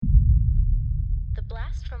The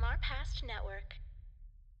Blast from Our Past Network.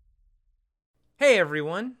 Hey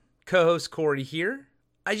everyone, co-host Corey here.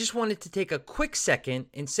 I just wanted to take a quick second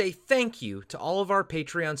and say thank you to all of our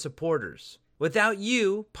Patreon supporters. Without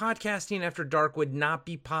you, Podcasting After Dark would not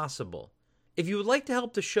be possible. If you would like to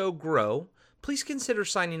help the show grow, please consider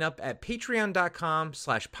signing up at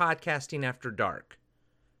patreon.com/podcastingafterdark.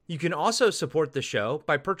 You can also support the show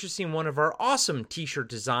by purchasing one of our awesome t-shirt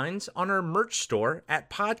designs on our merch store at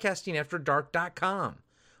podcastingafterdark.com,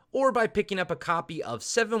 or by picking up a copy of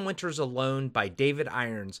 7 Winters Alone by David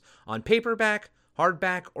Irons on paperback,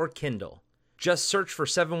 hardback, or Kindle. Just search for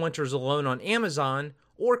 7 Winters Alone on Amazon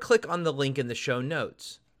or click on the link in the show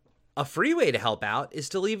notes. A free way to help out is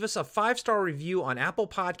to leave us a 5-star review on Apple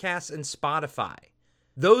Podcasts and Spotify.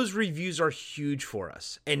 Those reviews are huge for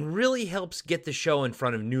us and really helps get the show in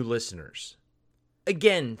front of new listeners.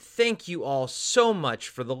 Again, thank you all so much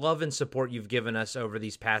for the love and support you've given us over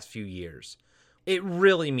these past few years. It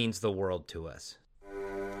really means the world to us.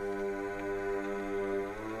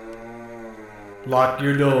 Lock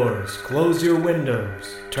your doors, close your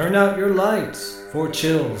windows, turn out your lights, for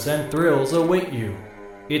chills and thrills await you.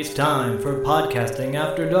 It's time for Podcasting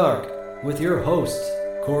After Dark with your hosts,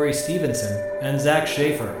 Corey Stevenson and Zach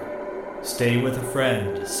Schaefer. Stay with a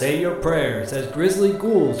friend, say your prayers as grisly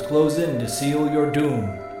ghouls close in to seal your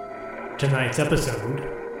doom. Tonight's episode,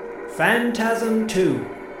 Phantasm 2,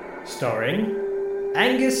 starring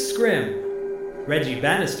Angus Scrimm, Reggie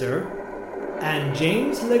Bannister, and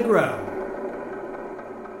James LeGros.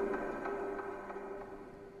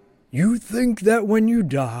 You think that when you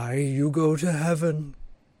die, you go to heaven?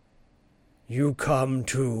 You come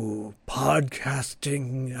to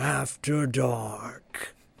Podcasting After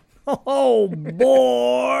Dark. Oh,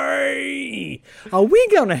 boy! Are we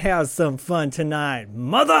gonna have some fun tonight,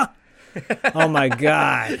 mother? Oh, my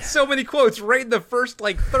God. So many quotes right in the first,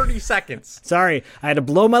 30 seconds. Sorry, I had to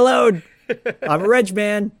blow my load. I'm a Reg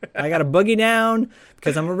man. I got to boogie down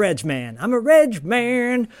because I'm a Reg man. I'm a Reg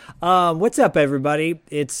man. What's up, everybody?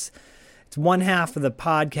 It's one half of the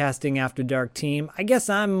Podcasting After Dark team. I guess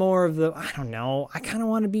I'm more of the, I don't know. I kind of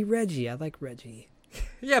want to be Reggie. I like Reggie.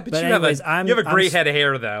 Yeah, but anyways, you have a great head of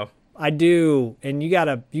hair, though. I do, and you got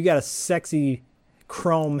a sexy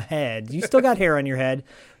chrome head. You still got hair on your head,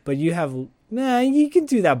 but you have, you can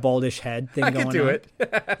do that baldish head thing going on. I can do it.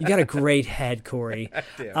 You got a great head, Corey.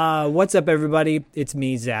 What's up, everybody? It's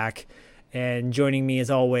me, Zach, and joining me as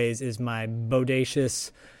always is my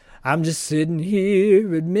bodacious. I'm just sitting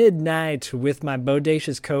here at midnight with my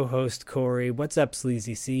bodacious co-host, Corey. What's up,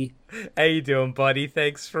 Sleazy C? How you doing, buddy?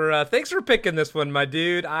 Thanks for picking this one, my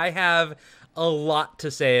dude. I have a lot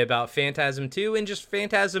to say about Phantasm 2 and just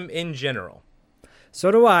Phantasm in general.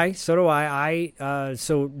 So do I. So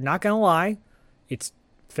not going to lie, it's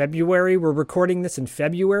February. We're recording this in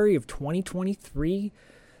February of 2023.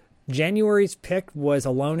 January's pick was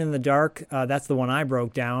Alone in the Dark. That's the one I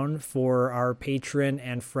broke down for our patron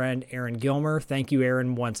and friend Aaron Gilmer. Thank you,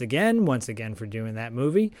 Aaron, once again for doing that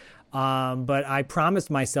movie. But I promised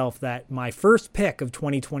myself that my first pick of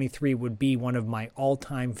 2023 would be one of my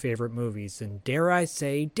all-time favorite movies. And dare I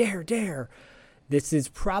say, dare. This is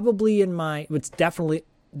probably it's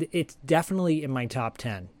definitely in my top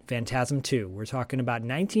 10. Phantasm 2. We're talking about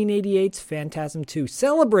 1988's Phantasm 2,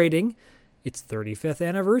 celebrating its 35th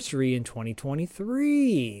anniversary in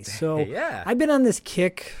 2023. So yeah. I've been on this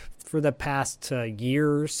kick for the past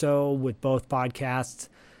year or so with both podcasts,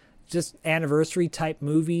 just anniversary type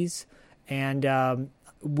movies. And Corey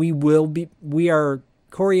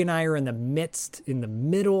and I are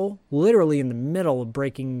literally in the middle of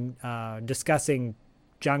discussing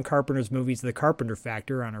John Carpenter's movies, The Carpenter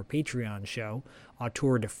Factor, on our Patreon show,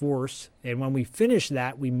 Tour de Force. And when we finish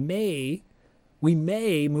that, we may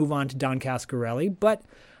move on to Don Coscarelli, but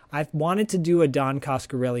I've wanted to do a Don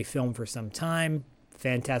Coscarelli film for some time.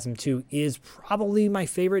 Phantasm 2 is probably my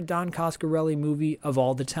favorite Don Coscarelli movie of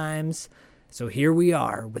all the times. So here we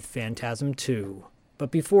are with Phantasm 2. But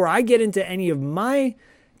before I get into any of my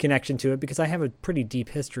connection to it, because I have a pretty deep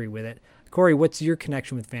history with it, Corey, what's your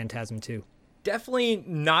connection with Phantasm 2? Definitely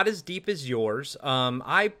not as deep as yours.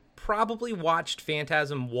 I probably watched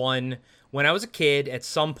Phantasm 1 when I was a kid at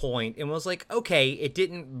some point and was like, okay, it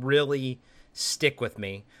didn't really stick with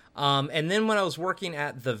me. And then when I was working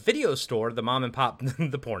at the video store, the mom and pop,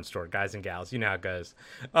 the porn store, guys and gals, you know how it goes.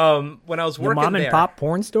 When I was working there. The mom and pop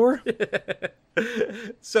porn store?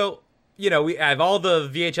 So, I have all the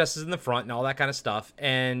VHSs in the front and all that kind of stuff.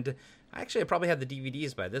 And I probably had the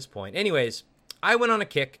DVDs by this point. Anyways, I went on a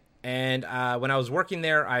kick. And when I was working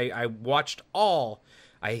there, I watched I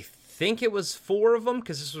think it was 4 of them,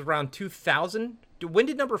 because this was around 2000. When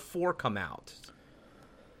did number 4 come out?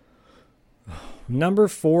 Number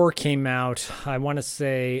 4 came out, I want to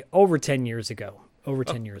say, over 10 years ago. Over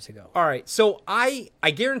 10 years ago. All right, so I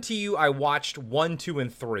guarantee you I watched 1, 2,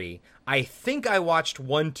 and 3. I think I watched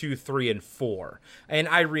 1, 2, 3, and 4. And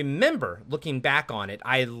I remember looking back on it,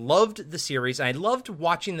 I loved the series. I loved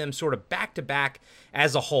watching them sort of back to back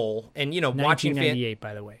as a whole. And, you know, watching 1998,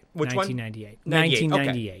 by the way. Which 1998. one?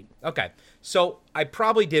 1998. Okay. So I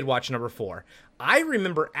probably did watch number 4. I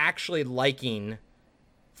remember actually liking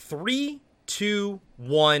 3, 2,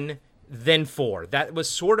 1, then 4. That was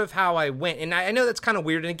sort of how I went. And I know that's kind of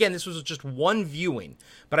weird. And again, this was just one viewing,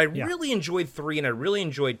 but I really enjoyed 3 and I really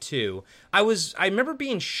enjoyed 2. I remember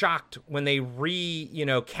being shocked when they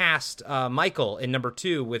cast Michael in number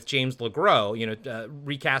 2 with James LeGros,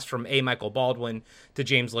 recast from Michael Baldwin to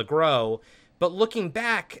James LeGros. But looking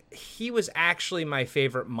back, he was actually my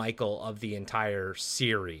favorite Michael of the entire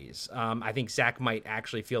series. I think Zach might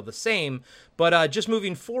actually feel the same. But just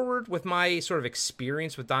moving forward with my sort of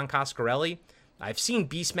experience with Don Coscarelli, I've seen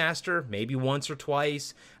Beastmaster maybe once or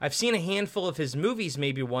twice. I've seen a handful of his movies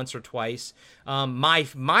maybe once or twice.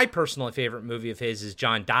 My personal favorite movie of his is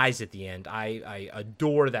John Dies at the End. I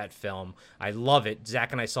adore that film. I love it.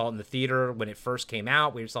 Zach and I saw it in the theater when it first came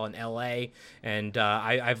out. We saw it in L.A., and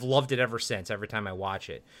I've loved it ever since, every time I watch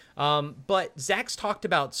it. But Zach's talked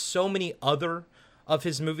about so many other of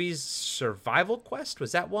his movies. Survival Quest,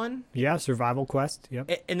 was that one? Yeah, Survival Quest.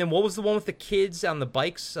 Yep. And then what was the one with the kids on the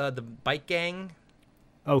bikes, the bike gang?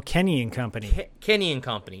 Oh, Kenny and Company. Kenny and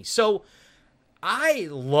Company. So I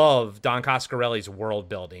love Don Coscarelli's world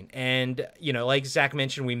building, and like Zach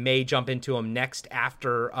mentioned, we may jump into him next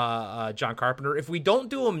after John Carpenter. If we don't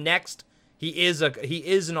do him next, he is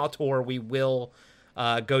an auteur we will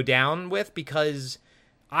go down with, because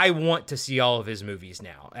I want to see all of his movies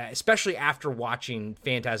now, especially after watching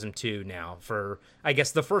Phantasm 2 now for, I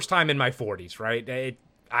guess, the first time in my 40s, right?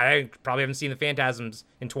 I probably haven't seen the Phantasms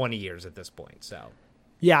in 20 years at this point, so.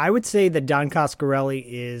 Yeah, I would say that Don Coscarelli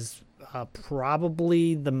is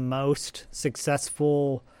probably the most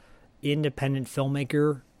successful independent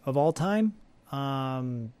filmmaker of all time,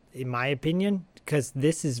 in my opinion, because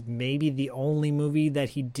this is maybe the only movie that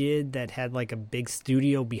he did that had like a big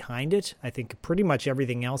studio behind it. I think pretty much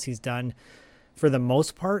everything else he's done, for the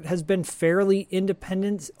most part, has been fairly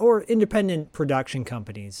independent or independent production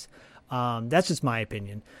companies. That's just my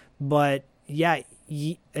opinion. But yeah,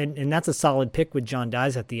 and that's a solid pick with John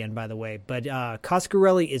Dies at the End, by the way. But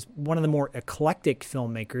Coscarelli is one of the more eclectic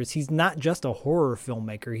filmmakers. He's not just a horror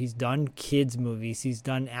filmmaker. He's done kids movies. He's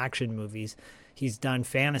done action movies. He's done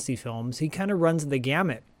fantasy films. He kind of runs the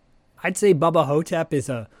gamut. I'd say Bubba Hotep is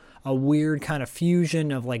a weird kind of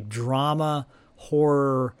fusion of like drama,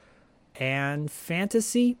 horror, and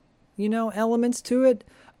fantasy, elements to it.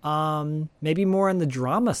 Maybe more on the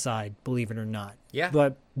drama side, believe it or not. Yeah.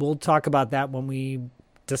 But we'll talk about that when we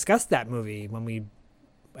discuss that movie, when we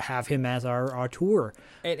have him as our tour.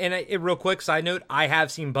 And real quick side note, I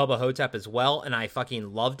have seen Bubba Hotep as well, and I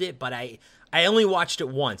fucking loved it, but I only watched it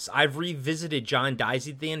once. I've revisited John Dies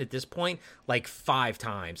at the End at this point like 5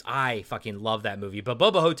 times. I fucking love that movie. But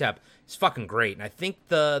Bubba Hotep is fucking great. And I think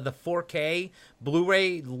the 4K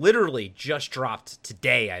Blu-ray literally just dropped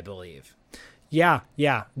today, I believe. Yeah,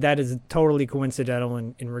 that is totally coincidental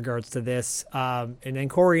in regards to this. And then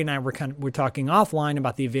Corey and I were talking offline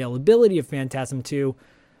about the availability of Phantasm 2.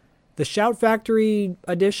 The Shout Factory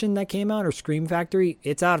edition that came out, or Scream Factory,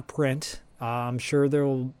 it's out of print. I'm sure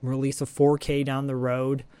they'll release a 4K down the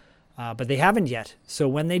road, but they haven't yet. So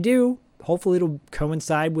when they do, hopefully it'll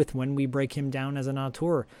coincide with when we break him down as an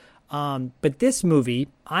auteur. But this movie,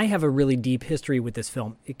 I have a really deep history with this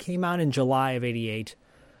film. It came out in July of '88.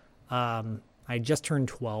 I just turned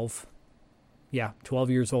 12. Yeah, 12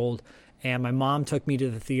 years old. And my mom took me to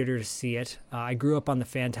the theater to see it. I grew up on the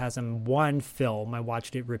Phantasm 1 film. I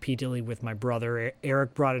watched it repeatedly with my brother.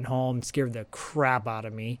 Eric brought it home, scared the crap out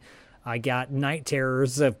of me. I got night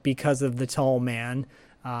terrors because of the tall man,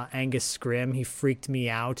 Angus Scrimm. He freaked me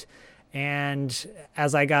out. And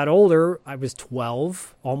as I got older, I was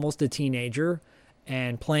 12, almost a teenager,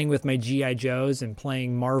 and playing with my G.I. Joes and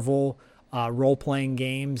playing Marvel role-playing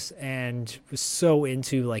games, and was so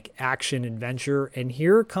into like action adventure. And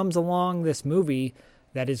here comes along this movie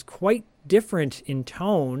that is quite different in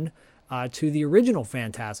tone to the original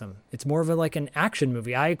Phantasm. It's more of like an action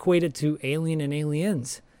movie. I equate it to Alien and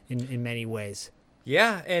Aliens in many ways.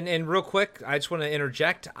 Yeah, and real quick, I just want to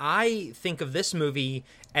interject. I think of this movie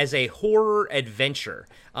as a horror adventure.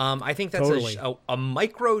 I think that's totally a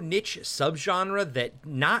micro niche subgenre that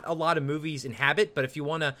not a lot of movies inhabit. But if you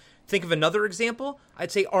want to think of another example,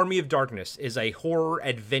 I'd say Army of Darkness is a horror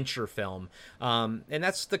adventure film. And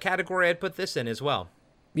that's the category I'd put this in as well.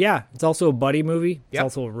 Yeah, it's also a buddy movie. It's Yep.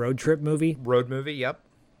 also a road trip movie. Road movie, yep.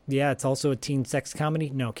 Yeah, it's also a teen sex comedy.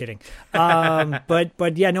 No kidding.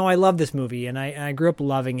 But yeah, no, I love this movie, and I grew up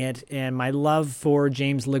loving it. And my love for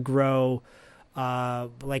James LeGros,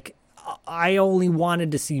 like I only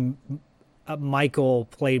wanted to see Michael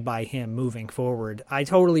played by him moving forward. I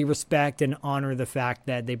totally respect and honor the fact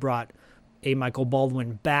that they brought a Michael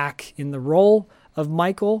Baldwin back in the role of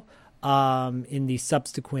Michael in the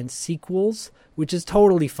subsequent sequels, which is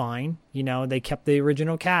totally fine. You know, they kept the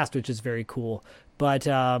original cast, which is very cool. But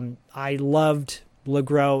I loved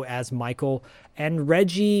LeGros as Michael, and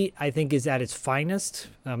Reggie, I think, is at its finest.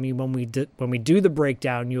 I mean, when we do the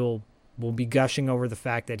breakdown, we'll be gushing over the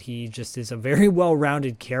fact that he just is a very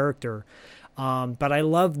well-rounded character. But I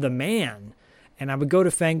love the man, and I would go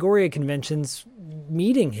to Fangoria conventions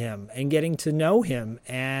meeting him and getting to know him,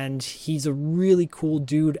 and he's a really cool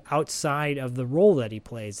dude outside of the role that he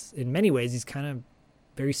plays. In many ways, he's kind of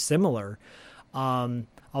very similar.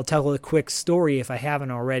 I'll tell a quick story if I haven't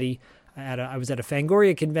already. I was at a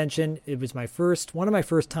Fangoria convention. It was one of my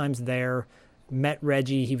first times there. Met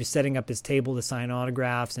Reggie. He was setting up his table to sign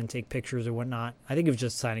autographs and take pictures or whatnot. I think it was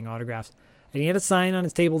just signing autographs. And he had a sign on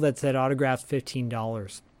his table that said autographs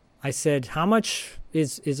 $15. I said, how much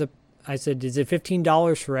is it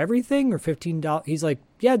 $15 for everything or $15? He's like,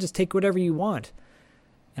 yeah, just take whatever you want.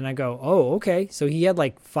 And I go, oh, okay. So he had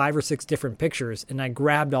like 5 or 6 different pictures, and I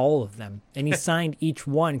grabbed all of them. And he signed each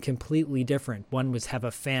one completely different. One was have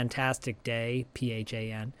a fantastic day,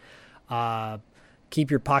 PHAN. Keep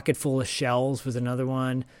your pocket full of shells was another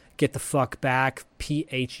one. Get the fuck back,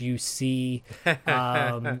 PHUC.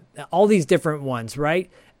 All these different ones, right?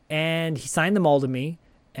 And he signed them all to me,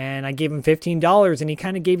 and I gave him $15, and he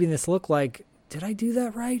kind of gave me this look like, did I do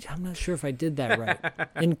that right? I'm not sure if I did that right.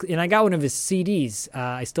 And I got one of his CDs.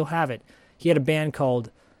 I still have it. He had a band called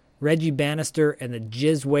Reggie Bannister and the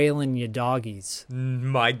Jizz Whalin' Ya Doggies.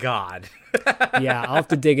 My God. Yeah, I'll have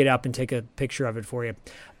to dig it up and take a picture of it for you.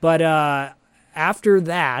 But after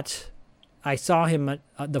that, I saw him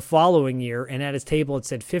the following year, and at his table it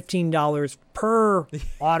said $15 per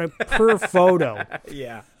photo.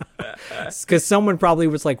 Yeah. Because someone probably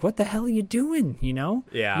was like, "What the hell are you doing?" You know?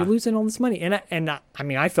 Yeah. You're losing all this money, and I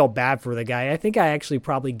mean, I felt bad for the guy. I think I actually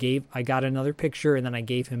probably I got another picture, and then I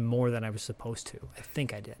gave him more than I was supposed to. I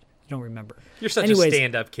think I did. I don't remember. You're such a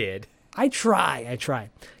stand-up kid. I try.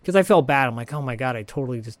 Because I felt bad. I'm like, oh my God,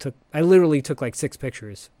 I literally took like 6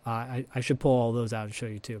 pictures. I should pull all those out and show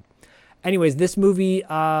you too. Anyways, this movie,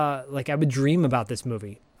 like I would dream about this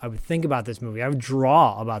movie. I would think about this movie. I would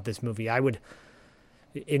draw about this movie.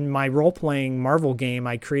 In my role-playing Marvel game,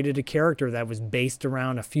 I created a character that was based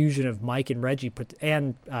around a fusion of Mike and Reggie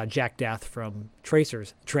and Jack Death from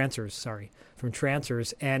Trancers,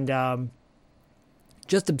 and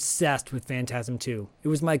just obsessed with Phantasm 2. It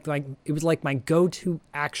was like my go-to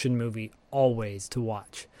action movie always to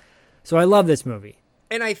watch. So I love this movie.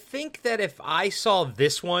 And I think that if I saw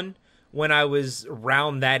this one when I was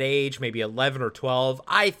around that age, maybe 11 or 12,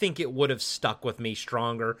 I think it would have stuck with me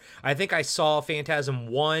stronger. I think I saw Phantasm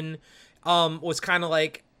 1 was kind of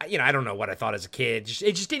like, you know, I don't know what I thought as a kid.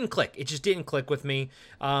 It just didn't click. It just didn't click with me.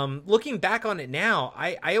 Looking back on it now,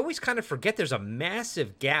 I always kind of forget there's a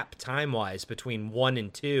massive gap time-wise between 1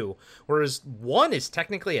 and 2, whereas 1 is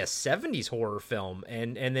technically a 70s horror film,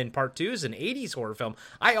 and then part 2 is an 80s horror film.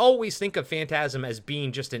 I always think of Phantasm as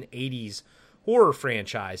being just an 80s horror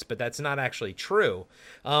franchise, but that's not actually true.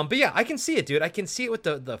 But yeah, I can see it, dude. I can see it with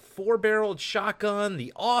the 4-barreled shotgun,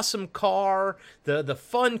 the awesome car, the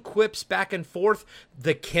fun quips back and forth.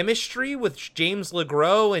 The chemistry with James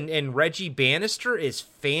LeGros and Reggie Bannister is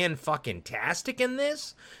fan-fucking-tastic in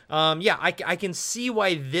this. Yeah, I can see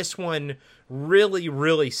why this one really,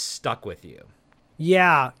 really stuck with you.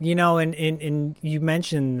 Yeah, you know, and you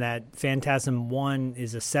mentioned that Phantasm 1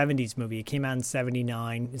 is a 70s movie. It came out in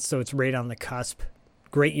 79, so it's right on the cusp.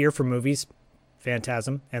 Great year for movies,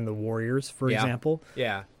 Phantasm and The Warriors, for example.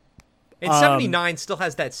 Yeah. And 79 still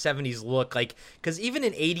has that 70s look, like, because even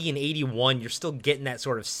in 80 and 81, you're still getting that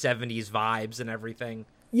sort of 70s vibes and everything.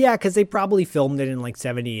 Yeah, because they probably filmed it in like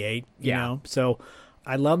 78, you Yeah. know? So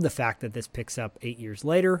I love the fact that this picks up 8 years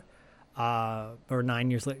later. Or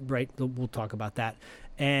 9 years later, right? We'll talk about that.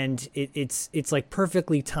 And it's like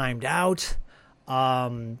perfectly timed out.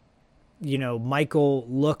 You know, Michael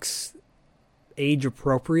looks age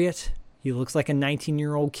appropriate. He looks like a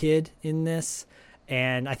 19-year-old kid in this.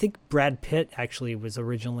 And I think Brad Pitt actually was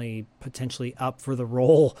originally potentially up for the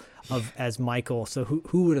role as Michael. So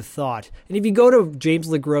who would have thought? And if you go to James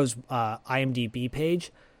LeGros' IMDb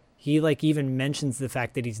page, He like even mentions the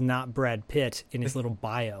fact that he's not Brad Pitt in his little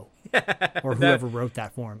bio, or whoever wrote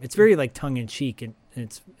that for him. It's very like tongue in cheek, and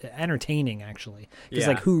it's entertaining actually. Because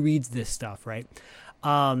like who reads this stuff, right?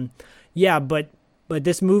 But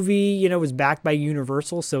this movie, was backed by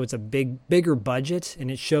Universal, so it's a bigger budget,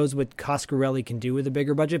 and it shows what Coscarelli can do with a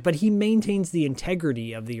bigger budget. But he maintains the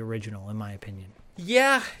integrity of the original, in my opinion.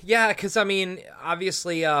 Yeah, because,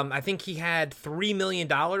 obviously, I think he had $3 million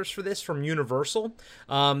for this from Universal.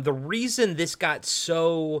 The reason this got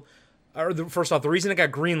first off, the reason it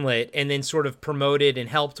got greenlit and then sort of promoted and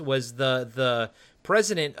helped was the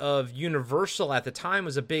president of Universal at the time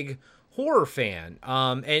was a big horror fan,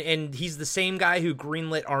 and he's the same guy who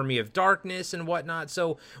greenlit Army of Darkness and whatnot,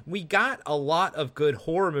 so we got a lot of good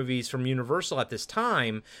horror movies from Universal at this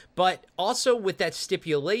time, but also with that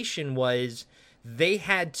stipulation was they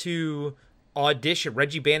had to audition.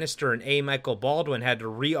 Reggie Bannister and A. Michael Baldwin had to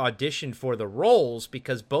re-audition for the roles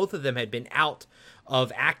because both of them had been out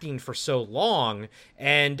of acting for so long.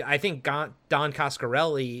 And I think Don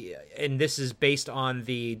Coscarelli, and this is based on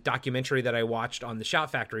the documentary that I watched on the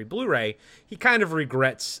Shout Factory Blu-ray, he kind of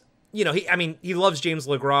regrets, he loves James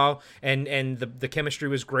LeGros, and the chemistry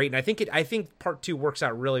was great. And I think part 2 works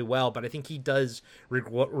out really well, but I think he does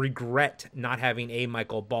regret not having A.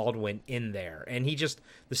 Michael Baldwin in there. And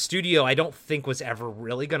the studio, I don't think was ever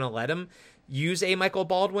really going to let him use A. Michael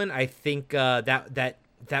Baldwin. I think that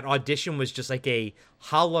audition was just like a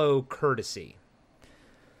hollow courtesy.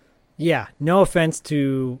 Yeah, no offense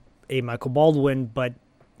to A. Michael Baldwin, but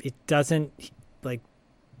it doesn't, like,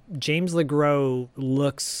 James LeGros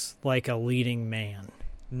looks like a leading man.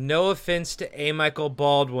 No offense to A. Michael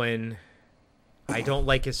Baldwin. I don't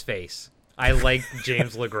like his face. I like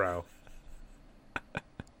James LeGros.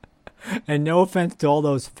 And no offense to all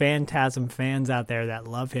those Phantasm fans out there that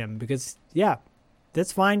love him, because, yeah,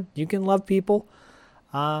 that's fine. You can love people.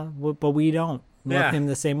 But we don't love him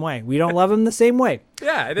the same way. We don't love him the same way.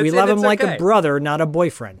 Yeah, we love him like a brother, not a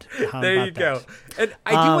boyfriend. There you go. And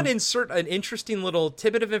I do want to insert an interesting little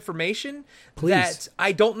tidbit of information. Please. That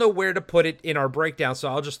I don't know where to put it in our breakdown, so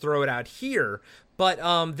I'll just throw it out here.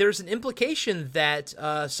 But there's an implication that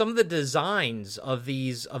some of the designs of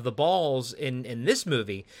the balls in this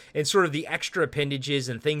movie and sort of the extra appendages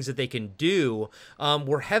and things that they can do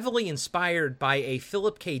were heavily inspired by a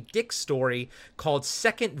Philip K. Dick story called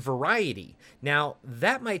Second Variety. Now,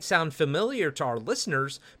 that might sound familiar to our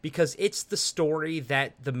listeners because it's the story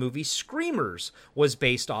that the movie Screamers was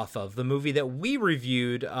based off of, the movie that we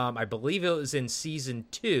reviewed. I believe it was in season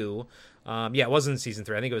 2. It wasn't season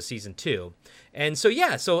 3. I think it was season 2. And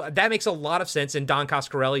so that makes a lot of sense. And Don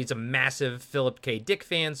Coscarelli is a massive Philip K. Dick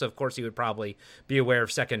fan, so of course he would probably be aware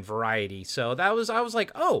of Second Variety. So I was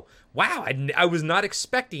like, oh, wow, I was not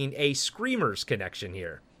expecting a Screamers connection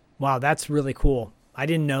here. Wow, that's really cool. I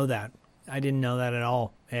didn't know that. I didn't know that at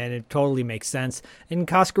all. And it totally makes sense. And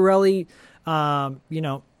Coscarelli,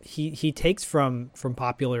 he takes from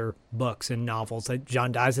popular books and novels. Like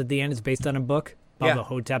John Dies at the End is based on a book. Bubba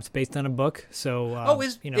Hotep's based on a book. So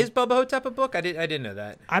is Bubba Hotep a book? I didn't know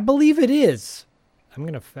that. I believe it is. I'm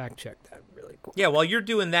gonna fact check that really quick. Yeah, while you're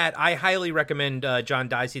doing that, I highly recommend John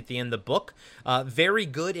Dies at the End, the book. Very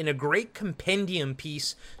good and a great compendium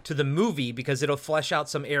piece to the movie because it'll flesh out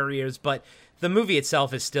some areas, but the movie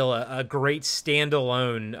itself is still a great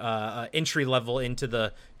standalone entry level into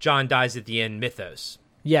the John Dies at the End mythos.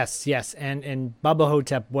 Yes, and Bubba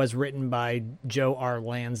Hotep was written by Joe R.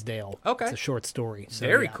 Lansdale. Okay. It's a short story. So,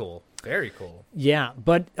 Very cool. Yeah,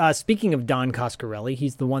 but speaking of Don Coscarelli,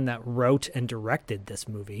 he's the one that wrote and directed this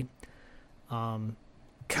movie. God,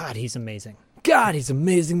 he's amazing. God, he's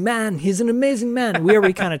amazing, man. He's an amazing man. We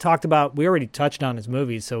already kind of we already touched on his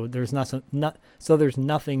movies, so there's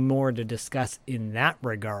nothing more to discuss in that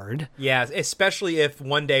regard. Yeah, especially if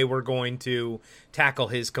one day we're going to tackle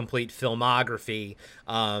his complete filmography.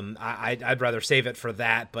 I'd rather save it for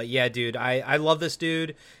that. But yeah, dude, I love this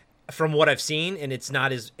dude from what I've seen, and it's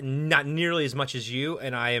not nearly as much as you,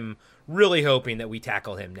 and I am really hoping that we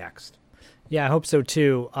tackle him next. Yeah, I hope so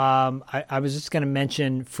too. I was just going to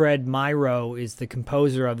mention Fred Myrow is the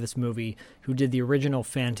composer of this movie who did the original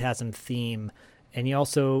Phantasm theme, and he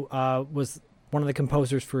also was one of the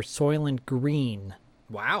composers for Soylent Green.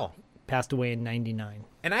 Wow. Passed away in 1999.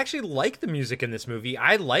 And I actually like the music in this movie.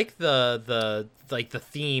 I like the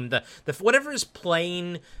theme, the whatever is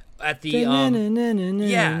playing at the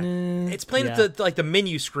it's playing at the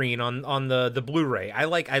menu screen on the Blu-ray.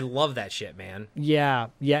 I love that shit, man. Yeah,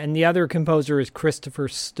 and the other composer is Christopher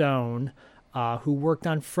Stone, who worked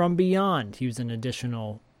on From Beyond. He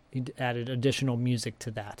added additional music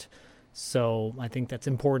to that. So I think that's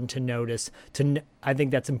important to notice. I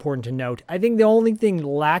think that's important to note. I think the only thing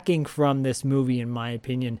lacking from this movie, in my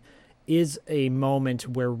opinion, is a moment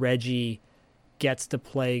where Reggie gets to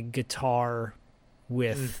play guitar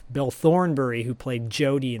with Bill Thornbury, who played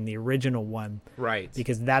Jody in the original one. Right.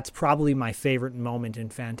 Because that's probably my favorite moment in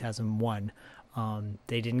Phantasm 1.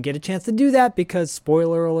 They didn't get a chance to do that because,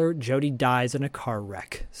 spoiler alert, Jody dies in a car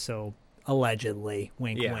wreck. So, allegedly,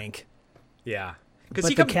 wink, wink. Yeah. Because But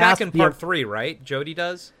he the comes back cast- in part 3, right? Jody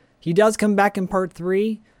does? He does come back in part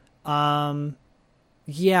 3.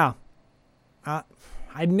 Yeah. I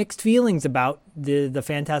had mixed feelings about the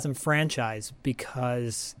Phantasm franchise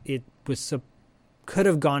because it was could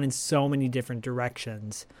have gone in so many different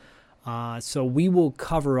directions. So we will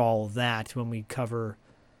cover all of that when we cover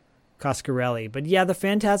Coscarelli. But yeah, the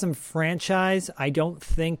Phantasm franchise, I don't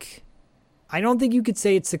think you could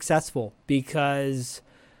say it's successful because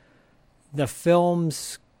the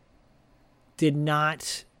films did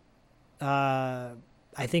not. I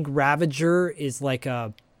think Ravager is like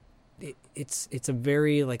it's a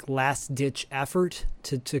very like last ditch effort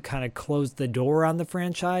to kind of close the door on the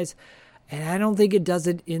franchise, and I don't think it does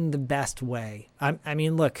it in the best way. I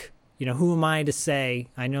mean, look, who am I to say?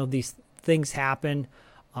 I know these things happen.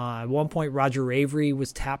 At one point, Roger Avery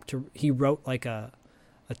was tapped to. He wrote like a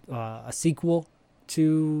sequel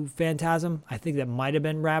to Phantasm. I think that might have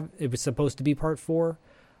been it was supposed to be part 4.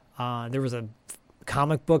 There was a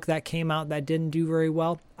comic book that came out that didn't do very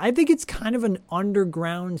well. I think it's kind of an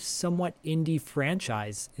underground, somewhat indie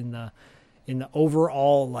franchise in the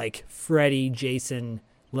overall like Freddy, Jason,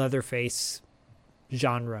 Leatherface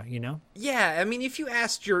genre, Yeah, I mean, if you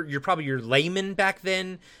asked your probably your layman back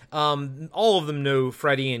then, all of them know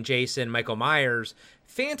Freddy and Jason, Michael Myers.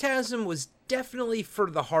 Phantasm was definitely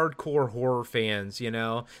for the hardcore horror fans,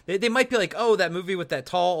 They might be like, oh, that movie with that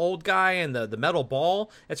tall old guy and the metal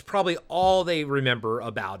ball. That's probably all they remember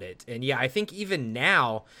about it. And yeah, I think even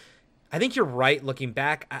now, I think you're right looking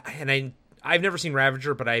back. I've never seen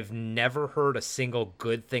Ravager, but I've never heard a single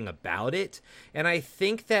good thing about it. And I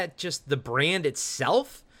think that just the brand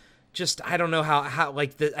itself, I don't know how I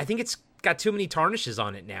think it's got too many tarnishes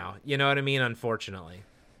on it now. You know what I mean? Unfortunately.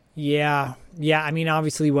 Yeah. I mean,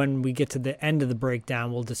 obviously, when we get to the end of the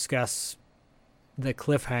breakdown, we'll discuss the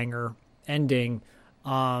cliffhanger ending.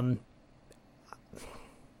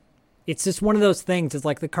 It's just one of those things. It's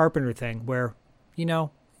like the Carpenter thing where,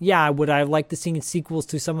 yeah, would I like to see sequels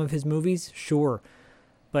to some of his movies? Sure.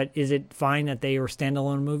 But is it fine that they are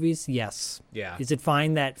standalone movies? Yes. Yeah. Is it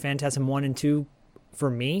fine that Phantasm 1 and 2, for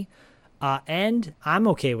me? And I'm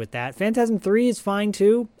okay with that. Phantasm 3 is fine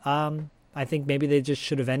too. I think maybe they just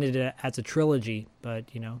should have ended it as a trilogy, but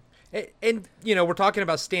And we're talking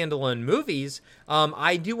about standalone movies.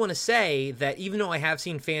 I do want to say that even though I have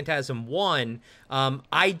seen Phantasm 1,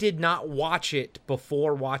 I did not watch it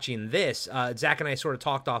before watching this. Zach and I sort of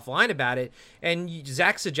talked offline about it, and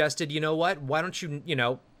Zach suggested, what, why don't you,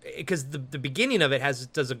 because the beginning of it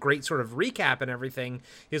does a great sort of recap and everything.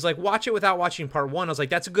 He's like, watch it without watching part 1. I was like,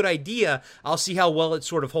 that's a good idea. I'll see how well it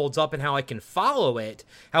sort of holds up and how I can follow it,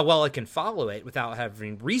 without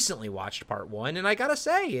having recently watched part 1. And I gotta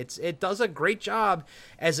say, it does a great job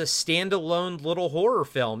as a standalone little horror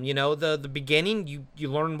film. The beginning, you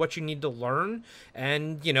learn what you need to learn,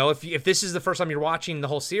 and if this is the first time you're watching the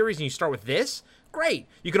whole series and you start with this, great.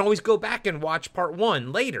 You can always go back and watch part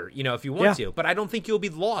 1 later, if you want to. But I don't think you'll be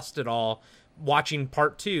lost at all watching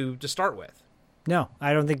part 2 to start with. No,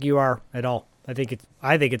 I don't think you are at all. I think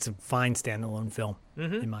it's a fine standalone film,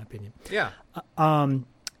 in my opinion. Yeah.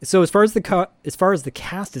 So as far as the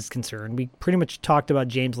cast is concerned, we pretty much talked about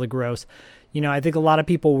James LeGros. I think a lot of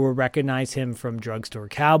people will recognize him from Drugstore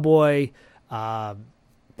Cowboy,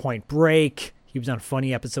 Point Break. He was on a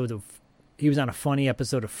funny episode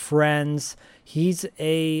of Friends. He's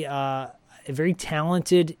a very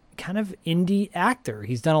talented kind of indie actor.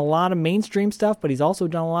 He's done a lot of mainstream stuff, but he's also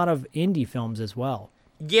done a lot of indie films as well.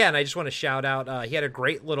 Yeah, and I just want to shout out, he had a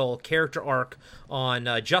great little character arc on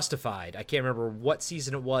Justified. I can't remember what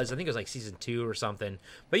season it was. I think it was like season 2 or something.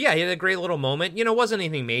 But yeah, he had a great little moment. It wasn't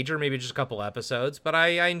anything major, maybe just a couple episodes, but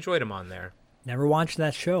I enjoyed him on there. Never watched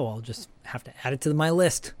that show. I'll just have to add it to my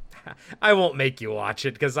list. I won't make you watch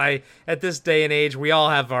it because at this day and age, we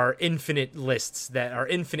all have our infinite lists that are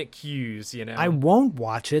infinite queues, I won't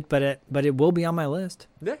watch it, but it will be on my list.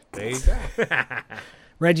 Yeah, there you go.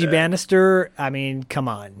 Reggie Bannister, I mean, come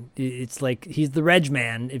on. It's like he's the Reg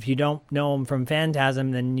Man. If you don't know him from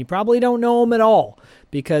Phantasm, then you probably don't know him at all.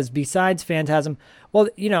 Because besides Phantasm, well,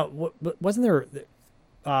 wasn't there...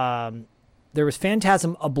 there was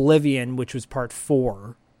Phantasm Oblivion, which was part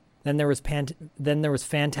 4. Then there was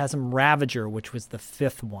Phantasm Ravager, which was the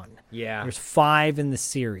 5th one. Yeah. There's 5 in the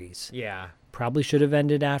series. Yeah. Probably should have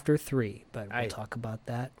ended after 3, but we'll talk about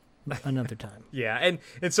that another time. Yeah,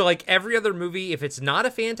 and so like every other movie, if it's not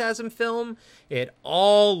a Phantasm film, it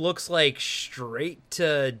all looks like straight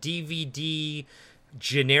to DVD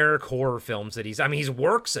generic horror films that he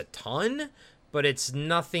works a ton, but it's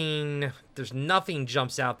nothing. There's nothing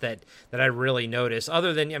jumps out that I really notice.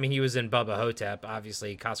 Other than he was in Bubba Hotep.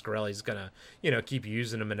 Obviously, Coscarelli's gonna keep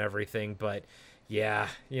using him and everything. But yeah,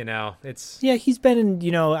 he's been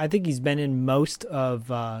in. I think he's been in most of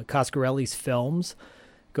Coscarelli's films,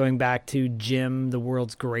 going back to Jim, the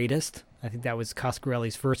World's Greatest. I think that was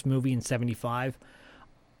Coscarelli's first movie in '75.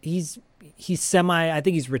 He's I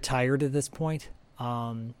think he's retired at this point.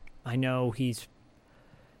 I know he's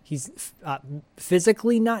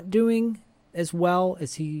physically not doing as well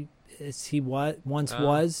as he once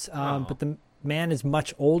was, but the man is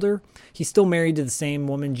much older. He's still married to the same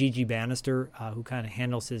woman, Gigi Bannister, who kind of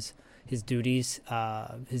handles his duties,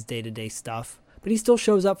 his day-to-day stuff. But he still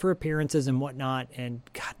shows up for appearances and whatnot. And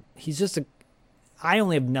God, he's just I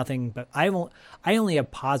only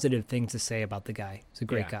have positive things to say about the guy. He's a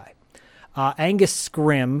great guy. Angus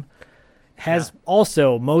Scrimm has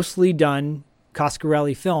also mostly done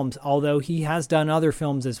Coscarelli films, although he has done other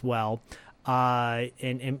films as well. One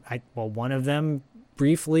of them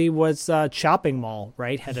briefly was Chopping Mall,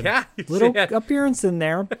 right? Had a little appearance in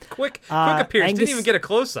there. quick appearance. Didn't even get a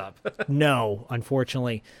close-up. No,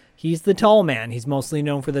 unfortunately. He's the tall man. He's mostly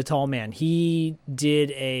known for the tall man. He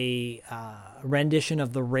did a rendition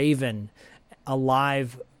of The Raven, a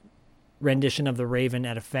live rendition of The Raven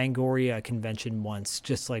at a Fangoria convention once,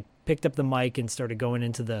 just like picked up the mic and started going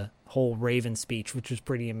into the whole Raven speech, which was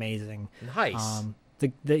pretty amazing. Nice.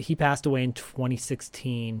 He passed away in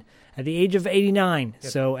 2016 at the age of 89.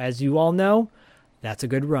 Yep. So as you all know, that's a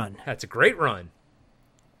good run. That's a great run.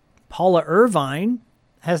 Paula Irvine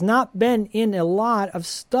has not been in a lot of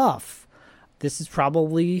stuff. This is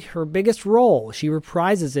probably her biggest role. She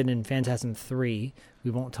reprises it in Phantasm 3.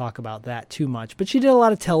 We won't talk about that too much, but she did a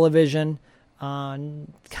lot of television,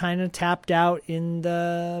 kind of tapped out in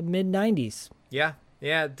the mid-90s. Yeah,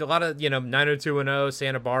 a lot of, 90210,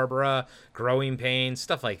 Santa Barbara, Growing Pains,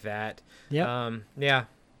 stuff like that. Yeah.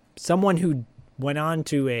 Someone who went on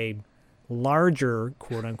to a larger,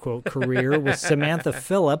 quote-unquote, career was Samantha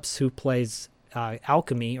Phillips, who plays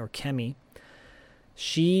Alchemy, or Kemi.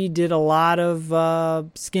 She did a lot of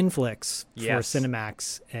skin flicks for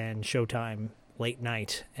Cinemax and Showtime late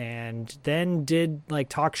night, and then did like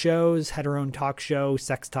talk shows, had her own talk show,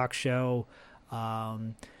 sex talk show,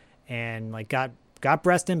 and like got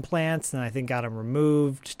breast implants, and I think got them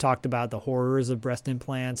removed, talked about the horrors of breast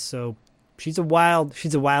implants. So she's a wild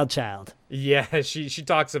child. Yeah, she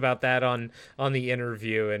talks about that on the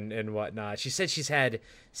interview and whatnot. She said she's had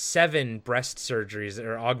 7 breast surgeries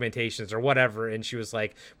or augmentations or whatever, and she was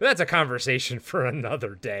like, well, that's a conversation for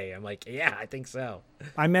another day. I'm like, yeah, I think so.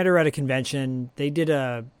 I met her at a convention. They did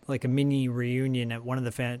a mini reunion at one of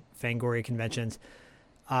the Fangoria conventions.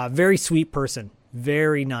 Very sweet person,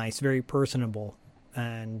 very nice, very personable,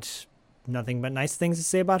 and nothing but nice things to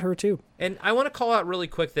say about her too. And I want to call out really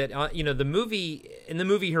quick that in the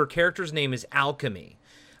movie her character's name is Alchemy.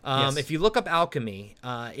 If you look up Alchemy,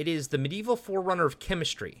 it is the medieval forerunner of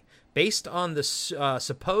chemistry, based on the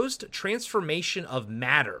supposed transformation of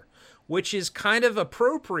matter, which is kind of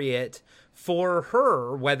appropriate for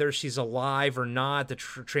her, whether she's alive or not, the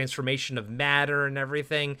transformation of matter and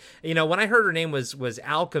everything. When I heard her name was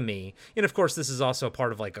Alchemy, and of course this is also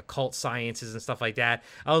part of like occult sciences and stuff like that,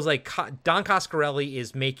 I was like, Don Coscarelli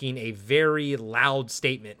is making a very loud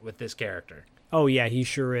statement with this character. Oh yeah, he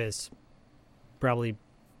sure is. Probably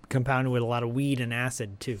compounded with a lot of weed and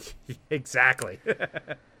acid too. Exactly.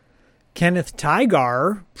 Kenneth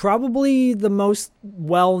Tygar, probably the most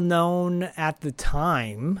well-known at the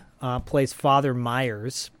time, plays Father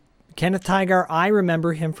Myers. Kenneth Tygar, I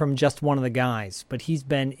remember him from Just One of the Guys, but he's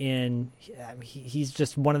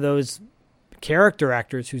just one of those character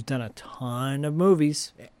actors who's done a ton of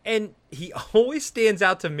movies. And he always stands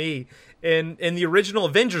out to me in the original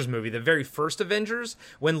Avengers movie, the very first Avengers,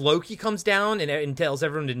 when Loki comes down and tells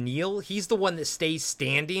everyone to kneel. He's the one that stays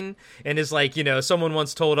standing and is like, someone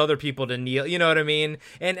once told other people to kneel. You know what I mean?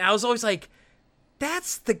 And I was always like,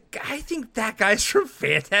 that's the guy. I think that guy's from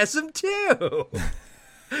Phantasm too.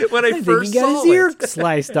 When I first he got saw his ear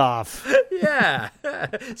sliced off. Yeah.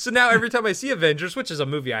 So now every time I see Avengers, which is a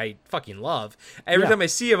movie I fucking love, every time I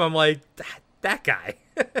see him, I'm like, that guy.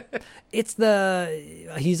 He plays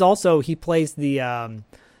the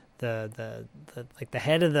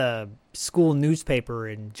head of the school newspaper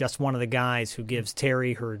and Just One of the Guys, who gives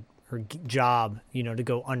Terry her job, to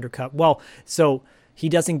go undercover. Well, so he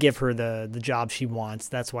doesn't give her the job she wants.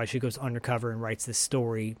 That's why she goes undercover and writes this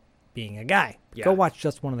story being a guy. Yeah. Go watch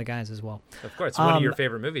Just One of the Guys as well. Of course, it's one of your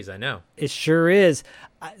favorite movies, I know. It sure is.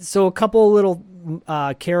 So a couple of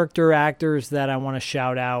little character actors that I want to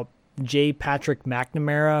shout out. J. Patrick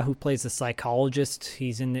McNamara, who plays the psychologist.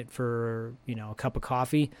 He's in it for, a cup of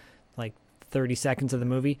coffee, like 30 seconds of the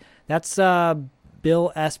movie. That's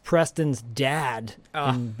Bill S. Preston's dad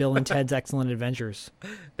in Bill and Ted's Excellent Adventures.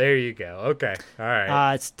 There you go. Okay. All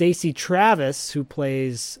right. Stacey Travis, who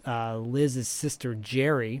plays Liz's sister,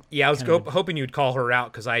 Jerry. Yeah, I was hoping you'd call her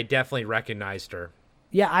out because I definitely recognized her.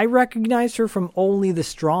 Yeah, I recognized her from Only the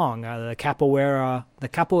Strong, the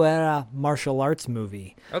capoeira martial arts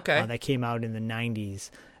movie. Okay. That came out in the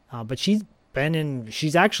 90s. But she's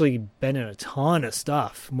actually been in a ton of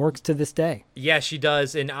stuff. Works to this day. Yeah, she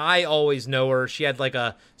does, and I always know her. She had like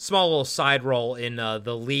a small little side role in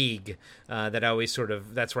The League that I always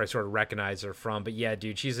that's where I sort of recognize her from. But yeah,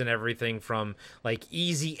 dude, she's in everything from like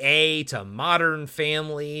Easy A to Modern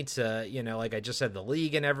Family to, like I just said, The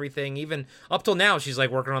League and everything. Even up till now, she's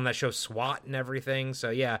like working on that show SWAT and everything. So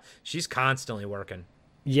yeah, she's constantly working.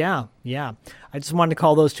 Yeah. I just wanted to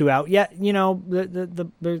call those two out. Yeah,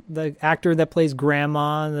 the actor that plays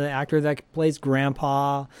Grandma, the actor that plays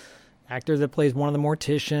Grandpa, actor that plays one of the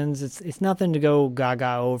morticians. It's nothing to go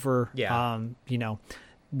gaga over. Yeah.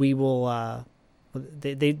 We will.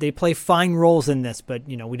 They play fine roles in this, but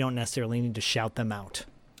we don't necessarily need to shout them out.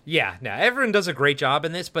 Yeah. Now everyone does a great job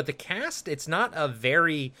in this, but the cast, it's not a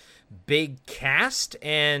very big cast,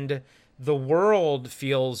 and the world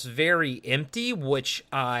feels very empty, which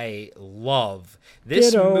I love.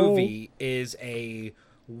 This movie is a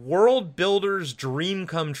world builder's dream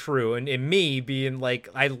come true. And me being like,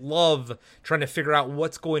 I love trying to figure out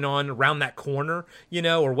what's going on around that corner,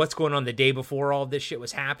 or what's going on the day before all this shit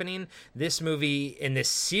was happening. This movie in this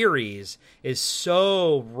series is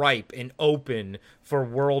so ripe and open for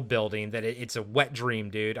world building that it's a wet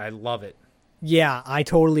dream, dude. I love it. Yeah, I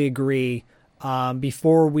totally agree.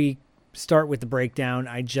 Before we start with the breakdown,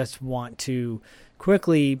 I just want to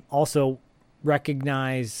quickly also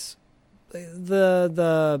recognize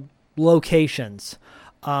the locations,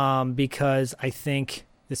 because I think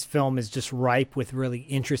this film is just ripe with really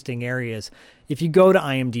interesting areas. If you go to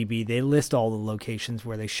IMDb, they list all the locations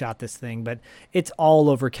where they shot this thing, but it's all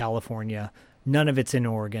over California. None of it's in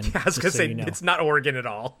Oregon. I was going to say, it's not Oregon at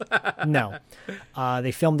all. No.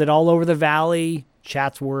 They filmed it all over the valley,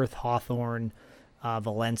 Chatsworth, Hawthorne,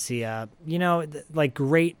 Valencia,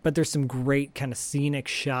 great, but there's some great kind of scenic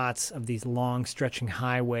shots of these long stretching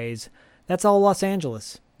highways. That's all Los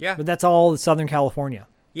Angeles. Yeah. But that's all Southern California.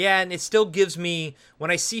 Yeah, and it still gives me, when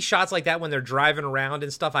I see shots like that when they're driving around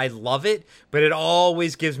and stuff, I love it, but it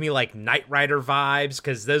always gives me like Knight Rider vibes,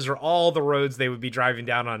 because those are all the roads they would be driving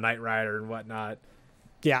down on Knight Rider and whatnot.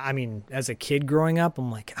 Yeah, I mean, as a kid growing up,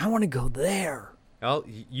 I'm like, I want to go there. Well,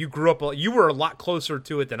 you grew up, you were a lot closer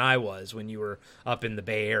to it than I was when you were up in the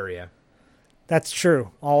Bay Area. That's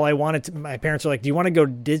true. My parents are like, do you want to go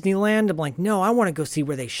to Disneyland? I'm like, no, I want to go see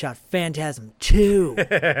where they shot Phantasm 2.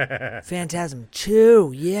 Phantasm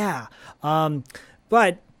 2, yeah.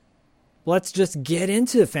 But let's just get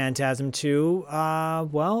into Phantasm 2.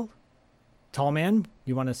 Well, tall man,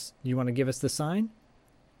 you want to give us the sign?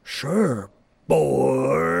 Sure,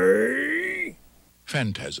 boy.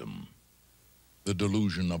 Phantasm. The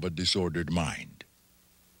delusion of a disordered mind,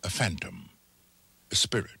 a phantom, a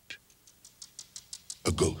spirit,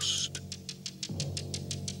 a ghost.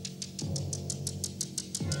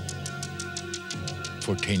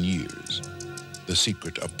 For 10 years, the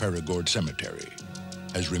secret of Perigord Cemetery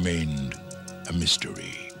has remained a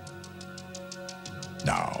mystery.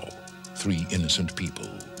 Now, 3 innocent people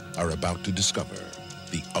are about to discover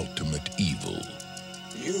the ultimate evil.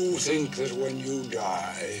 You think that when you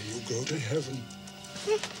die, you go to heaven.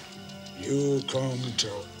 You come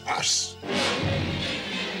to us.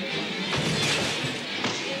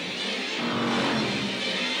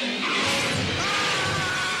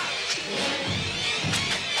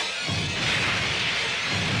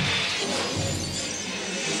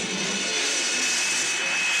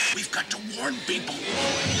 We've got to warn people.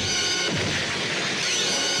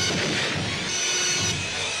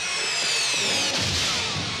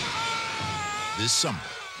 This summer,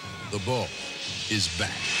 the ball is back.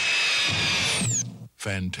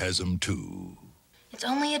 Phantasm 2. It's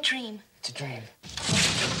only a dream. It's a dream.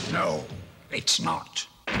 No, it's not.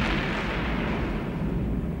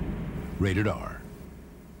 Rated R.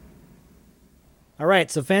 All right,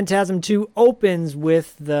 so Phantasm 2 opens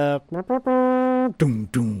with the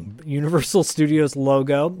Universal Studios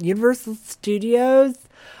logo. Universal Studios?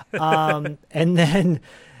 And then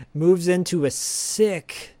moves into a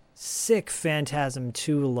sick Phantasm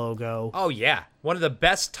 2 logo. Oh, yeah. One of the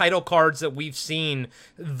best title cards that we've seen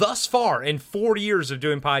thus far in 4 years of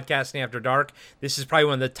doing Podcasting After Dark. This is probably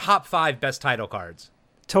one of the top 5 best title cards.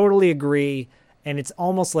 Totally agree. And it's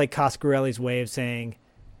almost like Coscarelli's way of saying,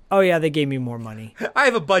 oh, yeah, they gave me more money. I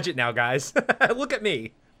have a budget now, guys. Look at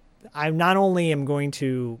me. I not only am going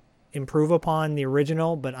to improve upon the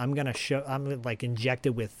original, but I'm going to inject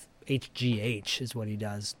it with HGH is what he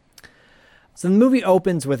does. So the movie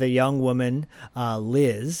opens with a young woman,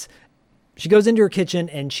 Liz. She goes into her kitchen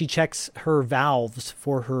and she checks her valves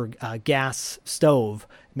for her gas stove,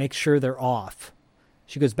 makes sure they're off.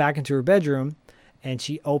 She goes back into her bedroom and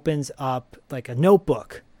she opens up like a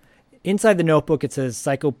notebook. Inside the notebook, it says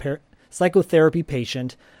psychotherapy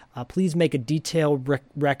patient. Please make a detailed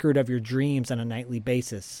record of your dreams on a nightly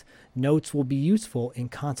basis. Notes will be useful in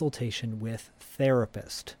consultation with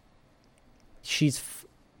therapist. She's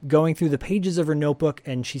going through the pages of her notebook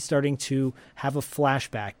and she's starting to have a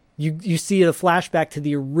flashback. You see a flashback to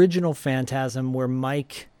the original Phantasm where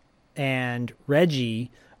Mike and Reggie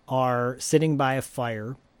are sitting by a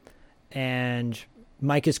fire and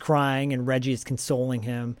Mike is crying and Reggie is consoling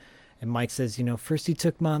him. And Mike says, first he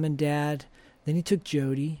took Mom and Dad, then he took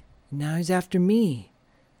Jody, and now he's after me.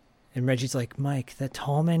 And Reggie's like, Mike, that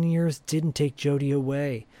tall man of yours didn't take Jody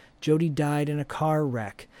away. Jody died in a car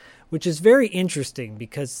wreck. Which is very interesting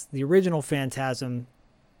because the original Phantasm,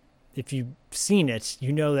 if you've seen it,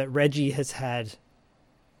 you know that Reggie has had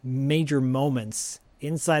major moments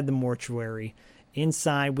inside the mortuary,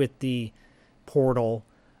 inside with the portal.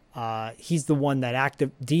 He's the one that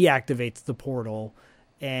deactivates the portal,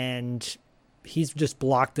 and he's just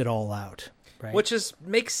blocked it all out. Right? Which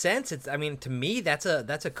makes sense. To me, that's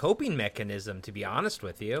a coping mechanism, to be honest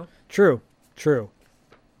with you. True.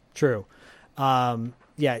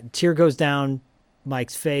 Yeah, tear goes down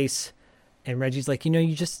Mike's face, and Reggie's like,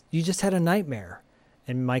 you just had a nightmare.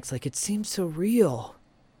 And Mike's like, it seems so real.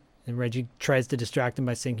 And Reggie tries to distract him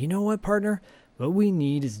by saying, you know what, partner? What we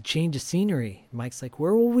need is a change of scenery. Mike's like,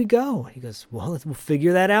 where will we go? He goes, well, we'll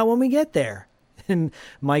figure that out when we get there. And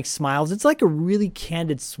Mike smiles. It's like a really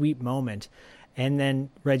candid, sweet moment. And then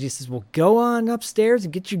Reggie says, well, go on upstairs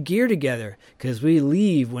and get your gear together because we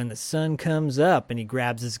leave when the sun comes up. And he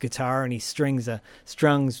grabs his guitar and he strings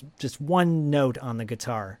just one note on the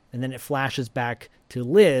guitar. And then it flashes back to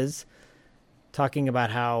Liz talking about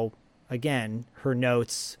how, again, her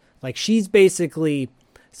notes, like she's basically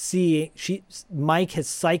Mike has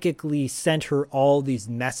psychically sent her all these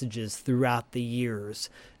messages throughout the years.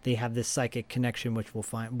 They have this psychic connection, which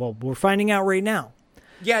we're finding out right now.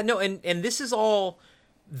 Yeah, no, and this is all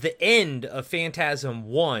the end of Phantasm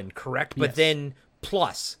 1, correct? But yes. Then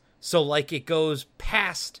plus. So, like, it goes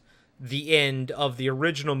past the end of the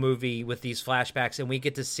original movie with these flashbacks, and we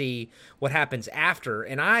get to see what happens after.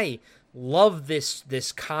 And I love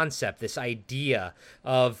this concept, this idea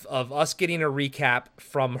of us getting a recap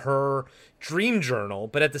from her dream journal,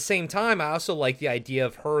 but at the same time, I also like the idea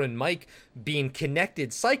of her and Mike being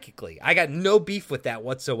connected psychically. I got no beef with that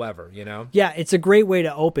whatsoever, Yeah, it's a great way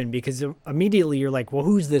to open because immediately you're like, well,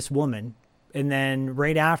 who's this woman? And then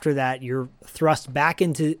right after that, you're thrust back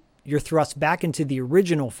into the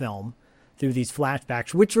original film through these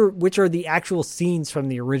flashbacks, which are the actual scenes from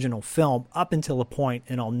the original film up until a point,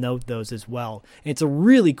 and I'll note those as well. And it's a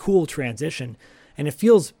really cool transition, and it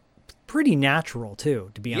feels pretty natural too,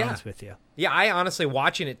 to be honest with you. Yeah, I honestly,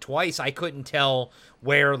 watching it twice, I couldn't tell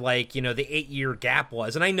where, the 8-year gap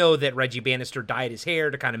was. And I know that Reggie Bannister dyed his hair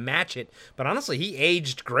to kind of match it, but honestly, he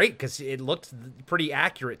aged great because it looked pretty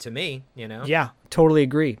accurate to me, Yeah, totally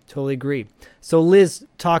agree. So Liz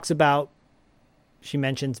talks about, she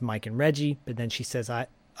mentions Mike and Reggie, but then she says, I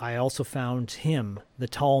also found him, the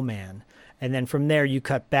tall man. And then from there, you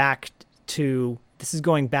cut back to, this is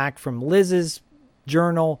going back from Liz's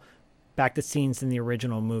journal back to scenes in the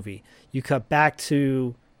original movie. You cut back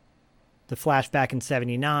to the flashback in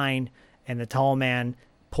 79, and the tall man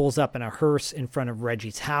pulls up in a hearse in front of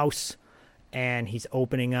Reggie's house, and he's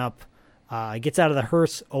opening up. He gets out of the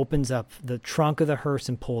hearse, opens up the trunk of the hearse,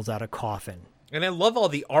 and pulls out a coffin. And I love all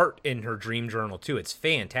the art in her dream journal, too. It's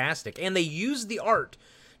fantastic. And they use the art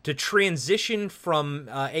to transition from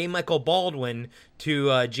A. Michael Baldwin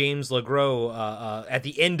to James LeGros at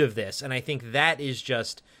the end of this. And I think that is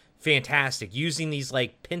just fantastic. Using these,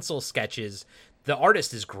 pencil sketches, the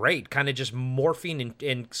artist is great. Kind of just morphing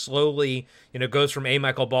and slowly, goes from A.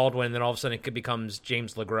 Michael Baldwin, and then all of a sudden it becomes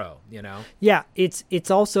James LeGros, Yeah,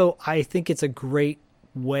 it's also, I think it's a great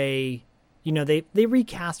way... they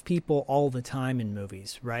recast people all the time in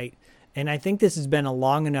movies, right? And I think this has been a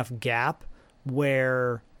long enough gap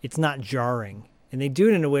where it's not jarring. And they do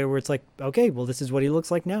it in a way where it's like, okay, well, this is what he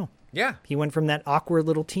looks like now. Yeah. He went from that awkward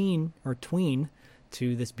little teen or tween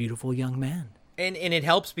to this beautiful young man. And it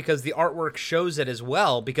helps because the artwork shows it as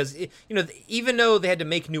well, because, even though they had to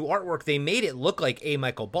make new artwork, they made it look like A.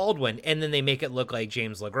 Michael Baldwin, and then they make it look like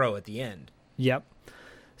James LeGros at the end. Yep.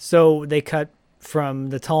 So they cut from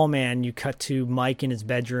the tall man, you cut to Mike in his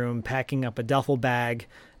bedroom, packing up a duffel bag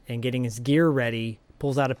and getting his gear ready,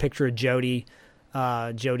 pulls out a picture of Jody.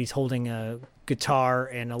 Jody's holding a guitar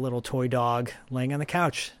and a little toy dog laying on the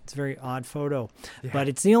couch. It's a very odd photo, but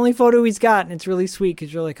it's the only photo he's got, and it's really sweet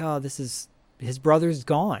because you're like, oh, this is... his brother's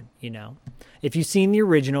gone, If you've seen the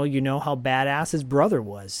original, you know how badass his brother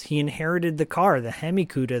was. He inherited the car, the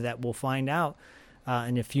Hemi-Cuda that we'll find out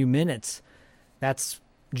in a few minutes. That's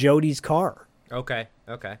Jody's car. Okay.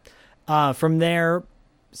 From there,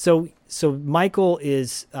 so Michael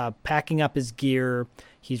is packing up his gear.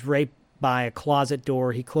 He's right by a closet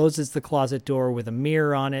door. He closes the closet door with a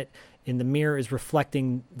mirror on it. And the mirror is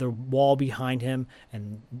reflecting the wall behind him.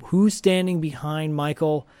 And who's standing behind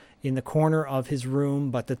Michael in the corner of his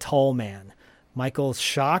room but the tall man? Michael's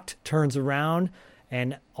shocked, turns around,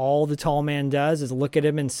 and all the tall man does is look at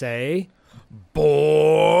him and say,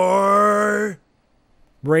 "Boy!"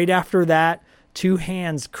 Right after that, two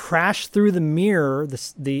hands crash through the mirror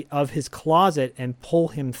of his closet and pull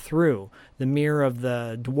him through the mirror of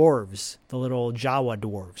the dwarves, the little Jawa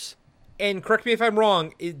dwarves. And correct me if I'm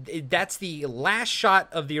wrong, that's the last shot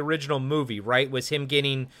of the original movie, right? Was him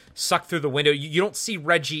getting sucked through the window. You don't see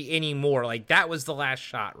Reggie anymore. Like, that was the last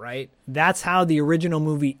shot, right? That's how the original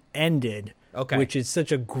movie ended, which is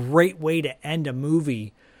such a great way to end a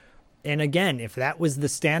movie. And again, if that was the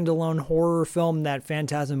standalone horror film that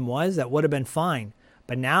Phantasm was, that would have been fine.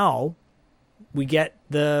 But now we get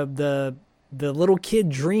the little kid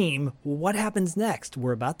dream. What happens next?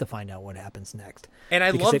 We're about to find out what happens next. And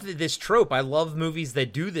I love this trope. I love movies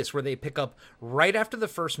that do this, where they pick up right after the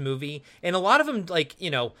first movie. And a lot of them, like,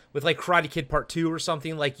 with like Karate Kid Part 2 or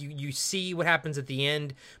something, like you see what happens at the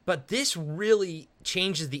end. But this really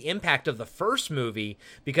changes the impact of the first movie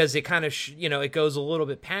because it kind of, it goes a little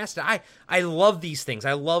bit past it. I love these things.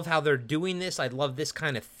 I love how they're doing this. I love this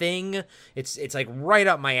kind of thing. It's like right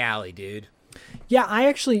up my alley, dude. Yeah,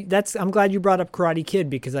 I'm glad you brought up Karate Kid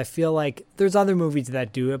because I feel like there's other movies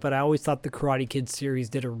that do it, but I always thought the Karate Kid series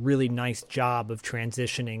did a really nice job of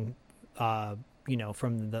transitioning, from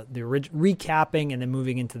the recapping and then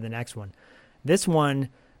moving into the next one. This one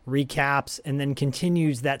recaps and then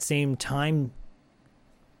continues that same time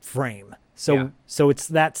frame. So it's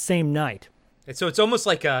that same night. And so it's almost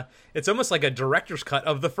like a director's cut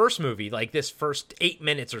of the first movie, like this first 8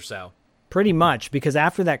 minutes or so. Pretty much, because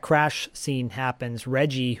after that crash scene happens,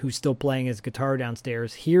 Reggie, who's still playing his guitar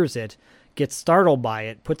downstairs, hears it, gets startled by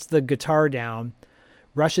it, puts the guitar down,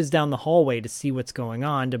 rushes down the hallway to see what's going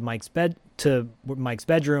on to Mike's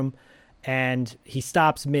bedroom, and he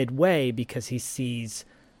stops midway because he sees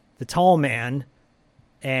the tall man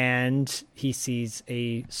and he sees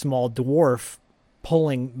a small dwarf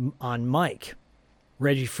pulling on Mike.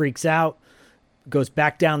 Reggie freaks out, goes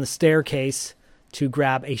back down the staircase to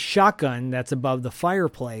grab a shotgun that's above the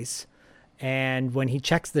fireplace. And when he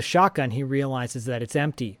checks the shotgun, he realizes that it's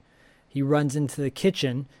empty. He runs into the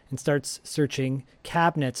kitchen and starts searching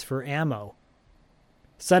cabinets for ammo.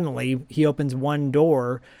 Suddenly, he opens one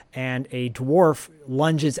door and a dwarf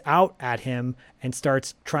lunges out at him and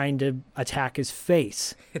starts trying to attack his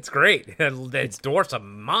face. It's great. That dwarf's a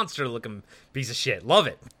monster-looking piece of shit. Love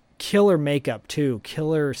it. Killer makeup, too.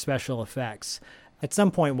 Killer special effects. At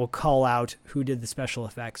some point, we'll call out who did the special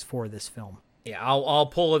effects for this film. Yeah, I'll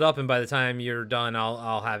pull it up, and by the time you're done,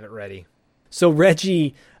 I'll have it ready. So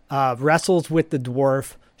Reggie wrestles with the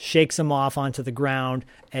dwarf, shakes him off onto the ground,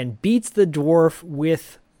 and beats the dwarf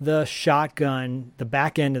with the shotgun, the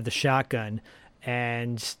back end of the shotgun,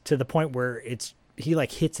 and to the point where he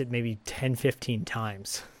like hits it maybe 10, 15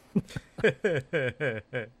 times.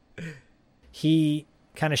 He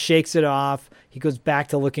kind of shakes it off. He goes back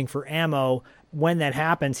to looking for ammo. When that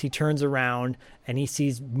happens, he turns around and he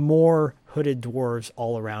sees more hooded dwarves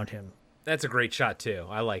all around him. That's a great shot, too.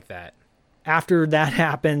 I like that. After that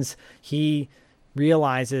happens, he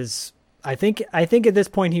realizes, I think at this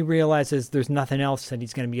point he realizes there's nothing else that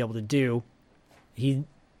he's going to be able to do. He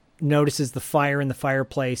notices the fire in the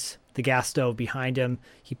fireplace, the gas stove behind him.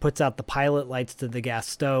 He puts out the pilot lights to the gas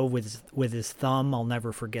stove with his thumb. I'll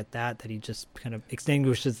never forget that he just kind of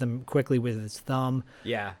extinguishes them quickly with his thumb.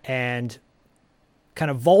 Yeah. And kind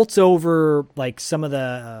of vaults over like some of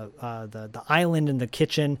the island in the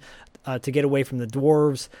kitchen to get away from the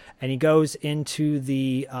dwarves, and he goes into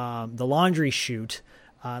the laundry chute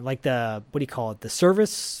like the, what do you call it? The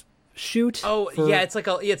service shoot. Oh, yeah.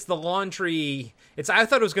 It's the laundry. I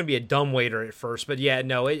thought it was going to be a dumbwaiter at first, but yeah,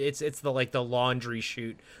 no, it's the laundry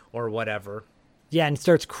chute or whatever. Yeah, and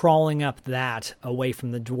starts crawling up that away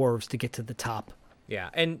from the dwarves to get to the top. Yeah,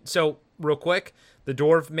 and so real quick, the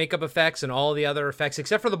dwarf makeup effects and all the other effects,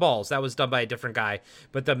 except for the balls, that was done by a different guy.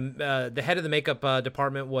 But the head of the makeup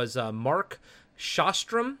department was Mark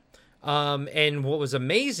Shostrom. And what was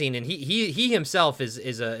amazing, and he himself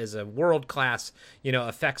is a world class,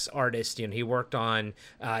 effects artist. He worked on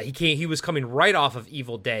he was coming right off of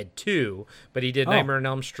Evil Dead 2, but he did Nightmare on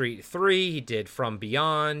Elm Street 3. He did From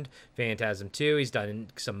Beyond, Phantasm 2. He's done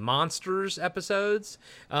some Monsters episodes.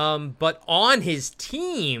 But on his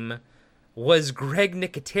team was Greg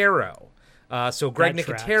Nicotero. So Greg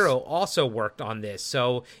Nicotero also worked on this.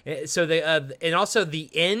 So and also the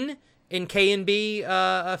N in K&B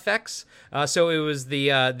effects. So it was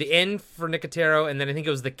the N for Nicotero, and then I think it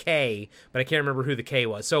was the K, but I can't remember who the K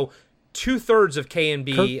was. So 2/3 of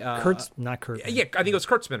K&B... not Kurt. Yeah, I think it was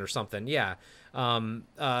Kurtzman or something, yeah.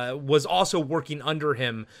 Was also working under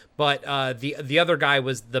him, but the other guy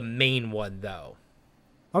was the main one, though.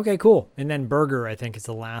 Okay, cool. And then Berger, I think, is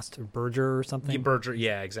the last. Berger or something? Yeah, Berger,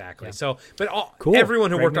 yeah, exactly. Yeah. So, but cool. Everyone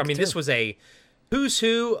who Greg worked on... Nicotero. this was a... who's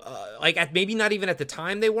who, maybe not even at the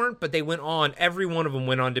time they weren't, but they went on, every one of them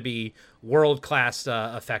went on to be world-class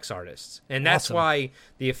effects artists. And that's Awesome. why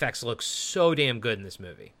the effects look so damn good in this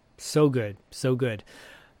movie. So good. So good.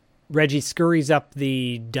 Reggie scurries up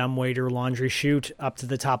the dumbwaiter laundry chute up to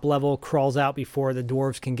the top level, crawls out before the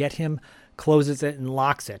dwarves can get him, closes it and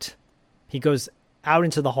locks it. He goes out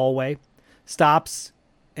into the hallway, stops,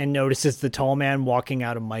 and notices the tall man walking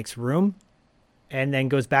out of Mike's room. And then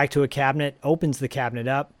goes back to a cabinet, opens the cabinet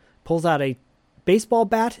up, pulls out a baseball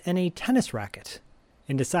bat and a tennis racket,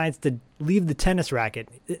 and decides to leave the tennis racket.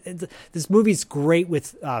 This movie's great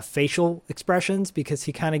with facial expressions because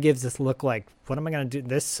he kind of gives this look like, what am I going to do?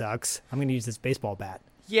 This sucks. I'm going to use this baseball bat.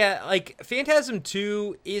 Yeah, Phantasm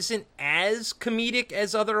 2 isn't as comedic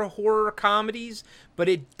as other horror comedies, but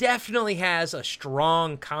it definitely has a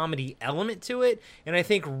strong comedy element to it, and I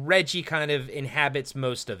think Reggie kind of inhabits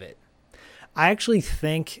most of it. I actually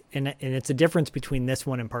think, and it's a difference between this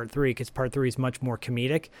one and part 3, because part 3 is much more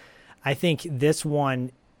comedic. I think this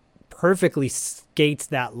one perfectly skates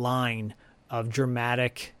that line of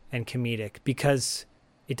dramatic and comedic because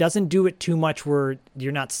it doesn't do it too much where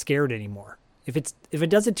you're not scared anymore. If it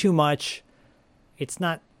does it too much, it's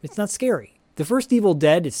not scary. The first Evil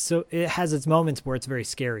Dead it has its moments where it's very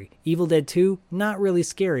scary. Evil Dead 2, not really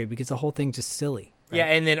scary because the whole thing's just silly. Right? Yeah,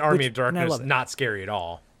 and then Army of Darkness, not scary at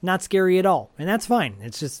all. Not scary at all. And that's fine.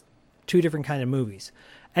 It's just two different kind of movies.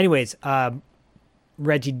 Anyways,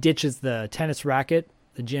 Reggie ditches the tennis racket,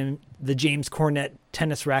 the James Cornette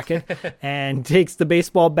tennis racket, and takes the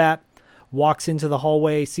baseball bat, walks into the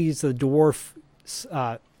hallway, sees the dwarf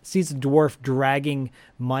dragging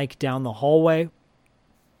Mike down the hallway,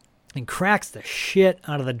 and cracks the shit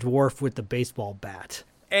out of the dwarf with the baseball bat.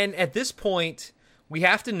 And at this point, we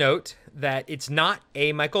have to note that it's not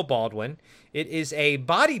a Michael Baldwin. It is a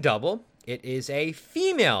body double. It is a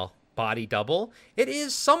female body double. It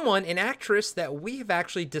is an actress that we have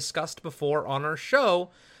actually discussed before on our show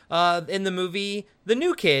in the movie The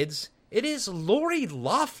New Kids. It is Lori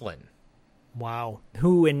Loughlin. Wow.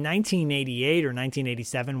 Who in 1988 or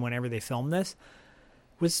 1987, whenever they filmed this,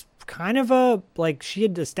 was kind of she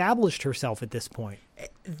had established herself at this point.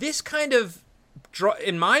 This kind of,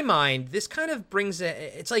 in my mind, this kind of brings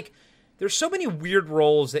it's like, there's so many weird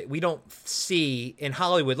roles that we don't see in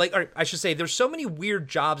Hollywood. Or I should say, there's so many weird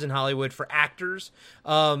jobs in Hollywood for actors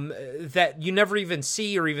that you never even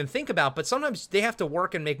see or even think about. But sometimes they have to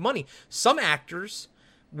work and make money. Some actors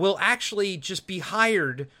will actually just be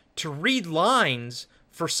hired to read lines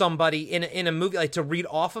for somebody in a movie, like to read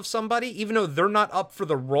off of somebody, even though they're not up for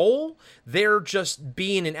the role. They're just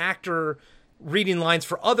being an actor reading lines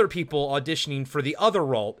for other people auditioning for the other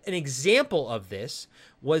role. An example of this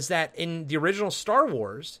was that in the original Star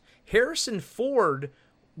Wars, Harrison Ford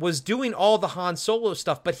was doing all the Han Solo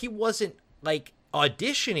stuff, but he wasn't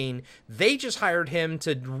auditioning. They just hired him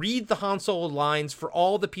to read the Han Solo lines for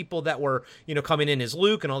all the people that were, coming in as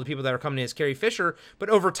Luke and all the people that are coming in as Carrie Fisher. But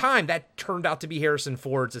over time, that turned out to be Harrison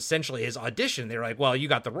Ford's, essentially his audition. They were like, well, you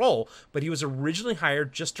got the role, but he was originally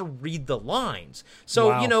hired just to read the lines. So,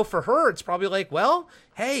 wow. For her, it's probably like, well,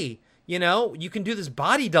 hey, you can do this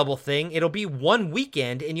body double thing. It'll be one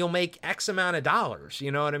weekend and you'll make X amount of dollars.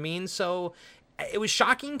 You know what I mean? So it was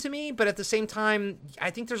shocking to me, but at the same time, I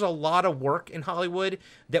think there's a lot of work in Hollywood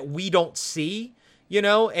that we don't see,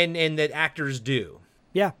 and that actors do.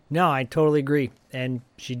 Yeah, no, I totally agree. And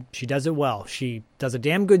she does it well. She does a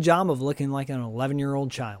damn good job of looking like an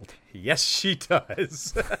 11-year-old child. Yes, she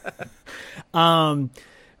does.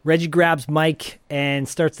 Reggie grabs Mike and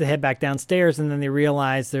starts to head back downstairs, and then they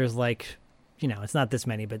realize there's like, it's not this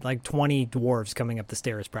many, but like 20 dwarves coming up the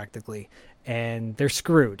stairs practically, and they're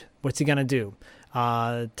screwed. What's he gonna do?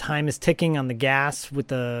 Time is ticking on the gas with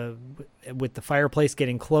the fireplace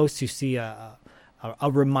getting close. You see a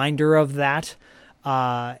reminder of that.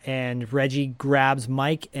 And Reggie grabs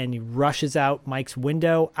Mike and he rushes out Mike's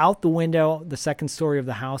window, out the window, the second story of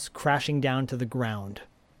the house, crashing down to the ground.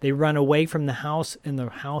 They run away from the house and the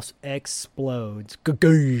house explodes.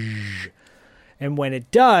 And when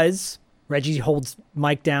it does, Reggie holds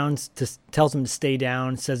Mike down, tells him to stay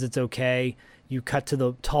down, says it's okay. You cut to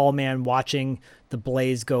the tall man watching the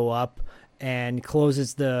blaze go up and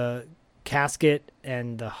closes the casket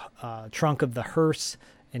and the trunk of the hearse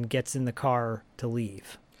and gets in the car to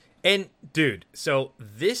leave. And, dude, so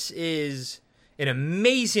this is an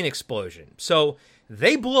amazing explosion. So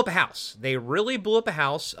they blew up a house. They really blew up a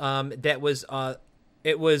house that was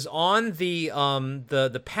it was on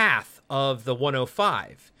the path of the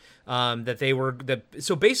 105 that they were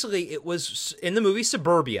so basically it was in the movie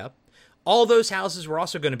Suburbia. All those houses were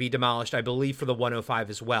also going to be demolished, I believe, for the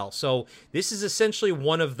 105 as well. So this is essentially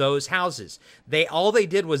one of those houses. All they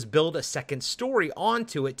did was build a second story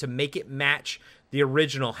onto it to make it match the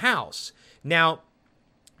original house. Now,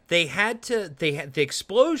 they had the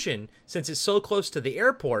explosion, since it's so close to the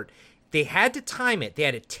airport, they had to time it. They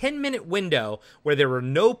had a 10-minute window where there were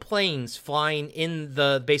no planes flying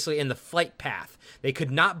basically in the flight path. They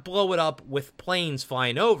could not blow it up with planes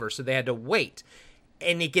flying over, so they had to wait.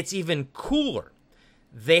 And it gets even cooler.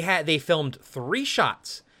 They filmed 3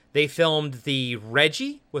 shots. They filmed the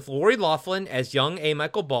Reggie with Lori Loughlin as young A.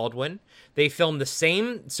 Michael Baldwin. They filmed the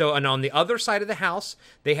same. And on the other side of the house,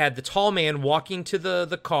 they had the tall man walking to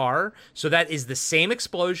the car. So that is the same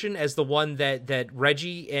explosion as the one that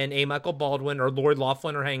Reggie and A. Michael Baldwin or Lori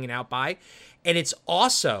Loughlin are hanging out by. And it's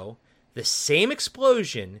also the same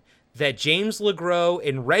explosion that James LeGros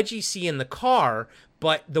and Reggie see in the car.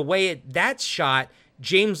 But the way that's shot,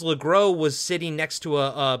 James LeGros was sitting next to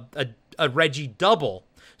a Reggie double.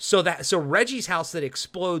 So Reggie's house that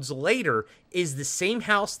explodes later is the same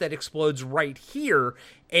house that explodes right here.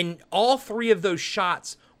 And all 3 of those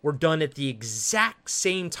shots were done at the exact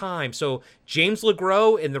same time. So James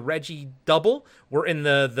LeGros and the Reggie double were in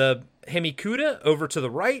the Hemikuda over to the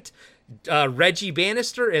right. Reggie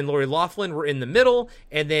Bannister and Lori Loughlin were in the middle.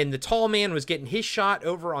 And then the tall man was getting his shot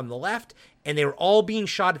over on the left. And they were all being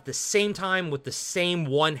shot at the same time with the same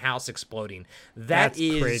one house exploding. That's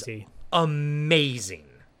crazy. Amazing.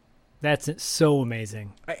 That's so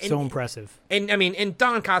amazing. So impressive. And I mean, and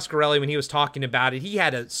Don Coscarelli, when he was talking about it, he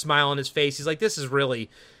had a smile on his face. He's like, this is really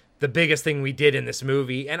the biggest thing we did in this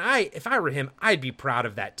movie. And if I were him, I'd be proud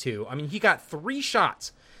of that too. I mean, he got 3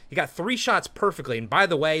 shots. He got 3 shots perfectly. And by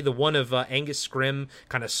the way, the one of Angus Scrimm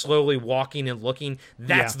kind of slowly walking and looking,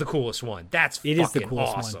 that's the coolest one. It is the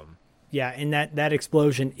coolest awesome. One. Yeah, and that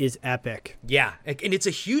explosion is epic. Yeah, and it's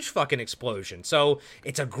a huge fucking explosion. So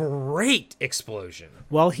it's a great explosion.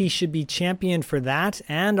 Well, he should be championed for that,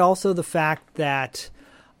 and also the fact that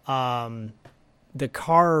the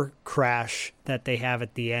car crash that they have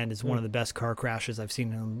at the end is one of the best car crashes I've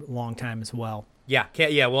seen in a long time as well. Yeah,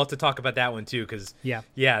 we'll have to talk about that one too, because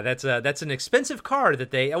that's an expensive car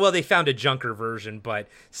that they found a junker version, but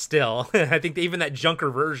still, I think even that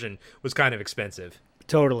junker version was kind of expensive.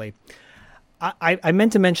 Totally. I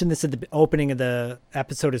meant to mention this at the opening of the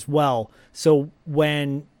episode as well. So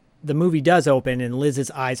when the movie does open and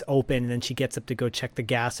Liz's eyes open and then she gets up to go check the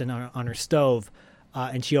gas on her stove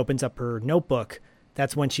and she opens up her notebook,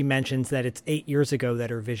 that's when she mentions that it's 8 years ago that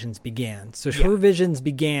her visions began. So her visions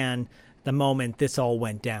began the moment this all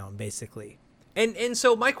went down, basically. And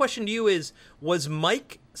so my question to you was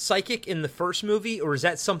Mike psychic in the first movie, or is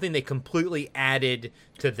that something they completely added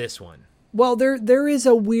to this one? Well, there is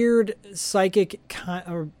a weird psychic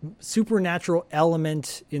or supernatural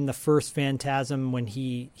element in the first Phantasm when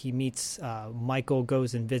he meets Michael,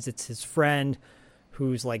 goes and visits his friend,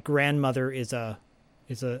 whose like grandmother is a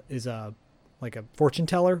like a fortune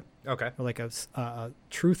teller, okay, or like a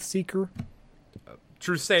truth seeker,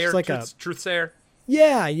 truth sayer, like truth sayer.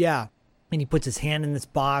 Yeah. And he puts his hand in this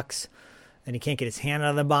box, and he can't get his hand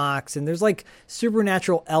out of the box, and there's like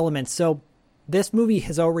supernatural elements. So this movie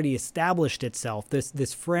has already established itself.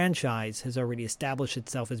 This franchise has already established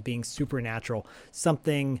itself as being supernatural,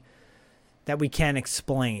 something that we can't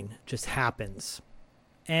explain, just happens.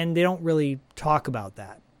 And they don't really talk about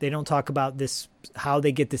that. They don't talk about this, how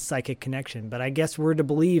they get this psychic connection. But I guess we're to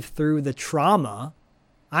believe through the trauma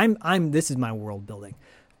This is my world building.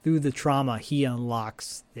 Through the trauma, he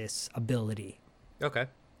unlocks this ability. Okay.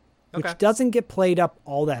 Which doesn't get played up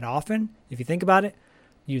all that often. If you think about it,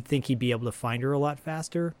 you'd think he'd be able to find her a lot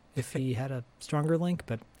faster if he had a stronger link.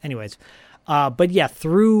 But anyways, but yeah,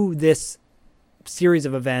 through this series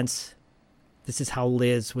of events, this is how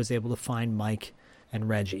Liz was able to find Mike and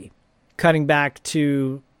Reggie. Cutting back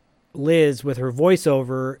to Liz with her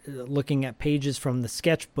voiceover, looking at pages from the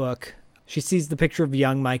sketchbook, she sees the picture of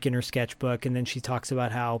young Mike in her sketchbook, and then she talks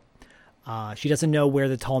about how she doesn't know where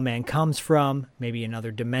the tall man comes from, maybe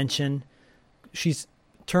another dimension. She's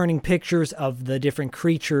turning pictures of the different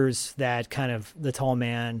creatures that kind of the tall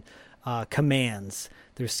man commands.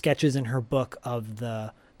 There's sketches in her book of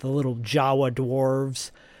the little Jawa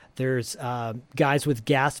dwarves. There's guys with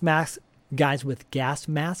gas masks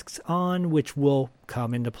on, which will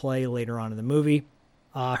come into play later on in the movie.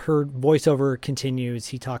 Her voiceover continues.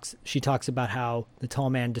 She talks about how the tall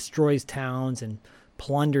man destroys towns and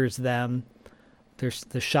plunders them. There's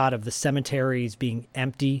the shot of the cemeteries being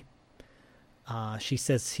empty. She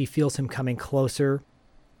says he feels him coming closer.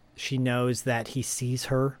 She knows that he sees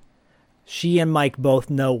her. She and Mike both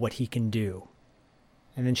know what he can do.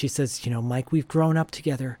 And then she says, Mike, we've grown up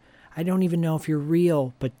together. I don't even know if you're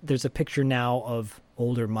real. But there's a picture now of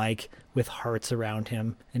older Mike with hearts around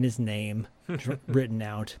him and his name written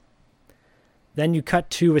out. Then you cut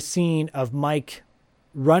to a scene of Mike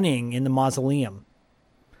running in the mausoleum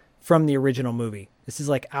from the original movie. This is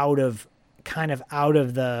like out of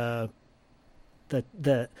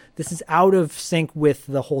this is out of sync with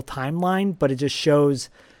the whole timeline, but it just shows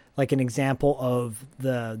like an example of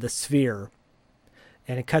the sphere.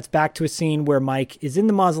 And it cuts back to a scene where Mike is in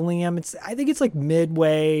the mausoleum. I think it's like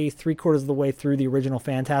midway, 3/4 of the way through the original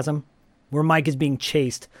Phantasm, where Mike is being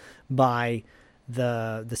chased by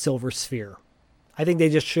the silver sphere. I think they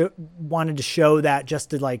just wanted to show that just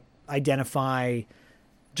to like identify,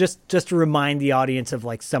 just to remind the audience of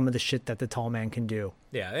like some of the shit that the tall man can do.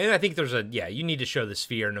 Yeah, and I think you need to show the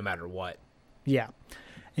sphere no matter what. Yeah.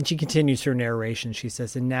 And she continues her narration. She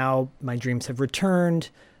says, and now my dreams have returned.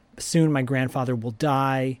 Soon my grandfather will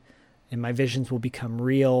die and my visions will become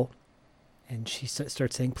real. And she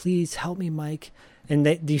starts saying, please help me, Mike.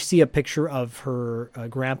 And you see a picture of her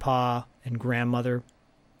grandpa and grandmother.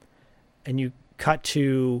 And you cut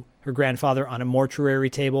to her grandfather on a mortuary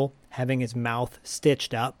table having his mouth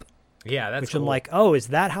stitched up. Yeah, that's which cool. I'm like, oh, is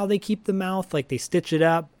that how they keep the mouth? Like they stitch it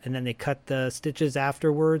up and then they cut the stitches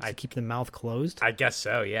afterwards to keep the mouth closed? I guess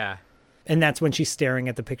so, yeah. And that's when she's staring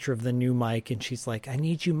at the picture of the new Mike, and she's like, I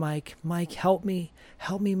need you, Mike. Mike, help me.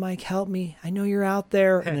 Help me, Mike, help me. I know you're out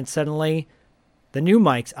there. And then suddenly, the new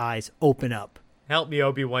Mike's eyes open up. Help me,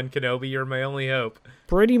 Obi-Wan Kenobi. You're my only hope.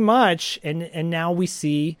 Pretty much. And now we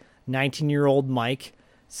see 19-year-old Mike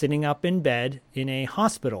sitting up in bed in a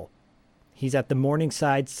hospital. He's at the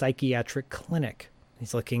Morningside Psychiatric Clinic.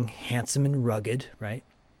 He's looking handsome and rugged, right?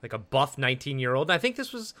 Like a buff 19-year-old. I think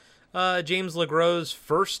this was James LeGros'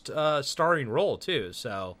 first starring role too.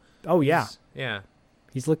 So. Oh yeah,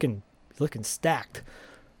 He's looking stacked.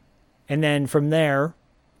 And then from there,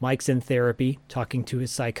 Mike's in therapy, talking to his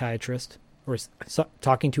psychiatrist or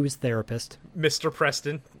talking to his therapist, Mr.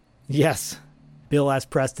 Preston. Yes, Bill as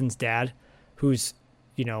Preston's dad, who's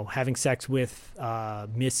having sex with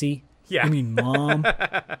Missy. Yeah, I mean mom.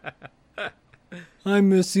 Hi,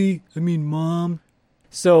 Missy. I mean mom.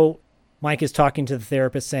 So Mike is talking to the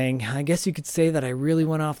therapist saying, I guess you could say that I really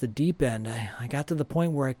went off the deep end. I got to the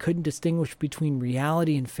point where I couldn't distinguish between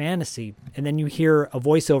reality and fantasy. And then you hear a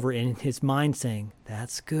voiceover in his mind saying,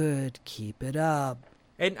 that's good. Keep it up.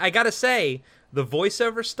 And I got to say, the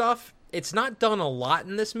voiceover stuff, it's not done a lot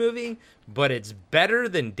in this movie, but it's better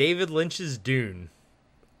than David Lynch's Dune.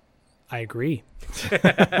 I agree.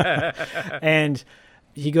 And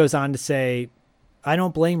he goes on to say, I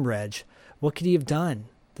don't blame Reg. What could he have done?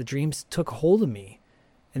 The dreams took hold of me.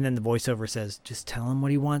 And then the voiceover says, just tell him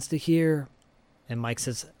what he wants to hear. And Mike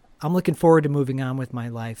says, I'm looking forward to moving on with my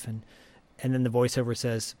life. And then the voiceover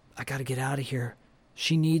says, I got to get out of here.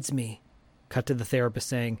 She needs me. Cut to the therapist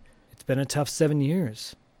saying, it's been a tough 7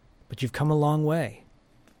 years, but you've come a long way.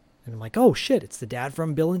 And I'm like, oh shit, it's the dad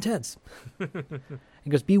from Bill and Ted's. He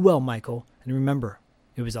goes, be well, Michael. And remember,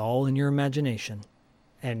 it was all in your imagination.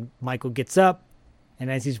 And Michael gets up.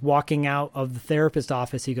 And as he's walking out of the therapist's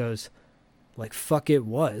office, he goes, like, fuck it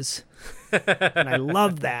was. And I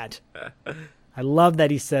love that. I love that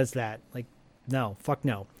he says that. Like, no, fuck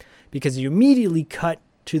no. Because you immediately cut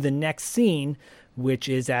to the next scene, which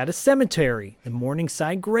is at a cemetery, the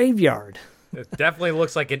Morningside Graveyard. It definitely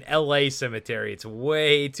looks like an LA cemetery. It's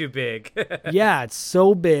way too big. Yeah, it's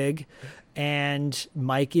so big. and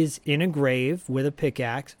Mike is in a grave with a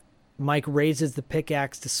pickaxe. Mike raises the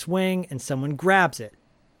pickaxe to swing, and someone grabs it.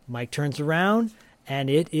 Mike turns around, and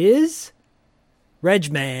it is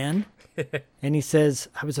Reg Man. And he says,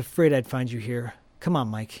 I was afraid I'd find you here. Come on,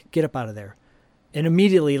 Mike, get up out of there. And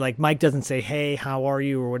immediately, like, Mike doesn't say, hey, how are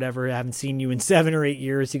you, or whatever. I haven't seen you in 7 or 8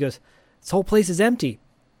 years. He goes, this whole place is empty.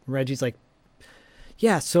 And Reggie's like,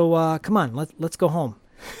 yeah, so come on, let's go home.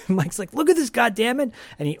 Mike's like, look at this, goddammit.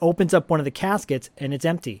 And he opens up one of the caskets, and it's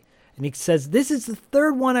empty. And he says, this is the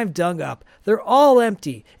 3rd one I've dug up. They're all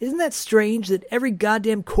empty. Isn't that strange that every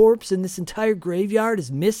goddamn corpse in this entire graveyard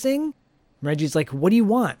is missing? And Reggie's like, what do you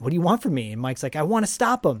want? What do you want from me? And Mike's like, I want to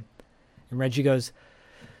stop him. And Reggie goes,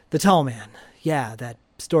 the tall man. Yeah, that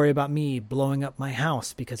story about me blowing up my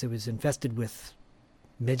house because it was infested with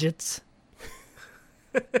midgets.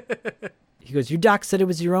 He goes, your doc said it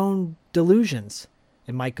was your own delusions.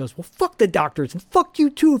 And Mike goes, well, fuck the doctors and fuck you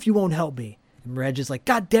too if you won't help me. And Reg is like,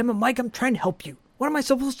 God damn it, Mike, I'm trying to help you. What am I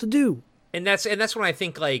supposed to do? And that's when I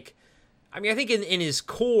think, like, I mean, I think in his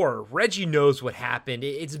core, Reggie knows what happened.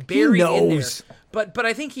 It's buried in there. But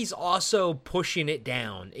I think he's also pushing it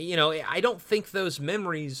down. You know, I don't think those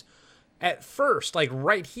memories at first, like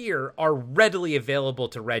right here, are readily available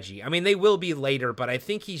to Reggie. I mean, they will be later, but I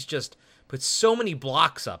think he's just put so many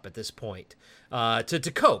blocks up at this point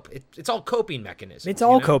to cope. It's all coping mechanisms. It's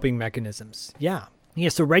all coping mechanisms. Yeah. Yeah,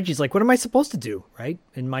 so Reggie's like, what am I supposed to do, right?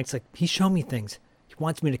 And Mike's like, he's shown me things. He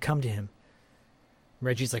wants me to come to him.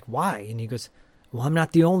 Reggie's like, why? And he goes, well, I'm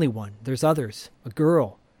not the only one. There's others. A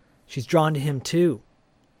girl. She's drawn to him too.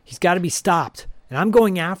 He's got to be stopped. And I'm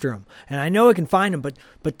going after him. And I know I can find him,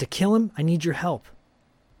 but to kill him, I need your help.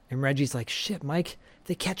 And Reggie's like, shit, Mike. If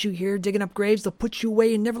they catch you here digging up graves, they'll put you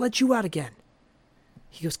away and never let you out again.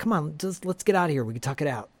 He goes, come on, let's get out of here. We can talk it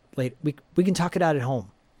out. We can talk it out at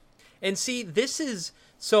home. And see,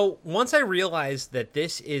 so once I realized that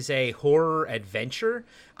this is a horror adventure,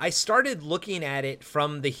 I started looking at it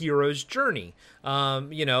from the hero's journey.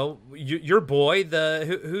 You know, your boy,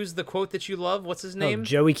 who's the quote that you love? What's his name?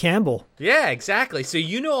 Joey Campbell. Yeah, exactly. So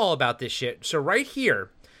you know all about this shit. So right here,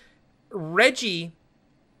 Reggie,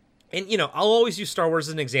 and you know, I'll always use Star Wars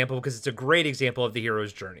as an example because it's a great example of the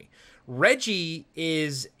hero's journey. Reggie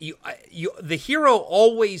is the hero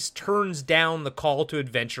always turns down the call to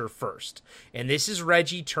adventure first. And this is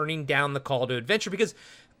Reggie turning down the call to adventure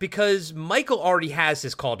because Michael already has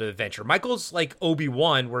his call to adventure. Michael's like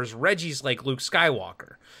Obi-Wan, whereas Reggie's like Luke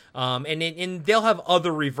Skywalker. And they'll have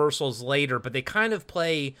other reversals later, but they kind of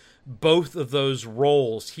play both of those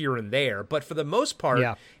roles here and there. But for the most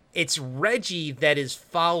part, It's Reggie that is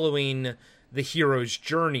following the hero's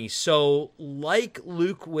journey. So like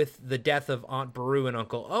Luke with the death of Aunt Beru and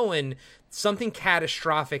Uncle Owen, something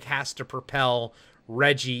catastrophic has to propel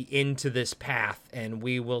Reggie into this path, and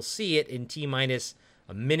we will see it in T-minus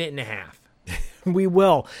a minute and a half. We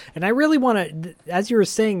will. And I really want to, as you were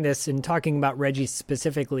saying this and talking about Reggie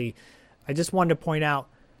specifically, I just wanted to point out,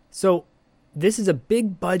 so this is a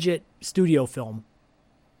big budget studio film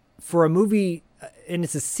for a movie, and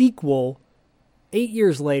it's a sequel 8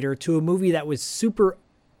 years later to a movie that was super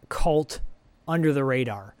cult, under the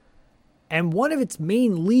radar. And one of its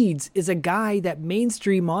main leads is a guy that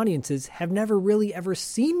mainstream audiences have never really ever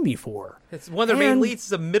seen before. It's one of their main leads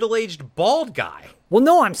is a middle-aged bald guy. Well,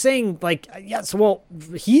 no, I'm saying, like, yes, well,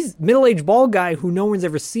 he's middle-aged bald guy who no one's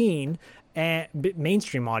ever seen, and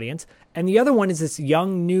mainstream audience. And the other one is this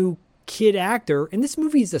young, new kid actor. And this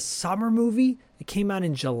movie is a summer movie. It came out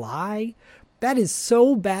in July. That is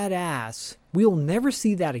so badass. We'll never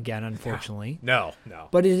see that again, unfortunately. No.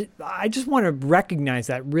 But I just want to recognize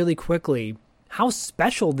that really quickly, how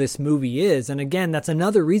special this movie is. And again, that's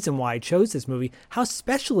another reason why I chose this movie. How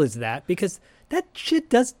special is that? Because that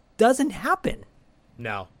shit doesn't happen.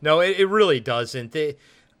 No, it really doesn't.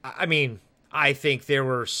 I mean, I think there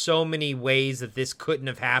were so many ways that this couldn't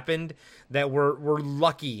have happened that we're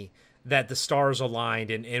lucky that the stars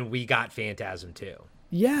aligned and we got Phantasm 2.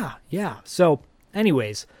 Yeah. So,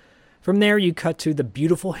 anyways, from there you cut to the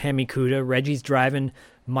beautiful Hemi-Cuda. Reggie's driving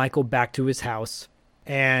Michael back to his house,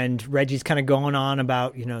 and Reggie's kind of going on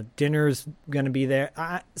about, you know, dinner's going to be there.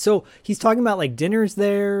 So he's talking about, like, dinner's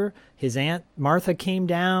there. His Aunt Martha came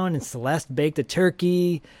down, and Celeste baked a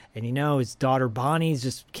turkey, and, you know, his daughter Bonnie's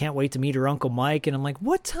just can't wait to meet her Uncle Mike. And I'm like,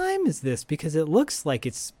 what time is this? Because it looks like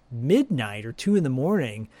it's midnight or 2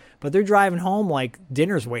 a.m, but they're driving home like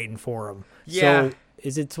dinner's waiting for them. Yeah. So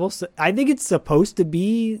is it supposed to? I think it's supposed to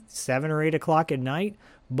be 7 or 8 o'clock at night,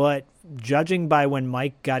 but judging by when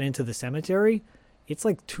Mike got into the cemetery, it's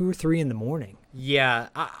like 2 or 3 in the morning. Yeah,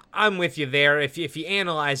 I'm with you there. If you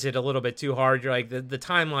analyze it a little bit too hard, you're like, the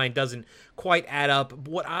timeline doesn't quite add up.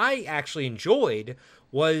 What I actually enjoyed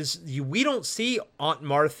was we don't see Aunt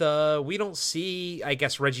Martha. We don't see, I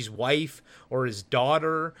guess, Reggie's wife or his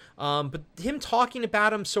daughter. But him talking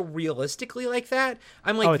about him so realistically like that,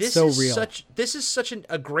 I'm like, this is real. This is such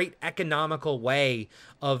a great economical way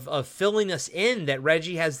of filling us in that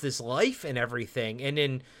Reggie has this life and everything. And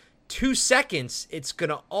in 2 seconds, it's going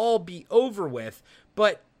to all be over with.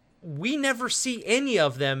 But we never see any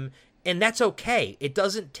of them, and that's okay. It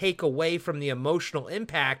doesn't take away from the emotional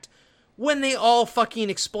impact when they all fucking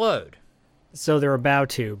explode. So they're about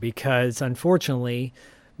to, because fortunately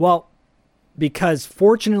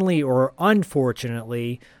or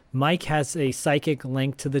unfortunately, Mike has a psychic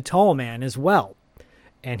link to the tall man as well.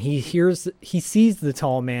 And he sees the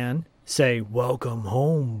tall man say, "Welcome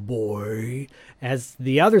home, boy." As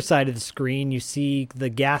the other side of the screen, you see the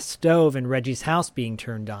gas stove in Reggie's house being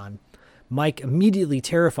turned on. Mike, immediately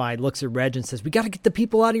terrified, looks at Reg and says, "We got to get the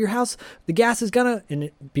people out of your house. The gas is gonna..."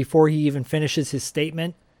 And before he even finishes his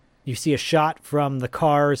statement, you see a shot from the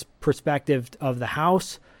car's perspective of the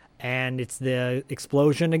house, and it's the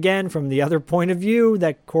explosion again from the other point of view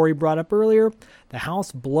that Corey brought up earlier. The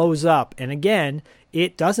house blows up, and again,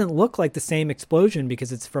 it doesn't look like the same explosion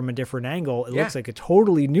because it's from a different angle. It looks like a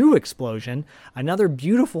totally new explosion. Another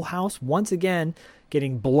beautiful house, once again,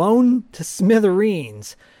 getting blown to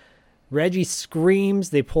smithereens. Reggie screams.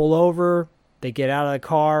 They pull over. They get out of the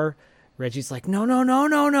car. Reggie's like, no,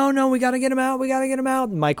 we got to get him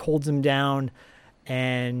out. Mike holds him down,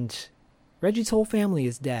 and Reggie's whole family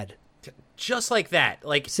is dead. Just like that.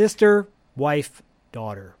 Like sister, wife,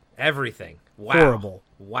 daughter. Everything. Wow. Horrible.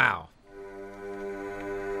 Wow.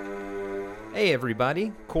 Hey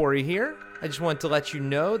everybody, Corey here. I just want to let you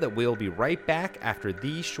know that we'll be right back after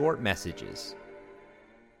these short messages.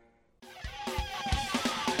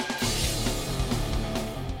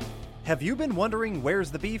 Have you been wondering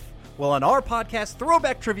where's the beef? Well, on our podcast,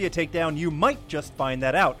 Throwback Trivia Takedown, you might just find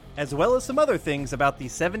that out, as well as some other things about the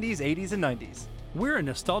 70s, 80s, and 90s. We're a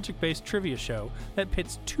nostalgic-based trivia show that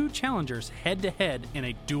pits two challengers head-to-head in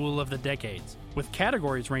a duel of the decades, with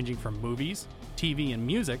categories ranging from movies, TV, and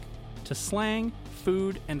music, to slang,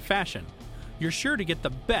 food, and fashion. You're sure to get the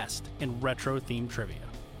best in retro-themed trivia.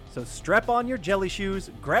 So strap on your jelly shoes,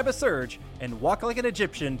 grab a Surge, and walk like an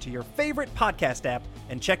Egyptian to your favorite podcast app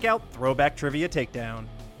and check out Throwback Trivia Takedown.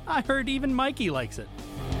 I heard even Mikey likes it.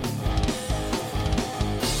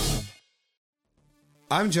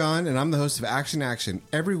 I'm John, and I'm the host of Action Action.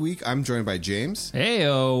 Every week, I'm joined by James.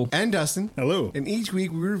 Heyo. And Dustin. Hello. And each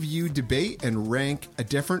week, we review, debate, and rank a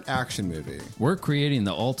different action movie. We're creating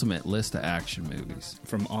the ultimate list of action movies.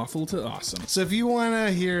 From awful to awesome. So if you want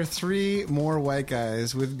to hear 3 more white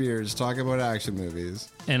guys with beards talk about action movies.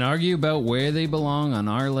 And argue about where they belong on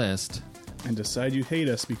our list. And decide you hate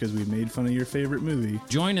us because we made fun of your favorite movie.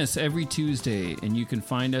 Join us every Tuesday, and you can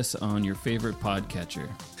find us on your favorite podcatcher.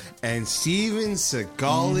 And Steven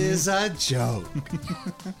Seagal is a joke.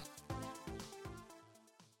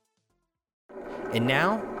 And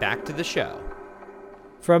now, back to the show.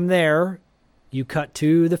 From there, you cut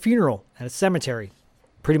to the funeral at a cemetery.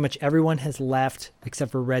 Pretty much everyone has left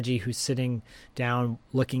except for Reggie, who's sitting down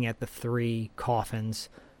looking at the 3 coffins.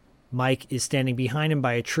 Mike is standing behind him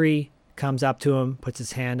by a tree, comes up to him, puts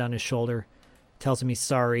his hand on his shoulder, tells him he's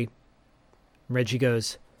sorry. Reggie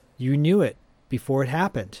goes, "You knew it before it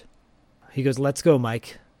happened." He goes, "Let's go,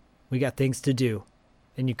 Mike. We got things to do."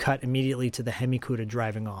 And you cut immediately to the Hemi-Cuda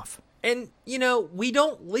driving off. And, we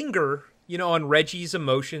don't linger, on Reggie's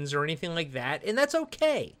emotions or anything like that. And that's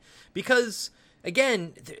okay. Because,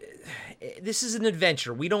 again, this is an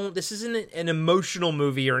adventure. This isn't an emotional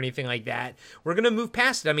movie or anything like that. We're going to move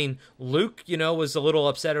past it. I mean, Luke, was a little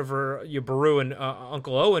upset over Beru and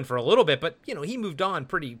Uncle Owen for a little bit, but, he moved on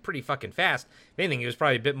pretty fucking fast. If anything, he was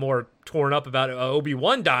probably a bit more torn up about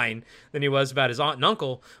Obi-Wan dying than he was about his aunt and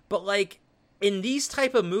uncle. But, in these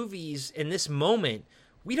type of movies, in this moment,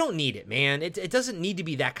 we don't need it, man. It doesn't need to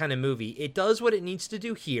be that kind of movie. It does what it needs to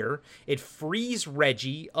do here. It frees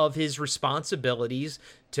Reggie of his responsibilities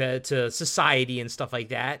to society and stuff like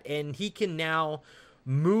that, and he can now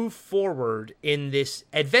move forward in this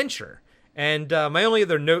adventure. And my only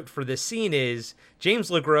other note for this scene is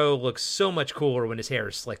James LeGros looks so much cooler when his hair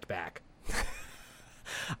is slicked back.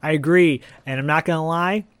 I agree, and I'm not going to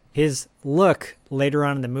lie. His look later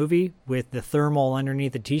on in the movie with the thermal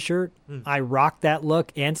underneath the t-shirt, I rocked that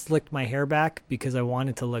look and slicked my hair back because I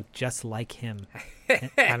wanted to look just like him.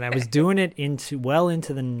 And I was doing it into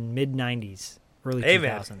the mid-90s, early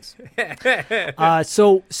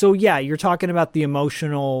 2000s. So yeah, you're talking about the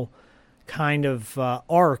emotional kind of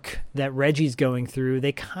arc that Reggie's going through,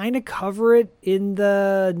 they kind of cover it in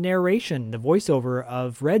the narration, the voiceover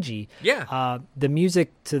of Reggie. Yeah. The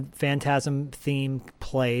music to Phantasm theme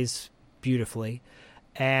plays beautifully,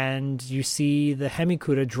 and you see the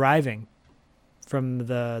Hemikuta driving from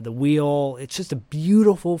the wheel. It's just a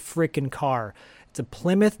beautiful freaking car. It's a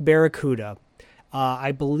Plymouth Barracuda.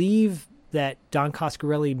 I believe that Don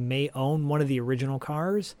Coscarelli may own one of the original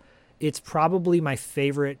cars. It's probably my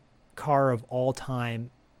favorite car of all time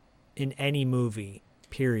in any movie,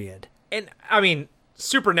 period. And, I mean,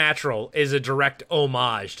 Supernatural is a direct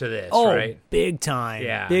homage to this, Oh, right? big time.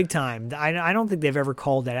 Yeah. Big time. I don't think they've ever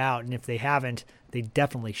called that out, and if they haven't, they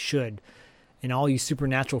definitely should. And all you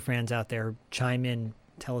Supernatural fans out there, chime in,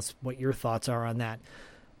 tell us what your thoughts are on that.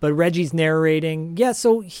 But Reggie's narrating. Yeah,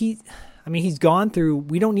 so he's gone through,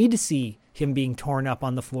 we don't need to see him being torn up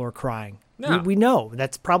on the floor crying. No. We know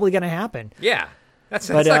that's probably going to happen. Yeah. That's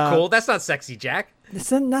not cool. That's not sexy, Jack. It's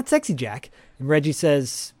not sexy, Jack. And Reggie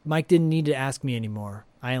says, Mike didn't need to ask me anymore.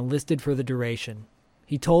 I enlisted for the duration.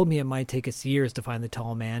 He told me it might take us years to find the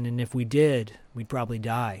tall man, and if we did, we'd probably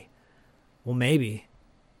die. Well, maybe,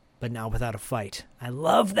 but not without a fight. I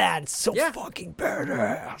love that. It's so fucking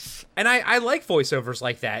badass. And I like voiceovers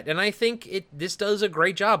like that, and I think this does a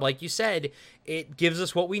great job. Like you said, it gives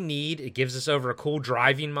us what we need. It gives us over a cool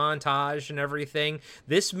driving montage and everything.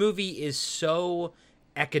 This movie is so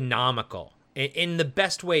economical in the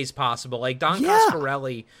best ways possible. Like, Don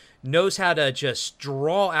Coscarelli knows how to just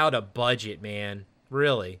draw out a budget, man.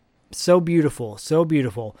 Really. So beautiful, so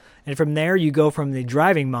beautiful. And from there, you go from the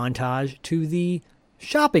driving montage to the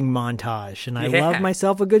shopping montage. And I love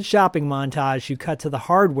myself a good shopping montage. You cut to the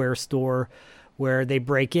hardware store where they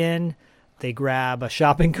break in, they grab a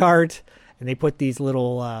shopping cart, and they put these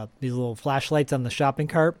little flashlights on the shopping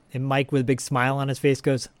cart. And Mike, with a big smile on his face,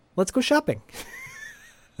 goes, "Let's go shopping."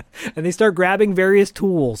 And they start grabbing various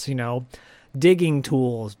tools, digging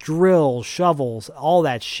tools, drills, shovels, all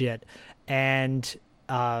that shit. And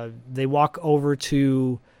they walk over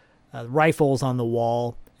to rifles on the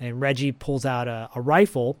wall, and Reggie pulls out a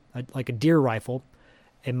rifle, like a deer rifle,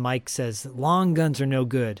 and Mike says, long guns are no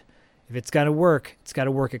good. If it's got to work, it's got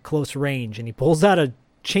to work at close range. And he pulls out a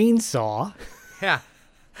chainsaw. Yeah.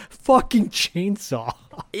 Fucking chainsaw.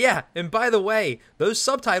 Yeah, and by the way, those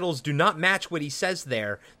subtitles do not match what he says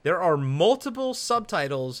there. There are multiple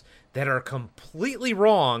subtitles that are completely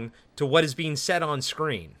wrong to what is being said on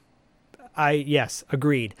screen. Yes,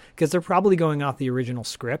 agreed. Because they're probably going off the original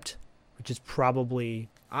script, which is probably,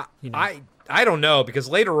 I don't know, because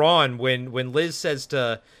later on when Liz says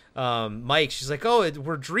to Mike, she's like, "Oh,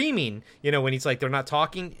 we're dreaming," when he's like, they're not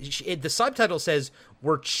talking. The subtitle says,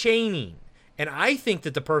 "We're chaining." And I think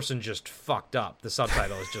that the person just fucked up. The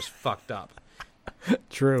subtitle is just fucked up.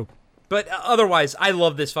 True. But otherwise, I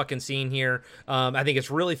love this fucking scene here. I think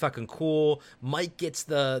it's really fucking cool. Mike gets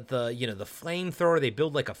the flamethrower. They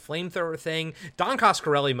build like a flamethrower thing. Don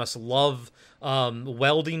Coscarelli must love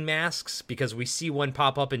welding masks, because we see one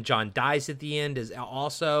pop up and John dies at the end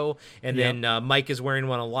also. And then Mike is wearing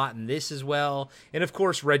one a lot in this as well. And of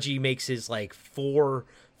course, Reggie makes his like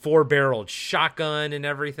four-barreled shotgun and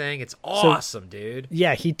everything. It's awesome, dude.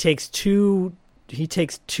 Yeah, he takes two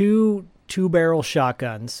two-barrel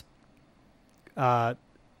shotguns,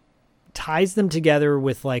 ties them together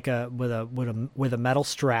with a metal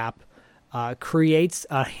strap, creates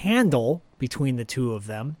a handle between the two of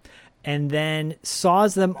them, and then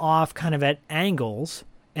saws them off kind of at angles.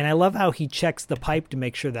 And I love how he checks the pipe to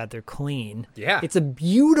make sure that they're clean. Yeah. It's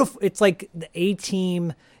it's like the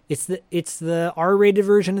A-Team. It's the R-rated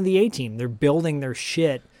version of the A-Team. They're building their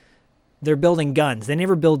shit. They're building guns. They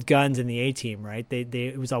never build guns in the A-Team, right?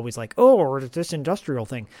 It was always like, oh, it's this industrial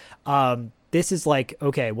thing. This is like,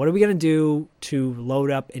 okay, what are we going to do to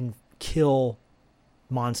load up and kill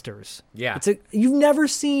monsters? Yeah. You've never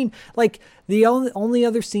seen, like, the only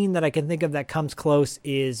other scene that I can think of that comes close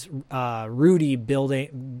is Rudy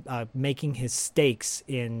making his stakes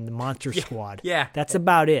in the Monster Squad. Yeah. That's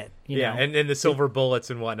about it. You know? And the silver bullets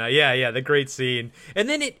and whatnot. Yeah, the great scene. And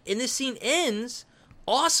then this scene ends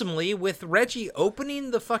awesomely with Reggie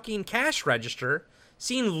opening the fucking cash register,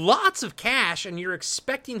 seeing lots of cash, and you're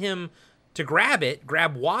expecting him to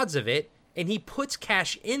grab wads of it, and he puts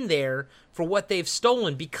cash in there for what they've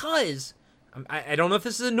stolen, because I don't know if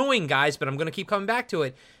this is annoying, guys, but I'm going to keep coming back to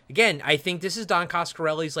it. Again, I think this is Don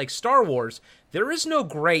Coscarelli's like Star Wars. There is no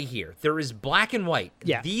gray here. There is black and white.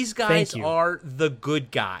 Yeah, these guys are the good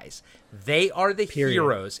guys. They are the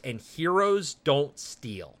heroes, and heroes don't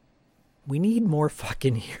steal. We need more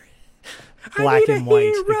fucking black and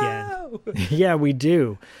white again. Yeah, we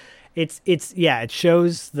do. It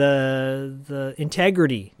shows the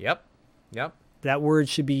integrity. Yep. Yep. That word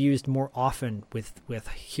should be used more often with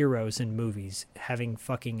heroes in movies, having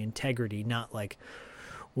fucking integrity, not like,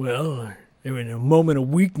 well, in a moment of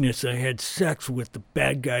weakness, I had sex with the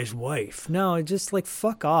bad guy's wife. No, just like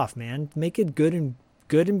fuck off, man. Make it good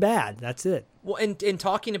and bad. That's it. Well, and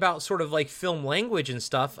talking about sort of like film language and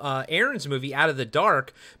stuff, Aaron's movie Out of the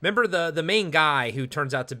Dark, remember the main guy who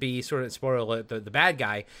turns out to be sort of, spoiler alert, the bad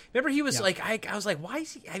guy. Remember he was like, I was like, why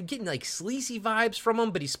is he, I'm getting like sleazy vibes from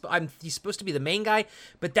him, but he's supposed to be the main guy.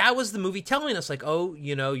 But that was the movie telling us like, oh,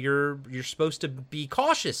 you know, you're supposed to be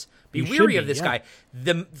cautious, be weary of this guy.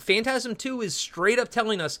 The Phantasm 2 is straight up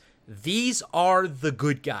telling us these are the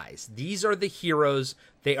good guys. These are the heroes.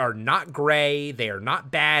 They are not gray. They are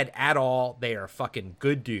not bad at all. They are fucking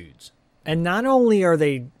good dudes. And not only are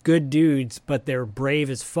they good dudes, but they're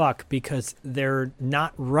brave as fuck because they're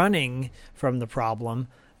not running from the problem.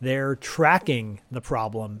 They're tracking the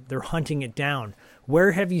problem. They're hunting it down.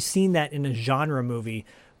 Where have you seen that in a genre movie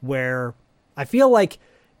where I feel like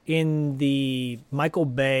in the Michael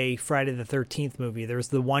Bay Friday the 13th movie, there's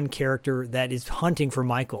the one character that is hunting for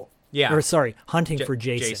Michael. Yeah. Or sorry, hunting for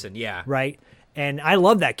Jason. Jason, yeah. Right? And I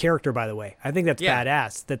love that character, by the way. I think that's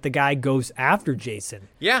badass that the guy goes after Jason.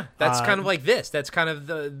 Yeah, that's kind of like this. That's kind of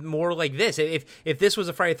the more like this. If this was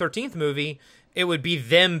a Friday the 13th movie, it would be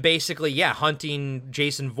them basically, hunting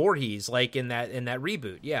Jason Voorhees like in that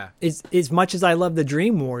reboot. Yeah. As much as I love the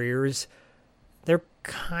Dream Warriors, they're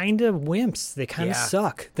kind of wimps. They kind of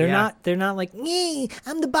suck. They're not like, "Nee,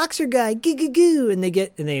 I'm the boxer guy, goo goo goo," and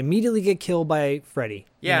they immediately get killed by Freddy.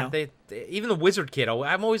 Yeah, you know? they even the wizard kid.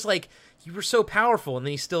 I'm always like, you were so powerful, and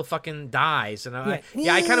then he still fucking dies. And I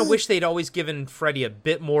kind of wish they'd always given Freddy a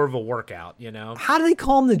bit more of a workout. You know? How do they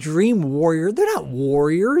call him the Dream Warrior? They're not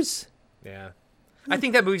warriors. Yeah, I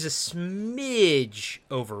think that movie's a smidge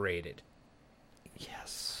overrated.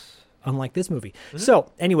 Unlike this movie. Mm-hmm.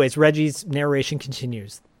 So, anyways, Reggie's narration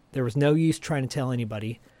continues. There was no use trying to tell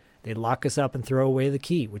anybody. They'd lock us up and throw away the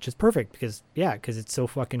key, which is perfect because it's so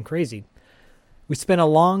fucking crazy. We spent a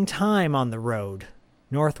long time on the road,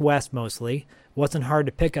 northwest mostly. Wasn't hard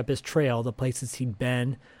to pick up his trail. The places he'd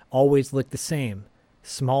been always looked the same.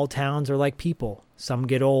 Small towns are like people. Some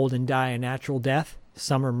get old and die a natural death.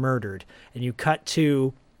 Some are murdered. And you cut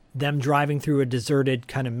to them driving through a deserted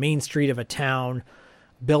kind of main street of a town.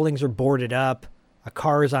 Buildings are boarded up. A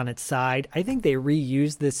car is on its side. I think they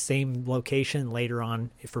reused this same location later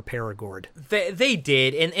on for Paragord. They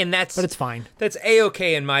did, and that's... But it's fine. That's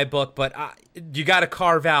A-okay in my book, but you got to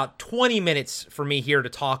carve out 20 minutes for me here to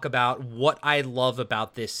talk about what I love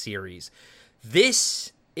about this series.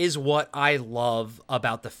 This is what I love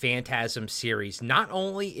about the Phantasm series. Not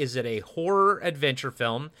only is it a horror adventure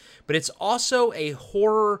film, but it's also a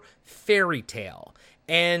horror fairy tale.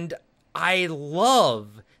 And I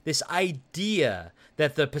love this idea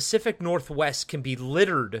that the Pacific Northwest can be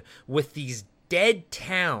littered with these dead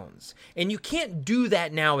towns. And you can't do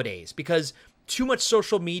that nowadays because too much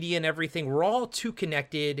social media and everything. We're all too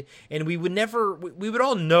connected, and we would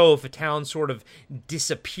all know if a town sort of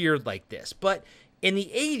disappeared like this. But in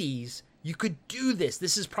the 80s, you could do this.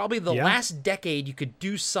 This is probably the last decade you could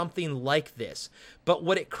do something like this. But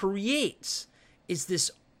what it creates is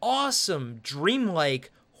this awesome, dreamlike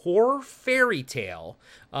horror fairy tale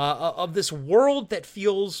of this world that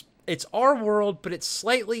feels it's our world, but it's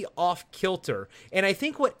slightly off kilter. And I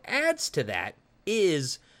think what adds to that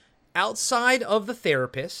is outside of the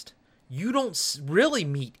therapist, you don't really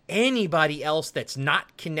meet anybody else that's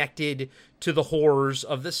not connected to the horrors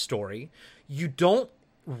of the story. You don't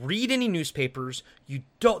read any newspapers.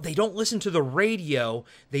 They don't listen to the radio.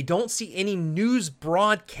 They don't see any news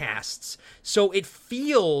broadcasts. So it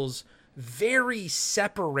feels very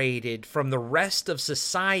separated from the rest of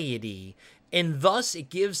society, and thus it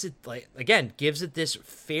gives it this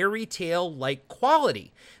fairy tale like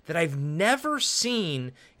quality that I've never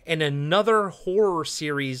seen in another horror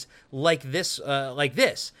series like this.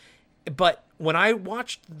 But when I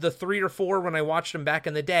watched the 3 or 4, when I watched them back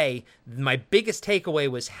in the day, my biggest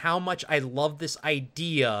takeaway was how much I love this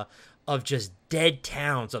idea of just dead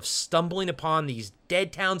towns, of stumbling upon these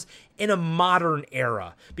dead towns in a modern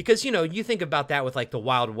era. Because, you think about that with like the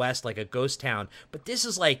Wild West, like a ghost town, but this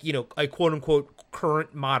is like, a quote unquote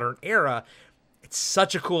current modern era. It's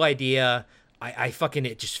such a cool idea.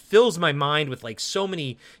 It just fills my mind with like so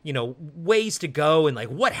many, ways to go and like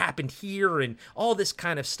what happened here and all this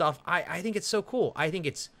kind of stuff. I think it's so cool. I think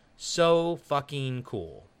it's so fucking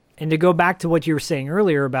cool. And to go back to what you were saying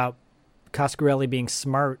earlier about Coscarelli being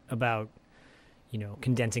smart about,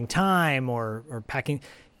 condensing time or packing.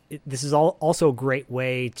 This is also a great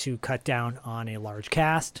way to cut down on a large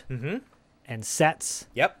cast and sets.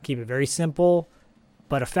 Yep. Keep it very simple,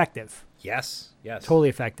 but effective. Yes. Totally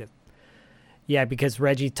effective. Yeah, because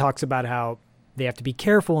Reggie talks about how they have to be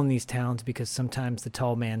careful in these towns because sometimes the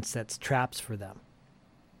tall man sets traps for them.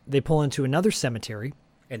 They pull into another cemetery.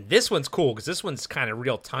 And this one's cool because this one's kind of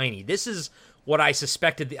real tiny. This is what I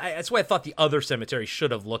suspected. That's what I thought the other cemetery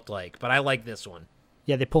should have looked like, but I like this one.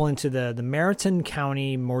 Yeah, they pull into the Meriton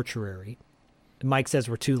County mortuary. Mike says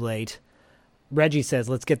we're too late. Reggie says,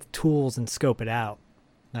 let's get the tools and scope it out.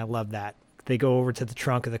 And I love that. They go over to the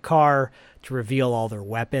trunk of the car to reveal all their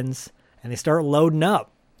weapons, and they start loading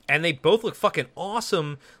up. And they both look fucking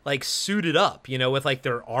awesome, like suited up, with like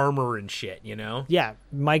their armor and shit, Yeah,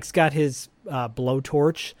 Mike's got his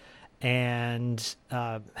blowtorch and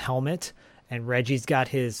helmet, and Reggie's got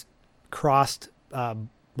his crossed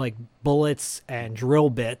like bullets and drill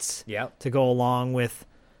bits to go along with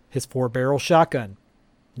his 4-barrel shotgun.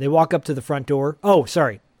 They walk up to the front door. Oh,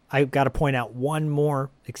 sorry. I got to point out one more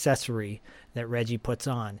accessory that Reggie puts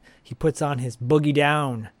on. He puts on his boogie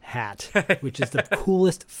down hat, which is the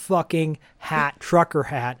coolest fucking trucker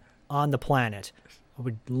hat on the planet. I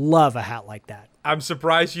would love a hat like that. I'm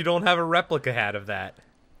surprised you don't have a replica hat of that.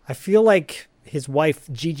 I feel like his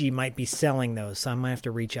wife, Gigi, might be selling those, so I might have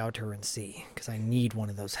to reach out to her and see, because I need one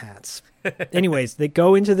of those hats. Anyways, they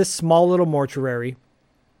go into this small little mortuary.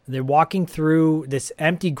 They're walking through this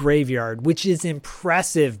empty graveyard, which is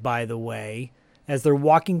impressive, by the way, as they're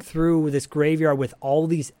walking through this graveyard with all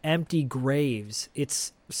these empty graves.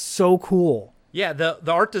 It's so cool. Yeah, the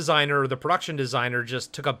art designer, the production designer,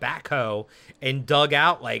 just took a backhoe and dug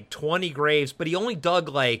out like 20 graves, but he only dug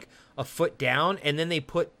like a foot down, and then they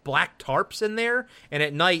put black tarps in there, and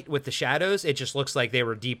at night with the shadows, it just looks like they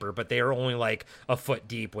were deeper, but they were only like a foot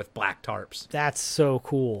deep with black tarps. That's so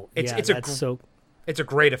cool. It's a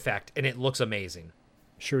great effect, and it looks amazing.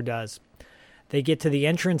 Sure does. They get to the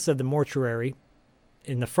entrance of the mortuary.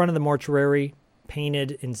 In the front of the mortuary,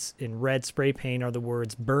 painted in red spray paint, are the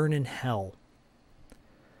words, "Burn in Hell."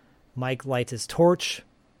 Mike lights his torch.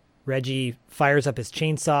 Reggie fires up his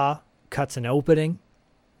chainsaw, cuts an opening.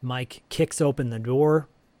 Mike kicks open the door.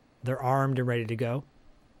 They're armed and ready to go.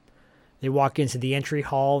 They walk into the entry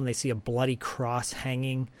hall, and they see a bloody cross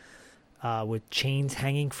hanging with chains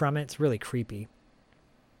hanging from it. It's really creepy.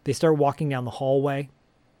 They start walking down the hallway.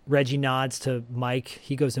 Reggie nods to Mike.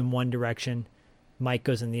 He goes in one direction. Mike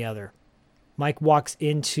goes in the other. Mike walks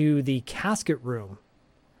into the casket room.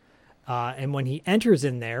 And when he enters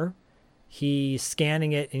in there, he's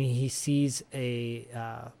scanning it, and he sees a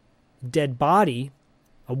dead body,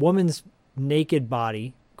 a woman's naked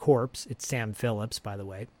body, corpse. It's Sam Phillips, by the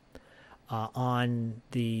way, on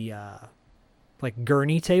the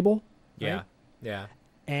gurney table. Yeah, right? yeah.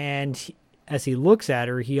 And as he looks at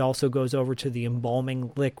her, he also goes over to the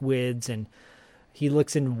embalming liquids, and he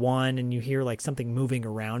looks in one, and you hear like something moving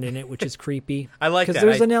around in it, which is creepy. I like that. Because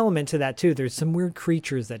there's an element to that too. There's some weird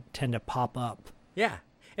creatures that tend to pop up. Yeah.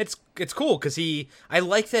 It's cool because I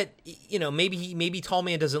like that, maybe Tall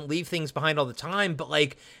Man doesn't leave things behind all the time, but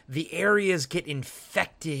like the areas get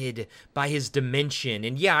infected by his dimension.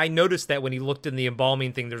 And yeah, I noticed that when he looked in the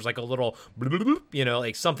embalming thing, there's like a little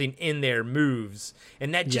like something in there moves,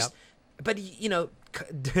 and that just but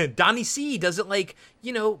Donnie C doesn't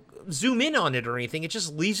zoom in on it or anything. It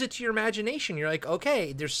just leaves it to your imagination. You're like,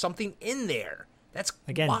 okay, there's something in there. That's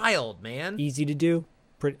wild, man. Easy to do.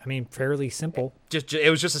 Fairly simple.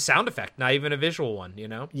 It was just a sound effect, not even a visual one,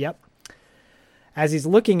 Yep. As he's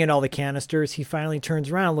looking at all the canisters, he finally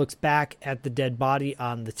turns around and looks back at the dead body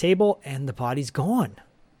on the table, and the body's gone.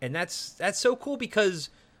 And that's so cool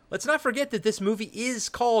because let's not forget that this movie is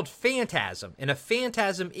called Phantasm, and a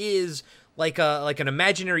phantasm is like an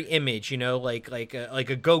imaginary image, like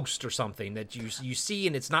a ghost or something that you see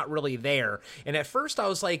and it's not really there. And at first I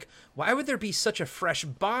was like, why would there be such a fresh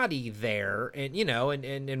body there? And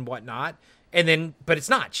and whatnot. And then, but it's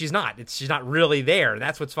not. She's not. She's not really there.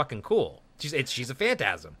 That's what's fucking cool. She's a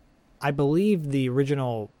phantasm. I believe the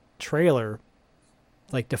original trailer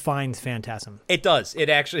defines phantasm. It does. It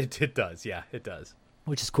does. Yeah, it does.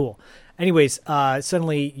 Which is cool. Anyways,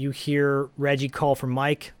 suddenly you hear Reggie call for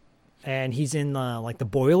Mike. And he's in the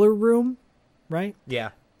boiler room, right? Yeah.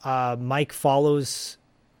 Mike follows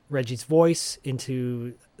Reggie's voice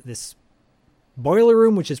into this boiler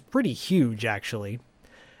room, which is pretty huge, actually.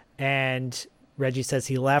 And Reggie says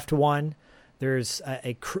he left one. There's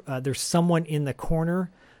there's someone in the corner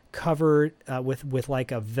covered with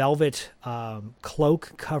like a velvet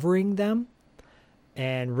cloak covering them.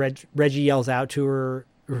 And Reggie yells out to her.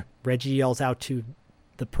 Reggie yells out to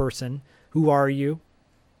the person, "Who are you?"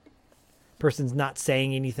 Person's not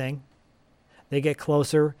saying anything. They get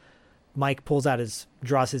closer. Mike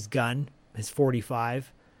draws his gun, his .45.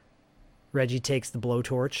 Reggie takes the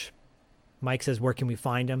blowtorch. Mike says, where can we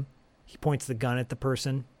find him? He points the gun at the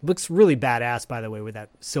person. Looks really badass, by the way, with that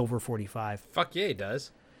silver 45. Fuck yeah, he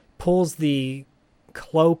does. Pulls the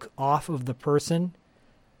cloak off of the person,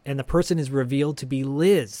 and the person is revealed to be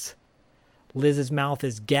Liz. Liz's mouth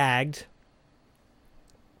is gagged.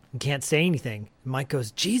 Can't say anything. Mike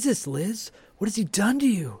goes, Jesus, Liz, what has he done to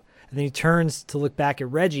you? And then he turns to look back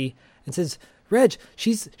at Reggie and says, Reg,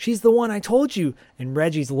 she's the one I told you. And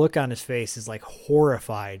Reggie's look on his face is like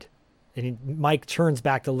horrified. And Mike turns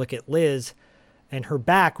back to look at Liz, and her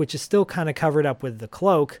back, which is still kind of covered up with the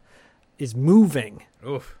cloak, is moving.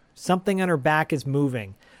 Oof. Something on her back is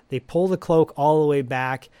moving. They pull the cloak all the way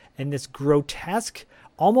back, and this grotesque,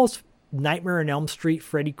 almost Nightmare on Elm Street,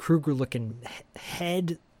 Freddy Krueger looking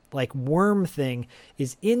head, like worm thing,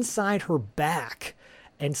 is inside her back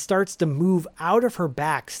and starts to move out of her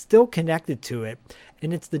back, still connected to it.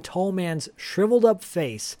 And it's the tall man's shriveled up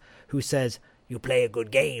face who says, "You play a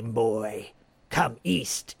good game, boy. Come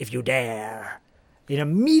east if you dare." And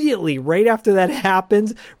immediately, right after that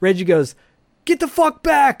happens, Reggie goes, "Get the fuck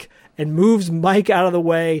back!" and moves Mike out of the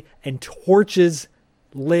way and torches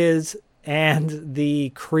Liz and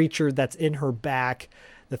the creature that's in her back.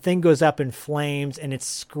 The thing goes up in flames and it's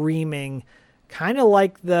screaming, kind of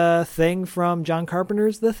like the thing from John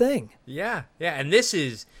Carpenter's The Thing. Yeah. And this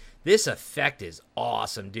effect is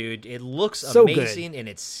awesome, dude. It looks so amazing good. And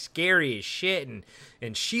it's scary as shit.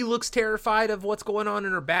 And she looks terrified of what's going on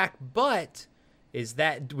in her back. But is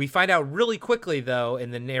that we find out really quickly, though,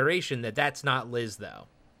 in the narration that that's not Liz, though.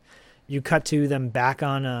 You cut to them back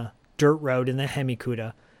on a dirt road in the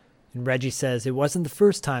Hemikuta. And Reggie says it wasn't the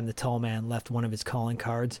first time the tall man left one of his calling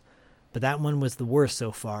cards, but that one was the worst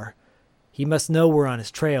so far. He must know we're on his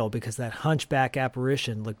trail because that hunchback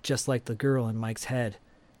apparition looked just like the girl in Mike's head.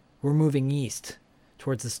 We're moving east,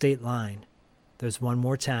 towards the state line. There's one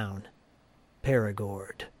more town.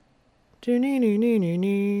 Perigord.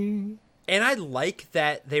 And I like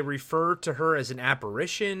that they refer to her as an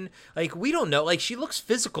apparition. Like, we don't know. Like, she looks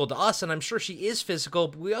physical to us, and I'm sure she is physical,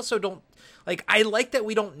 but we also don't... Like, I like that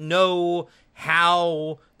we don't know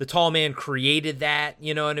how the tall man created that,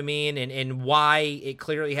 you know what I mean? And why it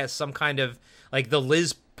clearly has some kind of... Like, the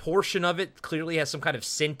Liz portion of it clearly has some kind of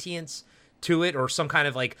sentience to it, or some kind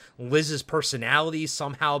of, like, Liz's personality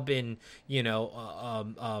somehow been,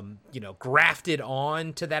 grafted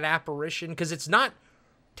on to that apparition. Because it's not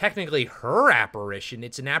technically her apparition.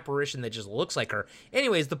 It's an apparition that just looks like her.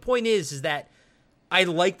 Anyways, the point is that I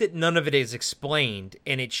like that none of it is explained,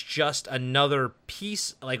 and it's just another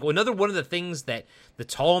piece, like another one of the things that the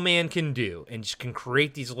tall man can do, and just can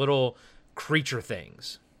create these little creature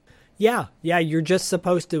things. Yeah, you're just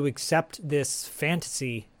supposed to accept this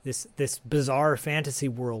fantasy, this bizarre fantasy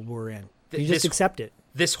world we're in. You just accept it.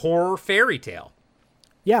 This horror fairy tale.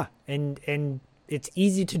 Yeah, and it's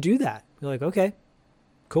easy to do that. You're like, okay,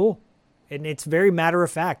 cool. And it's very matter of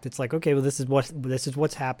fact. It's like, okay, well, this is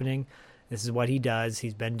what's happening. This is what he does.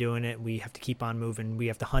 He's been doing it. We have to keep on moving. We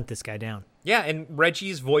have to hunt this guy down. Yeah, and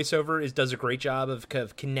Reggie's voiceover does a great job of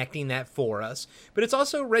connecting that for us. But it's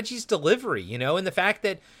also Reggie's delivery, and the fact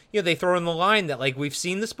that, they throw in the line that, like, we've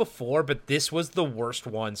seen this before, but this was the worst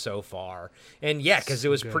one so far. And yeah, because it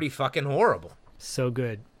was pretty fucking horrible. So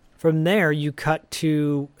good. From there, you cut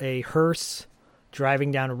to a hearse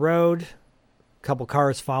driving down a road, a couple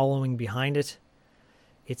cars following behind it.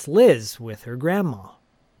 It's Liz with her grandma.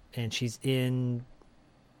 And she's in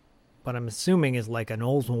what I'm assuming is like an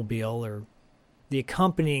Oldsmobile or the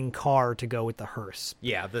accompanying car to go with the hearse.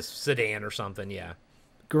 Yeah, the sedan or something, yeah.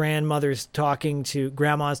 Grandma's talking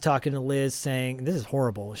to Liz saying, this is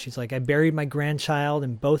horrible. She's like, I buried my grandchild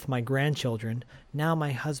and both my grandchildren. Now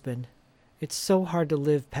my husband. It's so hard to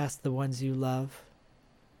live past the ones you love.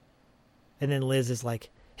 And then Liz is like,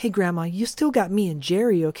 hey, Grandma, you still got me and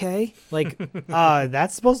Jerry, okay? Like,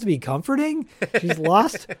 that's supposed to be comforting? She's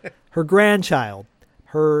lost her grandchild,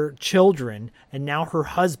 her children, and now her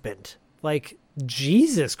husband. Like,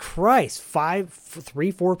 Jesus Christ, 4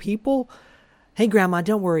 people? Hey, Grandma,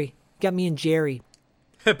 don't worry. Got me and Jerry.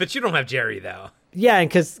 But you don't have Jerry, though. Yeah, and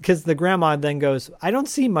because the grandma then goes, I don't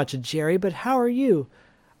see much of Jerry, but how are you?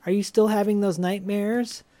 Are you still having those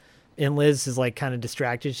nightmares? And Liz is like kind of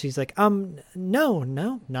distracted. She's like, no,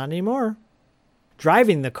 not anymore.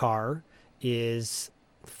 Driving the car is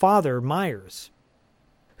Father Myers,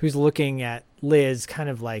 who's looking at Liz kind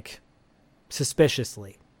of like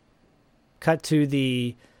suspiciously. Cut to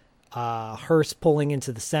the hearse pulling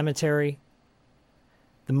into the cemetery.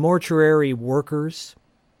 The mortuary workers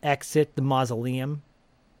exit the mausoleum.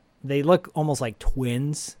 They look almost like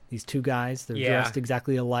twins, these two guys. They're dressed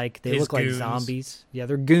exactly alike. They look like zombies. Yeah,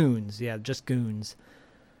 they're goons. Yeah, just goons.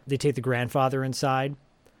 They take the grandfather inside.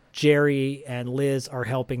 Jerry and Liz are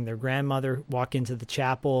helping their grandmother walk into the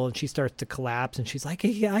chapel, and she starts to collapse, and she's like,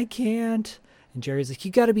 I can't. And Jerry's like,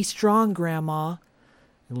 you got to be strong, Grandma.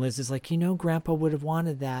 And Liz is like, Grandpa would have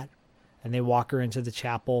wanted that. And they walk her into the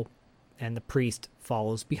chapel, and the priest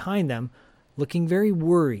follows behind them, looking very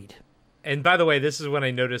worried. And by the way, this is when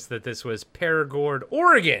I noticed that this was Paragord,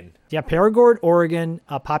 Oregon. Yeah, Paragord, Oregon,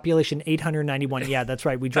 population 891. Yeah, that's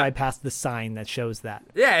right. We drive past the sign that shows that.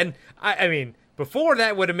 Yeah, and I mean, before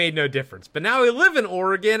that would have made no difference. But now we live in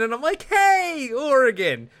Oregon, and I'm like, hey,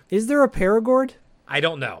 Oregon. Is there a Paragord? I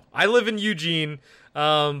don't know. I live in Eugene,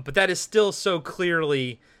 but that is still so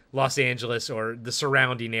clearly Los Angeles or the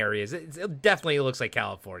surrounding areas. It definitely looks like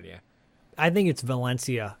California. I think it's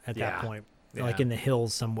Valencia at that point, like in the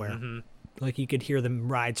hills somewhere. Mm-hmm. Like you could hear the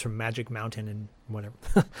rides from Magic Mountain and whatever.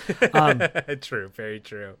 True, very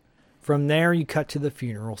true. From there, you cut to the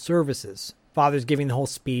funeral services. Father's giving the whole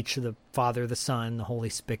speech, the Father, the Son, the Holy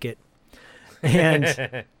Spigot.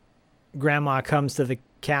 And Grandma comes to the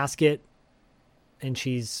casket, and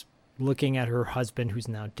she's looking at her husband, who's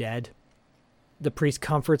now dead. The priest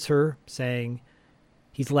comforts her, saying,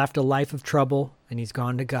 he's left a life of trouble, and he's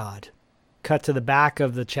gone to God. Cut to the back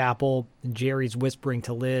of the chapel, and Jerry's whispering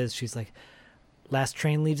to Liz. She's like, last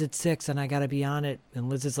train leaves at 6, and I got to be on it. And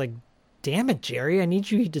Liz is like, damn it, Jerry, I need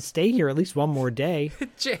you to stay here at least one more day.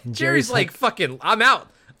 Jerry's like, fucking, I'm out.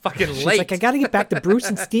 Fucking she's late. Like, I got to get back to Bruce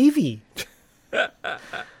and Stevie. And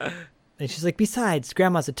she's like, besides,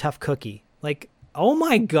 Grandma's a tough cookie. Like, oh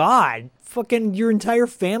my God, fucking your entire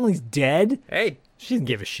family's dead? Hey. She doesn't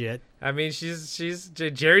give a shit. I mean,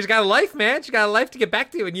 Jerry's got a life, man. She got a life to get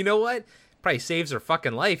back to. And you know what? Probably saves her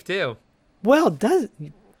fucking life, too. Well,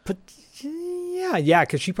 yeah,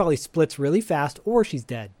 because she probably splits really fast, or she's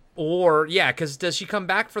dead. Or, yeah, because does she come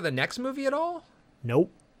back for the next movie at all?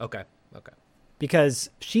 Nope. Okay. Because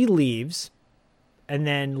she leaves, and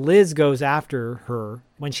then Liz goes after her.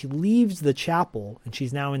 When she leaves the chapel, and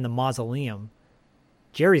she's now in the mausoleum,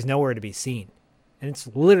 Jerry's nowhere to be seen. And it's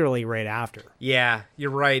literally right after. Yeah, you're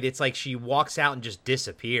right. It's like she walks out and just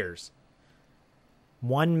disappears.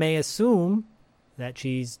 One may assume that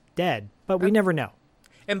she's dead, but we never know.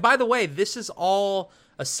 And by the way, this is all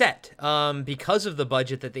a set. Because of the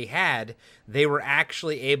budget that they had, they were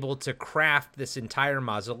actually able to craft this entire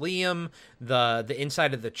mausoleum, the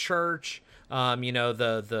inside of the church,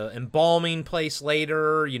 the embalming place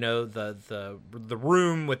later, the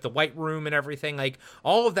room with the white room and everything. Like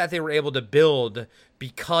all of that they were able to build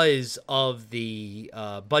because of the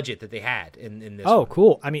budget that they had in this. Oh,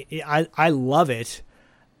 cool. I mean, I love it.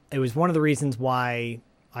 It was one of the reasons why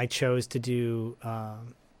I chose to do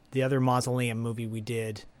the other mausoleum movie we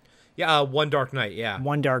did. Yeah, One Dark Night, yeah.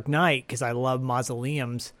 One Dark Night, because I love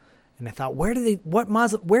mausoleums. And I thought,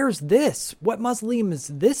 where's this? What mausoleum is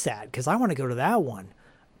this at? Because I want to go to that one.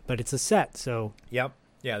 But it's a set, so. Yep.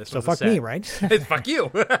 Yeah, this so was fuck a set. me, right? Fuck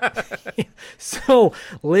you. So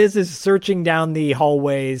Liz is searching down the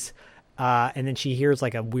hallways, and then she hears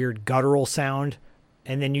like a weird guttural sound.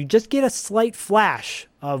 And then you just get a slight flash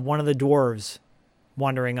of one of the dwarves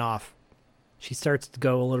wandering off. She starts to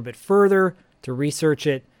go a little bit further to research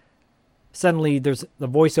it. Suddenly, there's the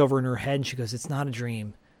voiceover in her head, and she goes, it's not a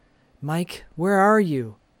dream. Mike, where are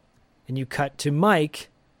you? And you cut to Mike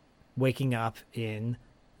waking up in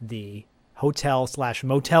the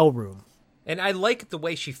hotel/motel room. And I like the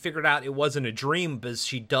way she figured out it wasn't a dream because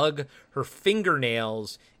she dug her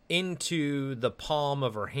fingernails into the palm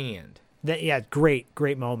of her hand.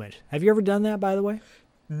 Great moment. Have you ever done that, by the way?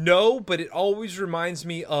 No, but it always reminds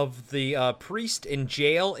me of the priest in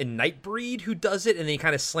jail in Nightbreed who does it, and he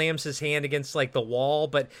kind of slams his hand against like the wall.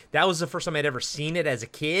 But that was the first time I'd ever seen it as a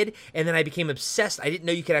kid, and then I became obsessed. I didn't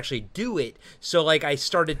know you could actually do it, so like I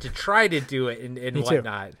started to try to do it and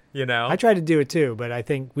whatnot. You know, I tried to do it too, but I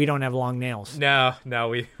think we don't have long nails. No,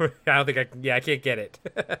 I don't think I can't get it.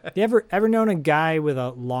 You ever known a guy with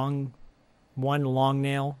one long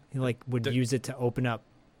nail? He would use it to open up.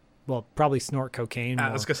 Well, probably snort cocaine.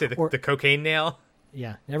 I was gonna say the cocaine nail.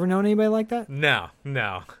 Yeah, never known anybody like that? No.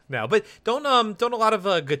 But don't a lot of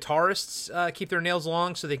guitarists keep their nails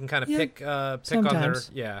long so they can kind of pick on their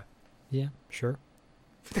Yeah, sure.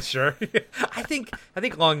 Sure. I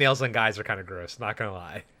think long nails on guys are kind of gross. Not gonna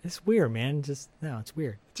lie. It's weird, man. It's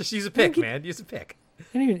weird. Just use a pick, man. Use a pick.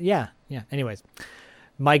 Yeah. Anyways,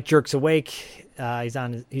 Mike jerks awake.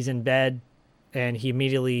 He's in bed. And he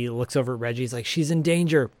immediately looks over at Reggie. He's like, she's in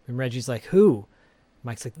danger. And Reggie's like, who?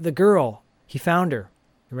 Mike's like, the girl. He found her.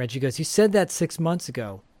 And Reggie goes, you said that 6 months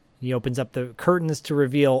ago. He opens up the curtains to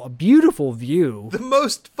reveal a beautiful view. The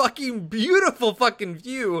most fucking beautiful fucking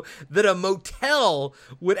view that a motel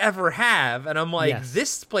would ever have. And I'm like,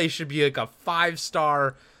 This place should be like a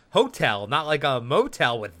 5-star hotel, not like a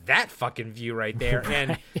motel with that fucking view right there.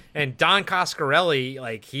 And Don Coscarelli,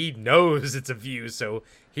 like, he knows it's a view, so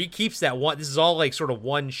he keeps that one. This is all like sort of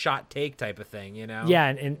one shot take type of thing, you know? Yeah,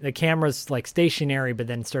 and the camera's like stationary, but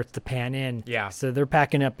then starts to pan in. Yeah. So they're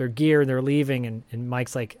packing up their gear, they're leaving, and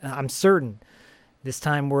Mike's like, I'm certain this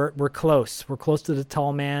time we're close. We're close to the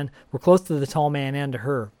tall man. We're close to the tall man and to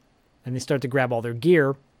her. And they start to grab all their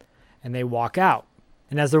gear, and they walk out.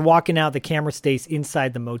 And as they're walking out, the camera stays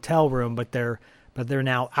inside the motel room, but they're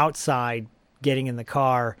now outside getting in the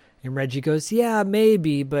car. And Reggie goes, yeah,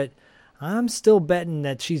 maybe, but I'm still betting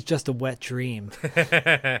that she's just a wet dream.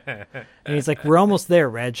 And he's like, we're almost there,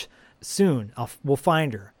 Reg. Soon, we'll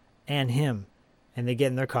find her and him. And they get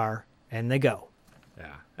in their car, and they go.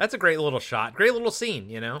 Yeah, that's a great little shot. Great little scene,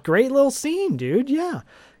 you know? Great little scene, dude, yeah.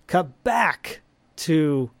 Cut back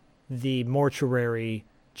to the mortuary,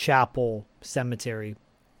 chapel, cemetery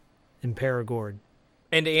in Paragord.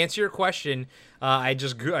 And to answer your question, I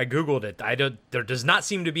Googled it. There does not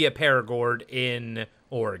seem to be a Paragord in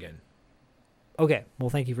Oregon. Okay, well,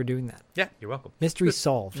 thank you for doing that. Yeah, you're welcome. Mystery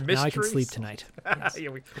solved. Now I can sleep tonight. Yes. Yeah,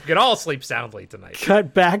 we can all sleep soundly tonight.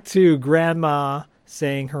 Cut back to Grandma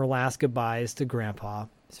saying her last goodbyes to Grandpa.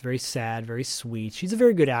 It's very sad, very sweet. She's a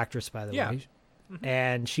very good actress, by the way. Mm-hmm.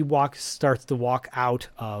 And she starts to walk out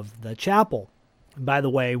of the chapel. And by the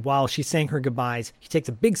way, while she's saying her goodbyes, he takes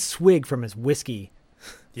a big swig from his whiskey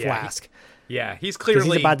flask. He's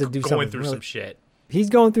clearly he's about to do going through some shit. He's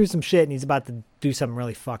going through some shit, and he's about to do something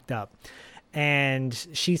really fucked up. And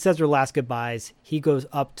she says her last goodbyes. He goes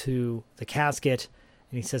up to the casket,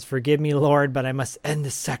 and he says, forgive me, Lord, but I must end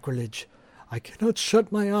this sacrilege. I cannot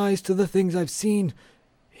shut my eyes to the things I've seen.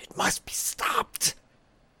 It must be stopped.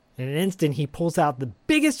 In an instant, he pulls out the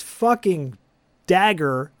biggest fucking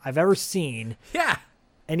dagger I've ever seen. Yeah.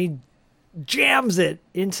 And he jams it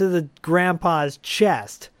into the grandpa's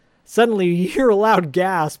chest. Suddenly, you hear a loud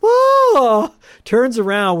gasp. Oh! Turns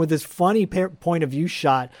around with this funny point of view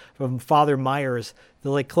shot from Father Myers. The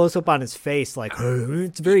like close up on his face, like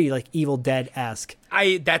it's very like Evil Dead-esque.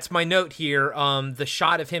 That's my note here. The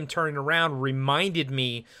shot of him turning around reminded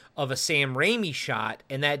me of a Sam Raimi shot,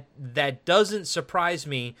 and that doesn't surprise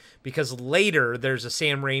me because later there's a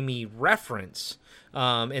Sam Raimi reference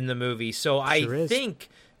in the movie. So I think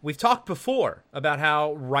we've talked before about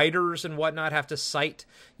how writers and whatnot have to cite,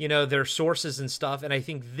 their sources and stuff. And I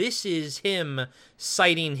think this is him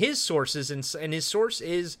citing his sources, and his source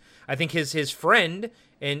is, I think, his friend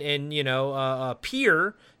and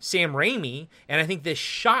peer, Sam Raimi. And I think this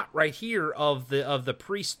shot right here of the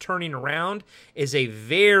priest turning around is a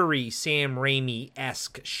very Sam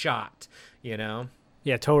Raimi-esque shot,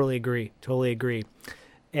 Yeah, totally agree.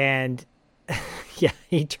 And yeah,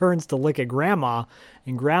 he turns to look at Grandma,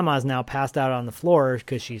 and Grandma's now passed out on the floor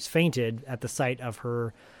because she's fainted at the sight of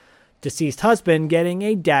her deceased husband getting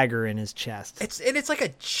a dagger in his chest. It's like a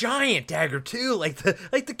giant dagger too, like the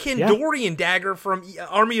Kandorian dagger from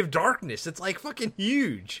Army of Darkness. It's like fucking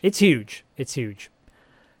huge. It's huge.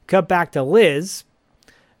 Cut back to Liz,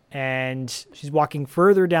 and she's walking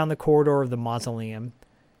further down the corridor of the mausoleum.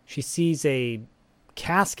 She sees a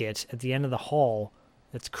casket at the end of the hall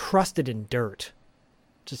that's crusted in dirt.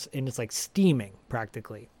 And it's like steaming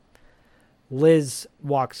practically. Liz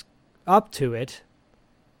walks up to it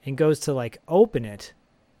and goes to like open it.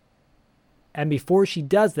 And before she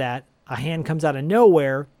does that, a hand comes out of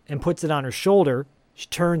nowhere and puts it on her shoulder. She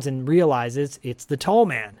turns and realizes it's the tall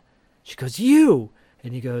man. She goes, "You!"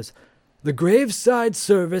 And he goes, "The graveside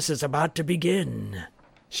service is about to begin."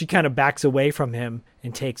 She kind of backs away from him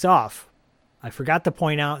and takes off. I forgot to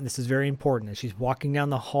point out, and this is very important, as she's walking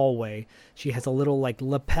down the hallway, she has a little like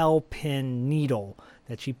lapel pin needle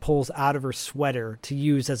that she pulls out of her sweater to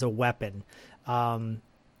use as a weapon.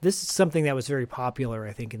 This is something that was very popular,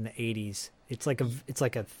 I think, in the 80s. It's like a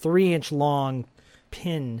 3-inch long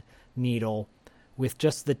pin needle with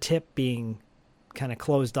just the tip being kind of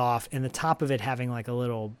closed off and the top of it having like a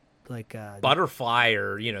little like a butterfly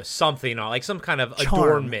or something, or like some kind of charm,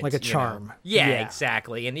 adornment, like a charm. Yeah,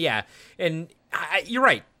 exactly. And you're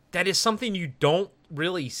right, that is something you don't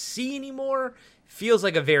really see anymore. Feels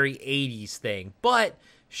like a very 80s thing, but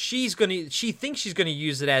she thinks she's gonna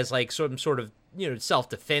use it as like some sort of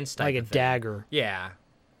self-defense type like of a thing. dagger.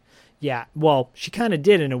 Yeah, well, she kind of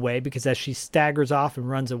did in a way, because as she staggers off and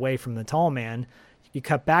runs away from the tall man, you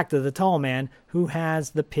cut back to the tall man who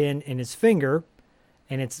has the pin in his finger,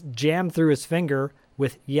 and it's jammed through his finger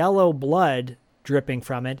with yellow blood dripping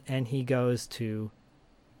from it, and he goes to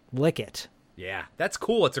lick it. Yeah, that's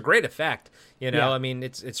cool. It's a great effect. Yeah. I mean,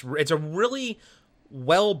 it's a really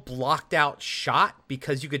well blocked out shot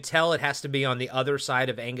because you could tell it has to be on the other side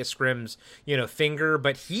of Angus Scrimm's, finger,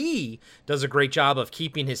 but he does a great job of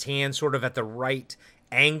keeping his hand sort of at the right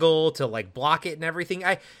angle to like block it and everything.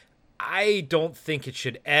 I don't think it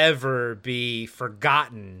should ever be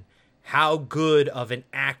forgotten how good of an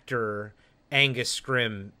actor Angus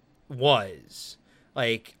Scrimm was.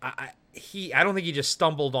 Like, I don't think he just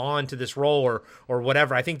stumbled on to this role or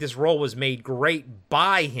whatever. I think this role was made great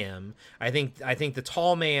by him. I think the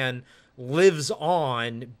tall man lives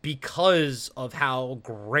on because of how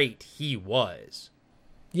great he was.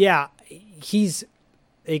 Yeah, he's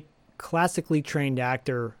a classically trained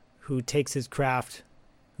actor who took his craft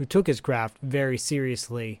very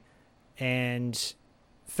seriously and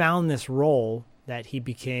found this role that he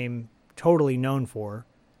became totally known for.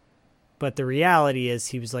 But the reality is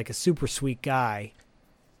he was like a super sweet guy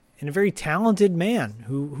and a very talented man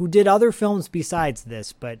who did other films besides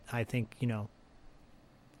this. But I think,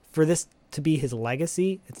 for this to be his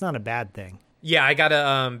legacy, it's not a bad thing. Yeah, I got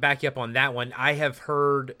to back you up on that one. I have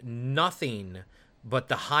heard nothing but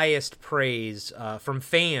the highest praise from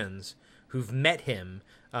fans who've met him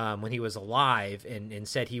when he was alive and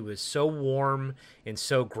said he was so warm and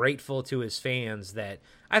so grateful to his fans that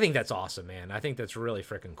I think that's awesome, man. I think that's really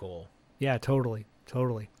freaking cool. Yeah, totally.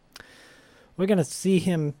 We're going to see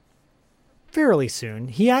him fairly soon.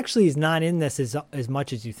 He actually is not in this as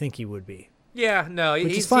much as you think he would be. Yeah, no,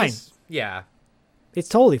 he's fine. Yeah. It's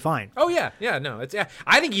totally fine. Oh, yeah, no.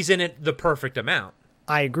 I think he's in it the perfect amount.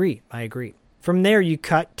 I agree. From there, you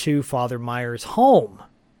cut to Father Myers' home,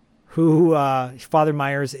 who Father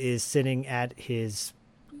Myers is sitting at his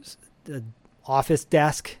office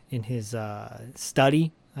desk in his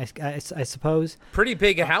study, I suppose. Pretty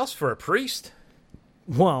big a house for a priest.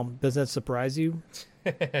 Well, does that surprise you?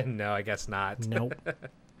 No, I guess not. Nope.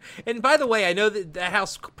 And by the way, I know that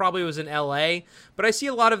house probably was in L.A., but I see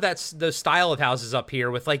a lot of those style of houses up here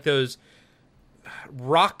with like those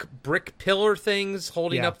rock brick pillar things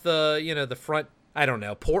holding up the, the front, I don't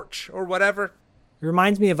know, porch or whatever. It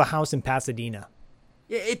reminds me of a house in Pasadena.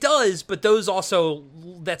 Yeah, it does, but those also,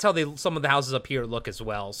 that's how some of the houses up here look as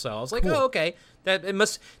well. So I was like, cool. Oh, okay. That it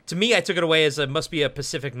must, to me, I took it away as it must be a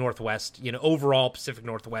Pacific Northwest, overall Pacific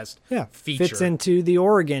Northwest feature. Fits into the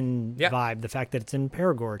Oregon vibe, the fact that it's in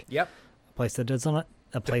Paragord. Yep. A place that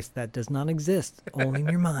does not exist, only in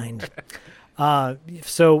your mind.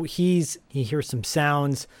 So he hears some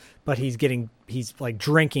sounds, but he's like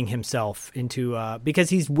drinking himself into, because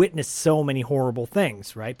he's witnessed so many horrible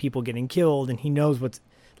things, right? People getting killed, and he knows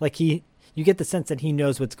you get the sense that he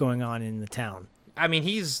knows what's going on in the town. I mean,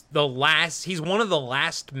 he's one of the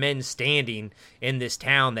last men standing in this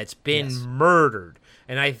town that's been murdered.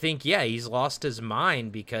 And I think, he's lost his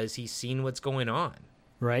mind because he's seen what's going on.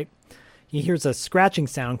 Right. He hears a scratching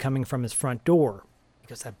sound coming from his front door. He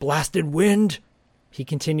goes, that blasted wind. He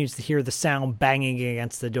continues to hear the sound banging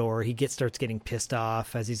against the door. He starts getting pissed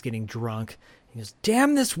off as he's getting drunk. He goes,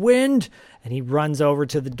 damn this wind. And he runs over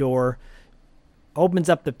to the door, opens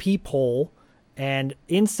up the peephole, and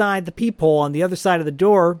inside the peephole on the other side of the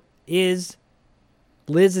door is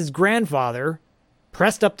Liz's grandfather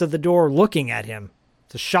pressed up to the door looking at him.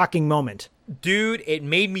 It's a shocking moment. Dude, it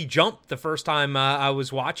made me jump the first time I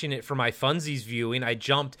was watching it for my funsies viewing. I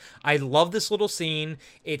jumped. I love this little scene.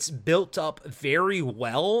 It's built up very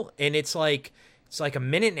well, and it's like a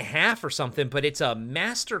minute and a half or something, but it's a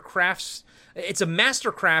mastercraft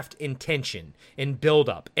intention and build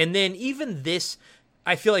up. And then even this,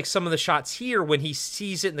 I feel like some of the shots here, when he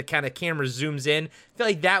sees it and the kind of camera zooms in, I feel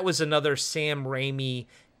like that was another Sam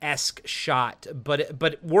Raimi-esque shot, but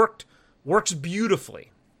it works beautifully.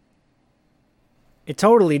 It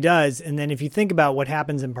totally does. And then if you think about what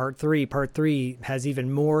happens in part three has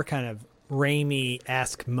even more kind of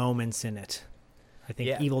Raimi-esque moments in it. I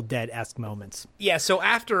think Evil Dead-esque moments. Yeah, so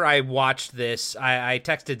after I watched this, I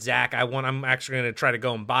texted Zach. I'm actually going to try to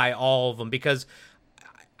go and buy all of them because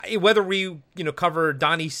whether we cover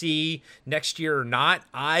Donnie C next year or not,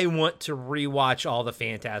 I want to rewatch all the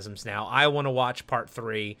Phantasms now. I want to watch part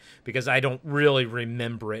 3 because I don't really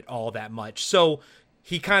remember it all that much. So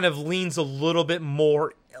he kind of leans a little bit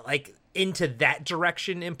more like into that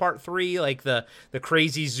direction in part 3, like the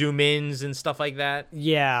crazy zoom ins and stuff like that.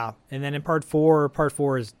 Yeah, and then in part 4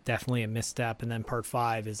 is definitely a misstep, and then part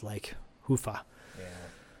 5 is like hoofa. Yeah.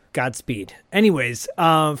 Godspeed. Anyways,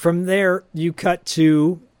 from there you cut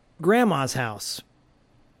to Grandma's house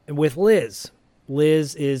with Liz.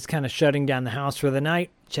 Liz is kind of shutting down the house for the night,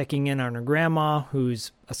 checking in on her grandma,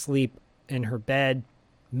 who's asleep in her bed.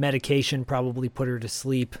 Medication probably put her to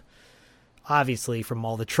sleep, obviously from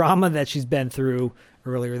all the trauma that she's been through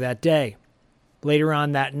earlier that day. Later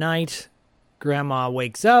on that night, Grandma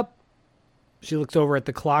wakes up. She looks over at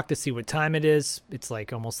the clock to see what time it is. It's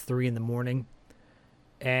like almost 3 a.m.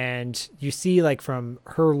 And you see like from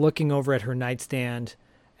her looking over at her nightstand,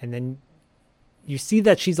 and then you see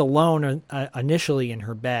that she's alone initially in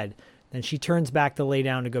her bed. Then she turns back to lay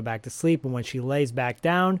down to go back to sleep. And when she lays back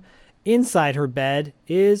down, inside her bed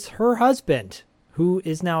is her husband, who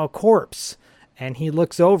is now a corpse. And he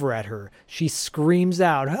looks over at her. She screams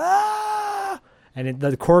out, "Ah!" And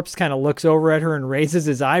the corpse kind of looks over at her and raises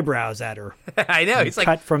his eyebrows at her. I know. He's cut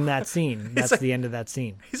like, from that scene. That's the end of that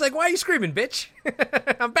scene. He's like, "Why are you screaming, bitch?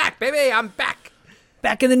 I'm back, baby. I'm back.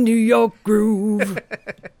 Back in the New York groove.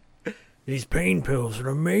 These pain pills are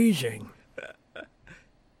amazing."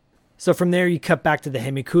 So from there, you cut back to the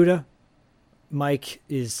Hemikuta. Mike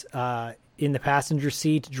is in the passenger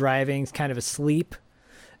seat driving. He's kind of asleep.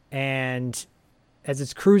 And as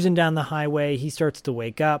it's cruising down the highway, he starts to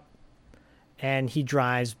wake up. And he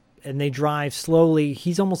drives, and they drive slowly.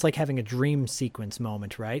 He's almost like having a dream sequence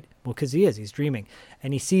moment, right? Well, because he's dreaming.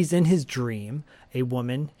 And he sees in his dream a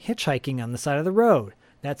woman hitchhiking on the side of the road.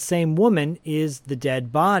 That same woman is the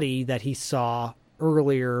dead body that he saw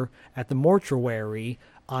earlier at the mortuary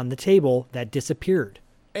on the table that disappeared.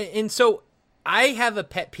 And so I have a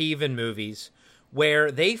pet peeve in movies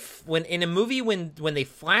where when they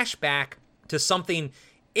flash back to something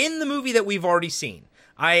in the movie that we've already seen.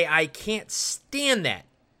 I can't stand that,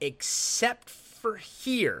 except for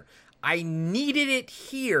here. I needed it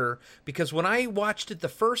here because when I watched it the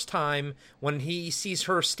first time, when he sees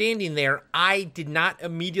her standing there, I did not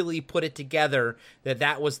immediately put it together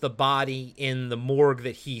that was the body in the morgue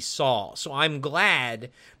that he saw. So I'm glad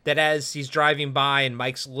that as he's driving by and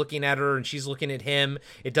Mike's looking at her and she's looking at him,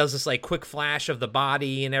 it does this like quick flash of the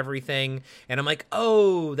body and everything. And I'm like,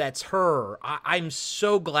 oh, that's her. I'm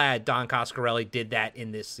so glad Don Coscarelli did that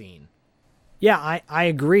in this scene. Yeah, I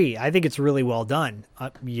agree. I think it's really well done,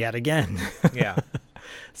 yet again. Yeah.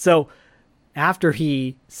 So after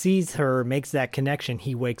he sees her, makes that connection,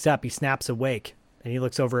 he wakes up, he snaps awake, and he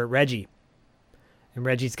looks over at Reggie. And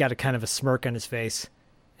Reggie's got a kind of a smirk on his face,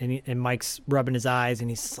 and Mike's rubbing his eyes,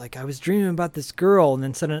 and he's like, I was dreaming about this girl, and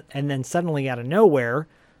then suddenly out of nowhere,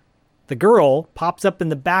 the girl pops up in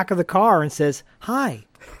the back of the car and says, "Hi."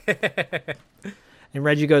 And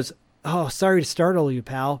Reggie goes, "Oh, sorry to startle you,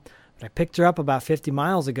 pal. I picked her up about 50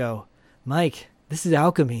 miles ago. Mike, this is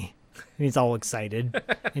Alchemy." And he's all excited.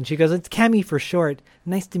 And she goes, "It's Kemi for short.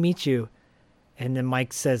 Nice to meet you." And then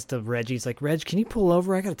Mike says to Reggie, he's like, "Reg, can you pull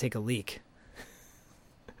over? I got to take a leak."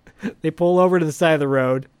 They pull over to the side of the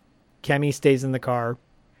road. Kemi stays in the car.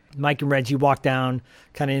 Mike and Reggie walk down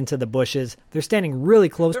kind of into the bushes. They're standing really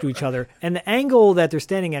close to each other. And the angle that they're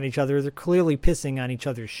standing at each other, they're clearly pissing on each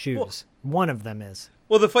other's shoes. One of them is.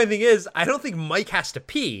 Well, the funny thing is, I don't think Mike has to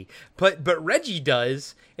pee, but Reggie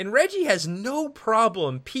does, and Reggie has no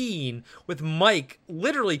problem peeing with Mike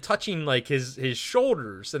literally touching like his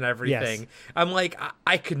shoulders and everything. Yes. I'm like,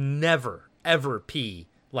 I could never ever pee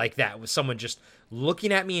like that with someone just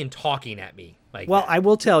looking at me and talking at me like that. I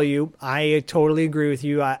will tell you, I totally agree with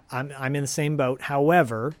you. I'm in the same boat.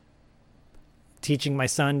 However, teaching my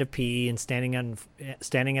son to pee and standing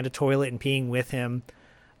at a toilet and peeing with him.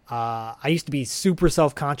 I used to be super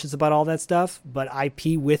self-conscious about all that stuff, but I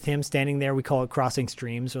pee with him standing there. We call it crossing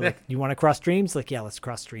streams. Or like, you want to cross streams? Like, yeah, let's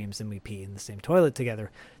cross streams. And we pee in the same toilet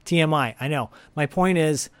together. TMI, I know. My point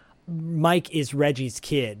is, Mike is Reggie's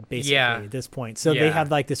kid, basically, at this point. So they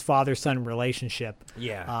have like this father-son relationship.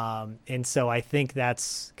 Yeah. And so I think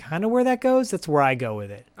that's kind of where that goes. That's where I go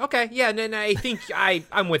with it. Okay. Yeah. And I think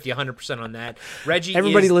I'm with you 100% on that. Reggie.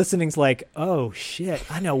 Everybody listening's like, oh shit,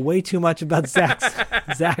 I know way too much about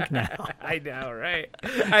Zach now. I know, right?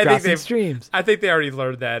 Crossing streams. I think they already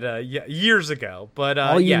learned that years ago. But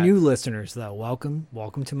all you new listeners, though, welcome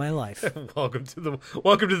to my life. welcome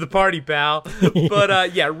to the party, pal.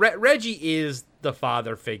 But Reggie is the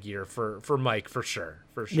father figure for Mike for sure.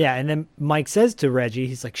 Yeah, and then Mike says to Reggie,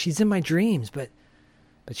 he's like, "She's in my dreams, but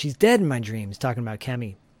she's dead in my dreams." Talking about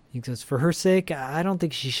Kemi, he goes, "For her sake, I don't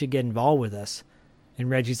think she should get involved with us." And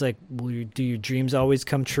Reggie's like, "Well, do your dreams always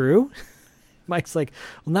come true?" Mike's like,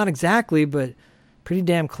 "Well, not exactly, but pretty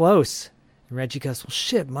damn close." And Reggie goes, "Well,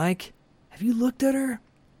 shit, Mike, have you looked at her?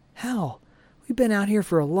 Hell, we've been out here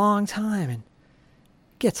for a long time, and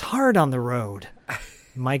it gets hard on the road."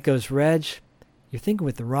 Mike goes, "Reg, you're thinking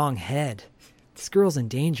with the wrong head. This girl's in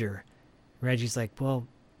danger." Reggie's like, "Well,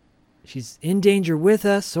 she's in danger with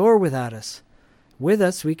us or without us. With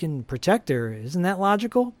us, we can protect her. Isn't that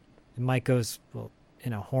logical?" And Mike goes, "Well,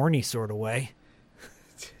 in a horny sort of way."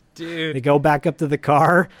 Dude. They go back up to the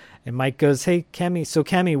car, and Mike goes, "Hey,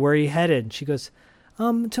 Kemi, where are you headed?" And she goes,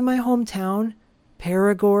 "To my hometown,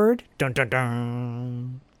 Paragord. Dun, dun,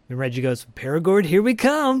 dun. And Reggie goes, Paragord, here we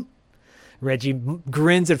come. Reggie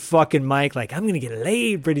grins at fucking Mike like, I'm going to get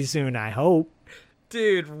laid pretty soon, I hope.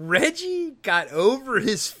 Dude, Reggie got over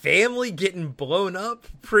his family getting blown up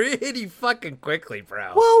pretty fucking quickly,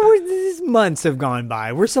 bro. Well, these months have gone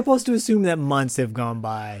by. We're supposed to assume that months have gone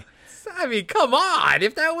by. I mean, come on.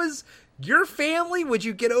 If that was your family, would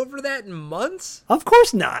you get over that in months? Of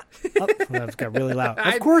course not. Oh, that got really loud.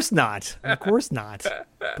 Of course not. Of course not.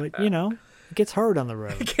 But, you know, it gets hard on the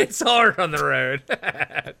road. It gets hard on the road.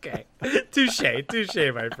 Okay.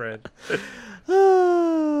 Touche, my friend.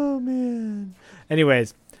 Oh, man.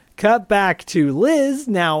 Anyways, cut back to Liz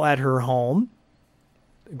now at her home,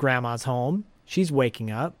 grandma's home. She's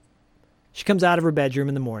waking up. She comes out of her bedroom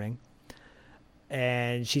in the morning,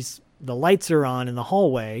 and the lights are on in the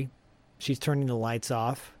hallway. She's turning the lights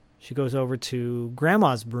off. She goes over to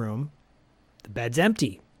grandma's room. The bed's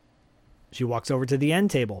empty. She walks over to the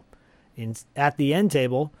end table. At the end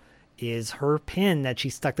table is her pin that she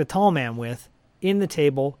stuck the tall man with in the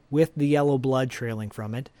table with the yellow blood trailing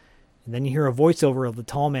from it. And then you hear a voiceover of the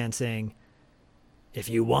tall man saying, if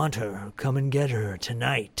you want her, come and get her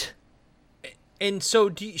tonight. And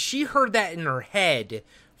so she heard that in her head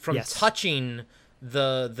from touching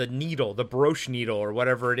the needle, the brooch needle or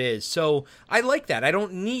whatever it is. So I like that. I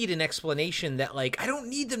don't need an explanation that, like, I don't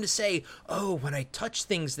need them to say, oh, when I touch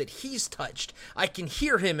things that he's touched, I can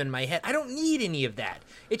hear him in my head. I don't need any of that.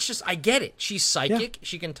 It's just, I get it. She's psychic. Yeah.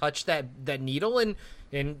 She can touch that needle, and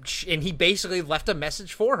he basically left a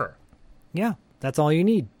message for her. Yeah, that's all you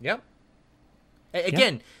need. Yep.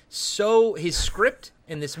 Again, so his script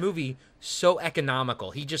in this movie, so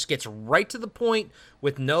economical. He just gets right to the point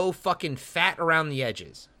with no fucking fat around the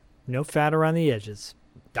edges. No fat around the edges.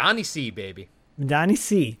 Donnie C, baby. Donnie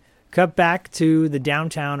C. Cut back to the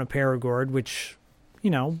downtown of Paragord, which,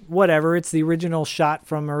 you know, whatever. It's the original shot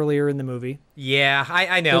from earlier in the movie. Yeah,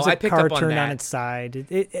 I know. I picked up on that. There's a car turned on its side.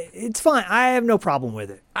 It's fine. I have no problem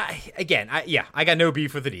with it. I got no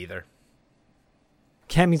beef with it either.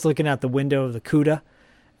 Kemi's looking out the window of the Cuda.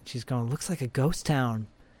 She's going, looks like a ghost town.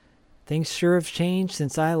 Things sure have changed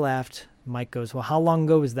since I left. Mike goes, well, how long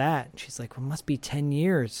ago was that? She's like, well, it must be 10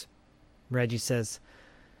 years. Reggie says,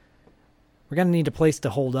 we're going to need a place to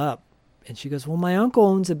hold up. And she goes, well, my uncle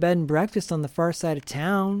owns a bed and breakfast on the far side of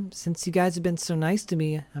town. Since you guys have been so nice to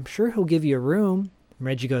me, I'm sure he'll give you a room. And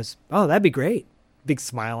Reggie goes, oh, that'd be great. Big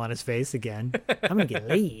smile on his face again. I'm going to get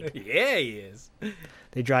laid. Yeah, he is.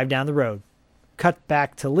 They drive down the road. Cut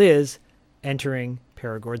back to Liz entering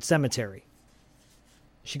Paragord Cemetery.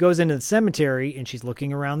 She goes into the cemetery and she's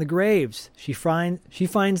looking around the graves. She finds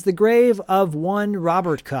the grave of one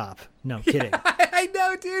Robert Kopp. No, kidding. I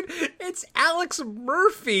know, dude. It's Alex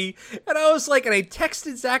Murphy. And I was like, and I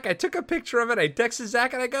texted Zach. I took a picture of it. I texted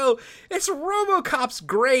Zach and I go, it's RoboCop's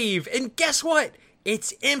grave. And guess what?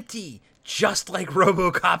 It's empty, just like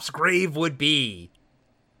RoboCop's grave would be.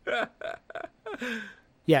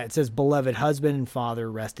 Yeah, it says, beloved husband and father,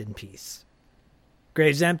 rest in peace.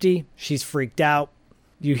 Grave's empty. She's freaked out.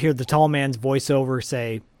 You hear the tall man's voiceover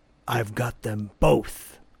say, I've got them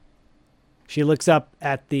both. She looks up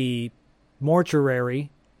at the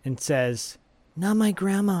mortuary and says, not my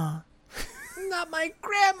grandma. Not my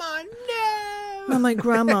grandma, no. Not my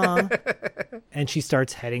grandma. And she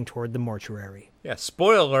starts heading toward the mortuary. Yeah,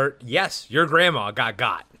 spoiler alert. Yes, your grandma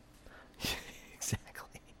got.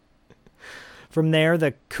 Exactly. From there,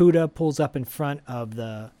 the Cuda pulls up in front of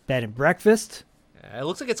the bed and breakfast. It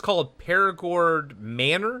looks like it's called Paragord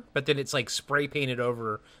Manor, but then it's like spray painted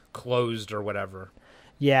over closed or whatever.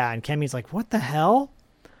 Yeah, and Kemi's like, what the hell?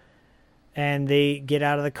 And they get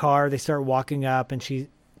out of the car. They start walking up, and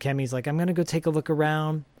Kemi's like, I'm going to go take a look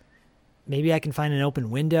around. Maybe I can find an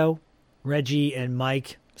open window. Reggie and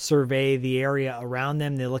Mike survey the area around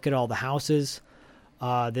them. They look at all the houses.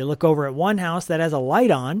 They look over at one house that has a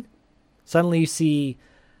light on. Suddenly you see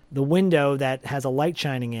the window that has a light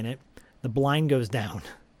shining in it. The blind goes down.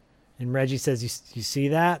 And Reggie says, you see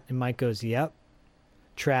that? And Mike goes, yep.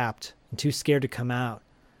 Trapped and too scared to come out.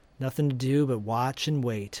 Nothing to do but watch and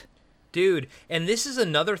wait. Dude, and this is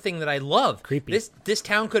another thing that I love. Creepy. This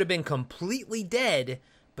town could have been completely dead,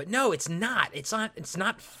 but no, it's not. It's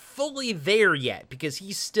not fully there yet because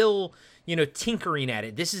he's still, tinkering at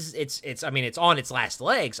it. It's on its last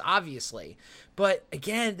legs, obviously. But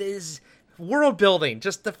again, this world building,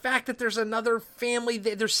 just the fact that there's another family,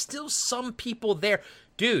 there's still some people there.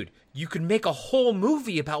 dude, you could make a whole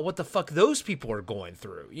movie about what the fuck those people are going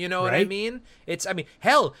through. You know what I Right? mean?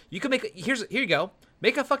 Hell, you could make here you go.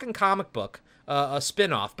 Make a fucking comic book, a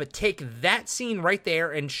spin-off, but take that scene right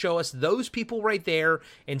there and show us those people right there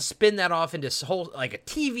and spin that off into whole, like a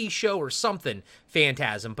TV show or something.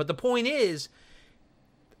 Phantasm. But the point is,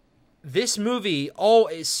 this movie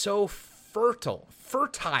is so fertile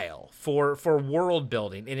for world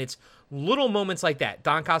building, and it's little moments like that.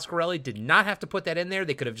 Don Coscarelli did not have to put that in there.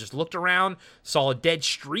 They could have just looked around, saw a dead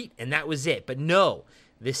street, and that was it. But no,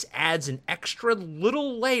 this adds an extra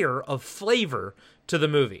little layer of flavor to the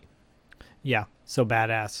movie. Yeah, so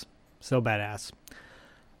badass. So badass.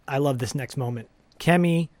 I love this next moment.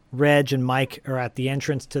 Kemi, Reg, and Mike are at the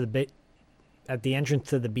entrance to the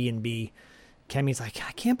B&B. Kemi's like,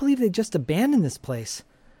 I can't believe they just abandoned this place.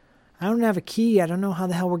 I don't have a key. I don't know how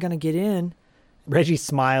the hell we're going to get in. Reggie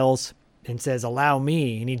smiles and says, allow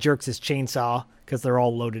me. And he jerks his chainsaw because they're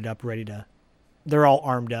all loaded up, they're all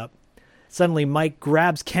armed up. Suddenly, Mike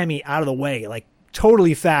grabs Kemi out of the way, like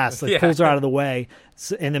totally fast, like pulls her out of the way.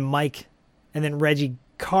 And then Reggie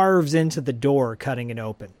carves into the door, cutting it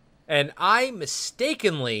open. And I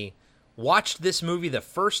mistakenly watched this movie the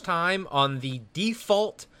first time on the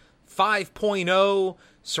default 5.0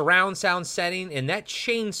 surround sound setting, and that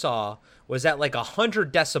chainsaw was at like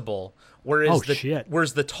 100 decibel, whereas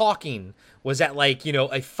the talking was at like,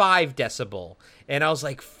 a 5 decibel. And I was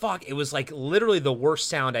like, fuck, it was like literally the worst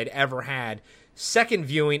sound I'd ever had. Second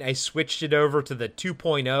viewing, I switched it over to the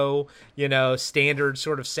 2.0, standard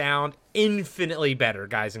sort of sound. Infinitely better,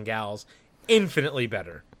 guys and gals. Infinitely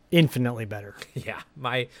better. Infinitely better. Yeah,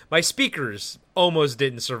 my speakers almost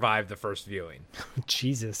didn't survive the first viewing.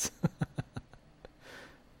 Jesus.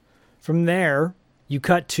 From there, you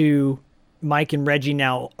cut to Mike and Reggie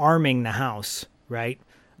now arming the house, right?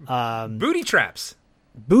 Booty traps.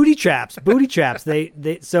 Booty traps.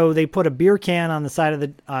 They put a beer can on the side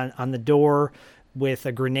of on the door with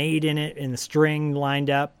a grenade in it and the string lined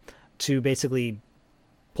up to basically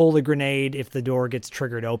pull the grenade if the door gets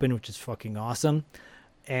triggered open, which is fucking awesome.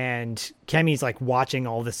 And Kemi's like watching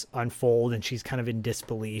all this unfold, and she's kind of in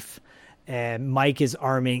disbelief. And Mike is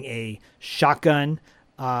arming a shotgun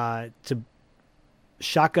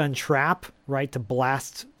shotgun trap, right, to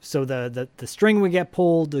blast. So the string would get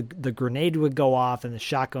pulled, the grenade would go off, and the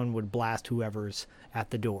shotgun would blast whoever's at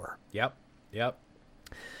the door. Yep.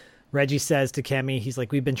 Reggie says to Kemi, he's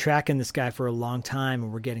like, we've been tracking this guy for a long time,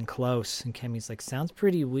 and we're getting close. And Kemi's like, sounds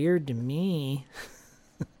pretty weird to me.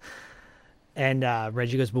 And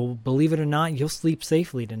Reggie goes, well, believe it or not, you'll sleep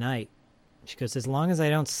safely tonight. She goes, as long as I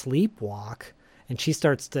don't sleepwalk. And she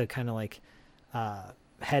starts to kind of like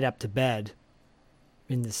head up to bed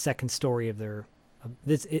in the second story of their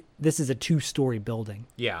this is a 2-story building.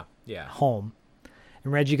 Yeah. Home.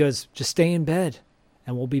 And Reggie goes, just stay in bed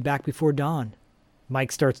and we'll be back before dawn.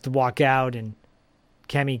 Mike starts to walk out and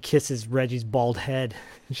Kemi kisses Reggie's bald head.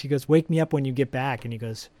 And she goes, wake me up when you get back. And he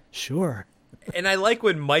goes, sure. And I like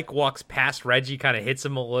when Mike walks past Reggie, kind of hits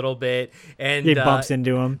him a little bit, and he bumps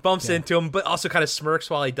into him, but also kind of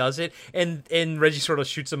smirks while he does it. And Reggie sort of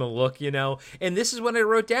shoots him a look, And this is when I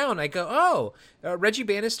wrote down, I go, Reggie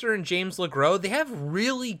Bannister and James LeGros, they have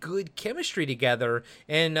really good chemistry together.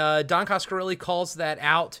 And Don Coscarelli calls that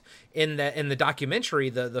out in the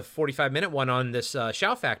documentary, the 45-minute one on this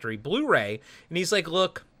Shout Factory Blu-ray. And he's like,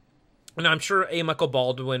 look. And I'm sure A. Michael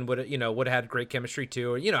Baldwin would have had great chemistry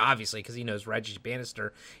too, obviously because he knows Reggie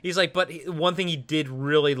Bannister. He's like, but one thing he did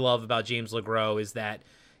really love about James LeGros is that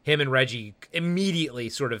him and Reggie immediately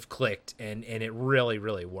sort of clicked, and it really,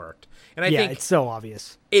 really worked. And I think it's so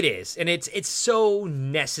obvious. It is, and it's so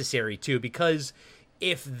necessary too, because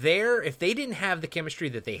if they didn't have the chemistry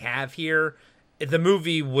that they have here, the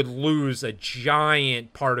movie would lose a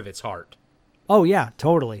giant part of its heart. Oh yeah,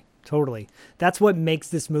 totally. That's what makes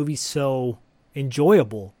this movie so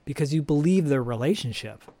enjoyable, because you believe their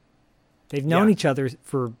relationship. They've known each other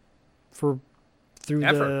through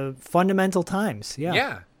the fundamental times.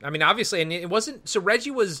 Yeah. I mean, obviously, and it wasn't. So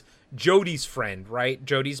Reggie was Jodie's friend, right?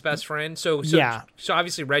 Jodie's best friend. So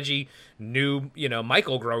obviously Reggie knew,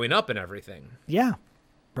 Michael growing up and everything. Yeah.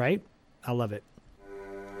 Right. I love it.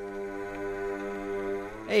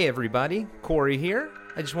 Hey everybody, Corey here.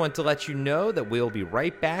 I just want to let you know that we'll be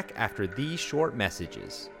right back after these short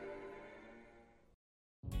messages.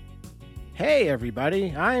 Hey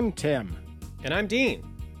everybody, I'm Tim. And I'm Dean.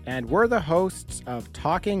 And we're the hosts of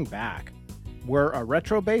Talking Back. We're a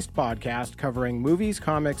retro-based podcast covering movies,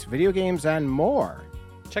 comics, video games, and more.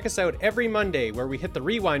 Check us out every Monday where we hit the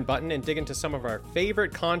rewind button and dig into some of our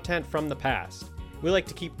favorite content from the past. We like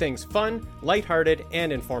to keep things fun, lighthearted,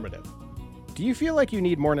 and informative. Do you feel like you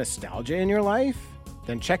need more nostalgia in your life?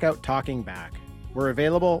 then check out Talking Back. We're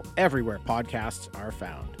available everywhere podcasts are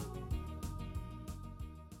found.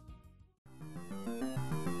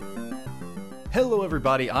 Hello,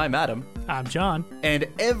 everybody. I'm Adam. I'm John. And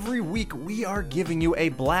every week we are giving you a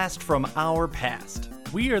blast from our past.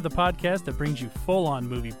 We are the podcast that brings you full-on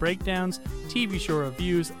movie breakdowns, TV show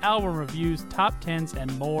reviews, album reviews, top 10s,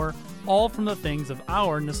 and more, all from the things of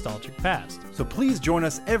our nostalgic past. So please join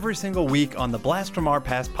us every single week on the Blast from Our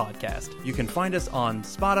Past podcast. You can find us on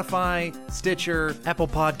Spotify, Stitcher, Apple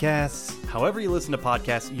Podcasts. However you listen to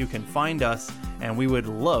podcasts, you can find us, and we would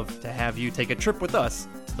love to have you take a trip with us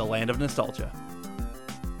to the land of nostalgia.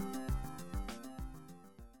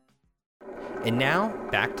 And now,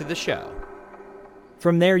 back to the show.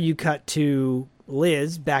 From there, you cut to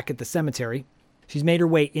Liz back at the cemetery. She's made her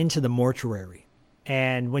way into the mortuary.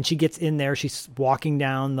 And when she gets in there, she's walking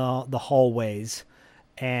down the hallways.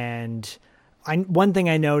 And one thing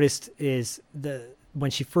I noticed is when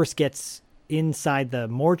she first gets inside the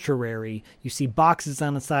mortuary, you see boxes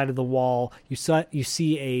on the side of the wall. You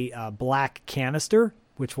see a black canister,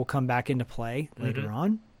 which will come back into play later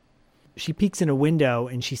on. She peeks in a window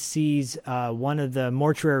and she sees one of the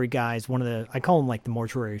mortuary guys, I call them like the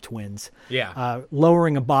mortuary twins. Yeah.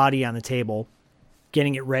 Lowering a body on the table,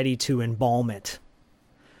 getting it ready to embalm it.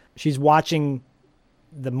 She's watching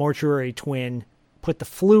the mortuary twin put the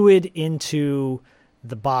fluid into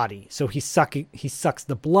the body. So he sucks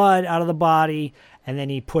the blood out of the body, and then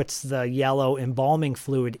he puts the yellow embalming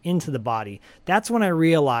fluid into the body. That's when I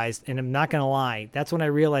realized, and I'm not going to lie, that's when I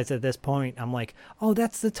realized at this point, I'm like, oh,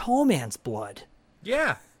 that's the tall man's blood.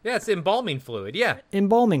 Yeah, it's embalming fluid, yeah.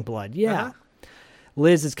 Embalming blood, yeah. Uh-huh.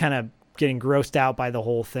 Liz is kind of getting grossed out by the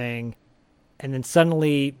whole thing, and then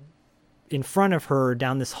suddenly in front of her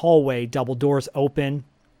down this hallway, double doors open,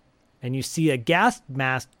 and you see a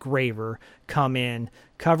gas-masked graver come in,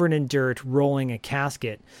 covered in dirt, rolling a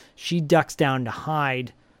casket. She ducks down to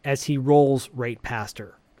hide as he rolls right past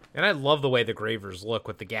her. And I love the way the gravers look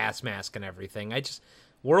with the gas mask and everything.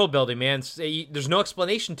 World building, man. There's no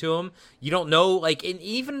explanation to them. You don't know, and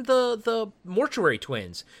even the mortuary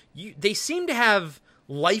twins, they seem to have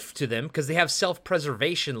life to them because they have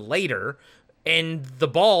self-preservation later. And the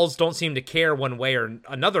balls don't seem to care one way or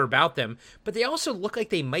another about them, but they also look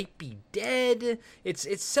like they might be dead.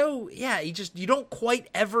 It's so, yeah, you don't quite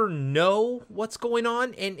ever know what's going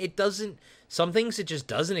on, and some things it just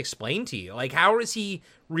doesn't explain to you. Like, how is he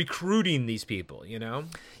recruiting these people, you know?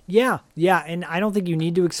 Yeah, and I don't think you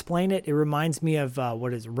need to explain it. It reminds me of,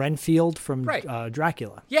 Renfield from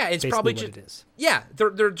Dracula. Yeah, it's probably just, what it is. Yeah,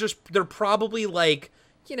 they're probably like,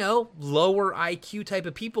 lower IQ type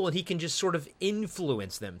of people, and he can just sort of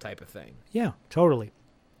influence them type of thing. Yeah, totally.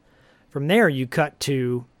 From there, you cut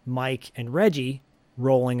to Mike and Reggie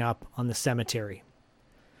rolling up on the cemetery.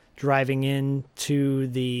 Driving into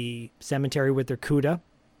the cemetery with their CUDA.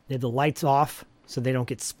 They have the lights off so they don't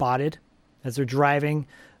get spotted. As they're driving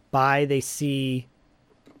by, they see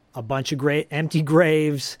a bunch of empty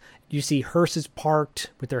graves. You see hearses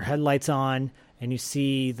parked with their headlights on. And you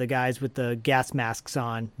see the guys with the gas masks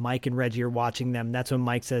on. Mike and Reggie are watching them. That's when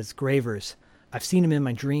Mike says, "Gravers, I've seen them in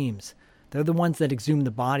my dreams. They're the ones that exhumed the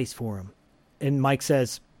bodies for him." And Mike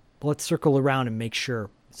says, well, let's circle around and make sure.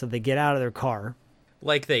 So they get out of their car.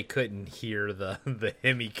 Like they couldn't hear the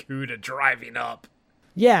Hemi CUDA driving up.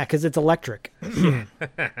 Yeah, because it's electric.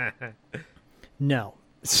 No.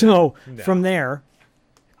 So from there,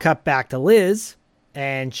 cut back to Liz,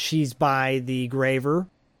 and she's by the graver.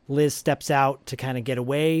 Liz steps out to kind of get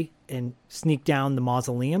away and sneak down the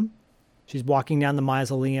mausoleum. She's walking down the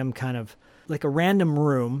mausoleum, kind of like a random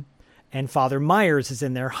room, and Father Myers is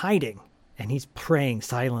in there hiding, and he's praying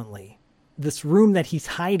silently. This room that he's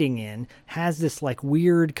hiding in has this like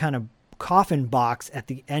weird kind of coffin box at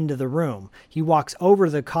the end of the room. He walks over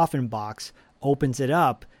the coffin box, opens it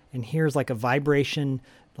up, and hears like a vibration,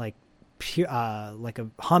 like a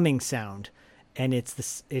humming sound. And it's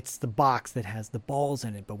the box that has the balls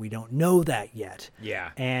in it, but we don't know that yet.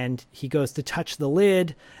 Yeah. And he goes to touch the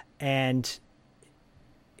lid, and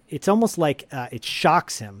it's almost like it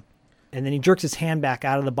shocks him. And then he jerks his hand back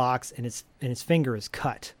out of the box, and his finger is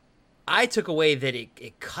cut. I took away that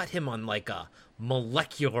it cut him on like a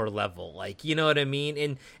molecular level, like, you know what I mean?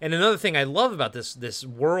 And another thing I love about this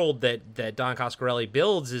world that Don Coscarelli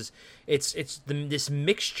builds is this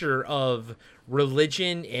mixture of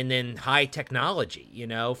religion and then high technology,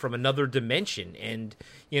 from another dimension. And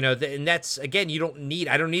and that's, again, I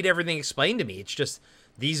don't need everything explained to me. It's just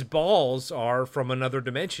these balls are from another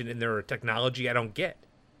dimension and they're a technology I don't get.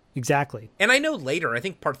 Exactly. And I know later, I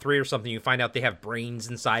think part 3 or something, you find out they have brains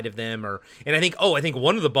inside of them, and I think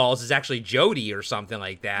one of the balls is actually Jody or something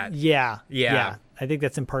like that. Yeah. I think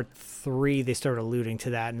that's in part 3. They start alluding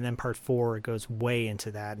to that, and then part 4 it goes way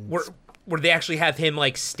into that. And where they actually have him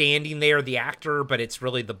like standing there, the actor, but it's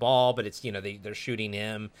really the ball, but it's, you know, they're shooting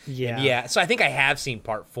him. Yeah. So I think I have seen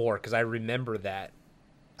part 4 because I remember that.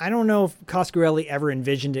 I don't know if Coscarelli ever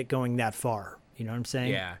envisioned it going that far. You know what I'm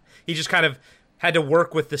saying? Yeah. He just kind of had to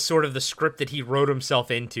work with the sort of the script that he wrote himself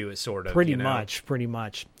into, sort of. Pretty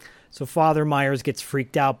much. So Father Myers gets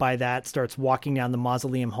freaked out by that, starts walking down the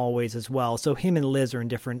mausoleum hallways as well. So him and Liz are in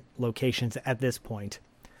different locations at this point.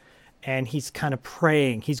 And he's kind of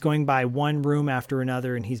praying. He's going by one room after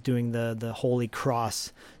another, and he's doing the Holy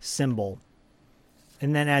Cross symbol.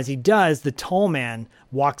 And then as he does, the tall man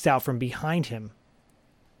walks out from behind him.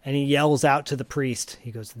 And he yells out to the priest. He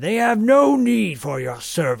goes, "They have no need for your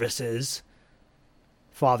services."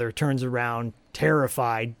 Father turns around,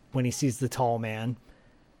 terrified, when he sees the tall man.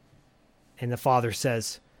 And the father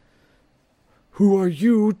says, "Who are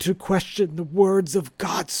you to question the words of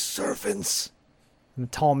God's servants?" And the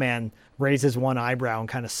tall man raises one eyebrow and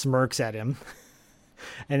kind of smirks at him.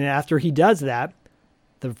 And after he does that,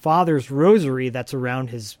 the father's rosary that's around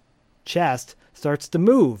his chest starts to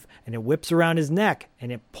move, and it whips around his neck,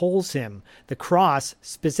 and it pulls him. The cross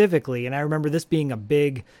specifically, and I remember this being a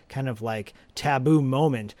big kind of like taboo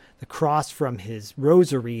moment, the cross from his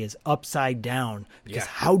rosary is upside down. Because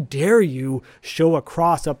how dare you show a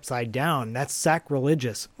cross upside down? That's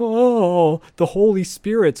sacrilegious. Oh, the Holy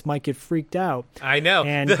Spirits might get freaked out. I know.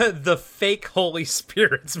 And the fake Holy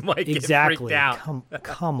Spirits might get freaked out.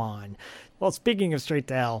 Come on. Well, speaking of straight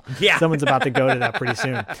to hell, yeah. Someone's about to go to that pretty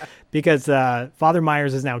soon. Because Father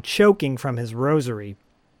Myers is now choking from his rosary.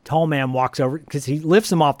 Tall man walks over, because he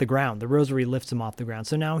lifts him off the ground. The rosary lifts him off the ground.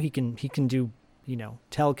 So now he can do, you know,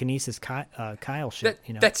 telekinesis Kyle shit.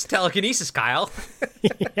 You know? That's telekinesis, Kyle.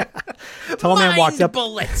 Yeah. Tall man walks up.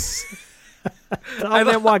 Bullets. Tall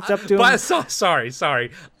man walks up to him.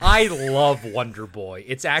 Sorry. I love Wonder Boy.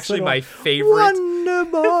 It's actually my favorite. Wonder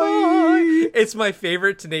Boy. It's my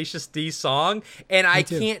favorite Tenacious D song, and I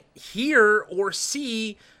can't hear or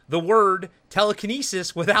see the word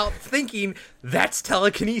telekinesis without thinking that's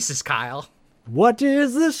telekinesis, Kyle. What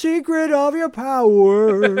is the secret of your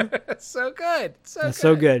power? So good.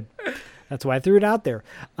 So good. That's why I threw it out there.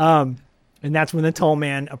 And that's when the tall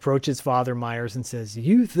man approaches Father Myers and says,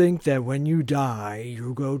 "You think that when you die,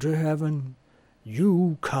 you go to heaven?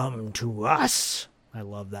 You come to us." I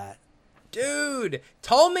love that. Dude,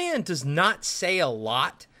 Tall Man does not say a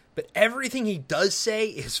lot, but everything he does say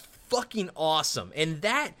is fucking awesome. And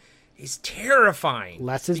that is terrifying.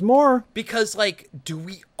 Less is more. Because, like, do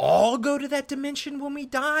we all go to that dimension when we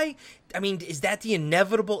die? I mean, is that the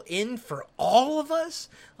inevitable end for all of us?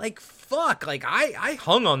 Like, fuck. Like, I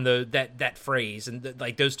hung on that phrase and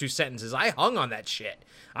like those two sentences. I hung on that shit.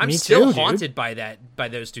 I'm Me still too, haunted by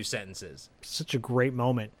those two sentences. Such a great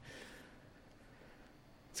moment.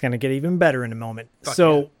 It's going to get even better in a moment. Fuck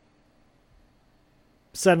so yeah.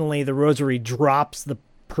 Suddenly the rosary drops the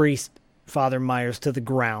priest, Father Myers, to the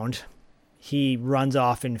ground. He runs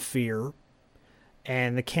off in fear.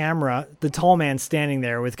 And the camera, the tall man standing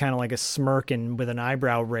there with kind of like a smirk and with an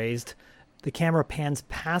eyebrow raised, the camera pans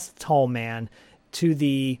past the tall man to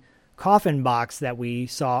the coffin box that we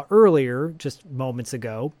saw earlier, just moments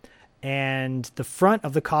ago. And the front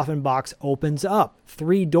of the coffin box opens up.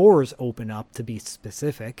 3 doors open up, to be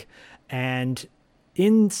specific. And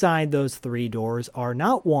inside those 3 doors are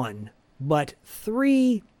not 1, but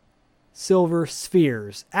 3 silver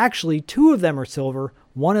spheres. Actually, 2 of them are silver.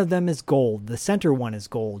 1 of them is gold. The center one is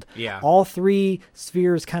gold. Yeah. All 3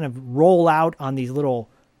 spheres kind of roll out on these little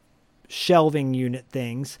shelving unit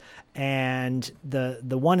things. And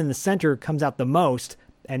the one in the center comes out the most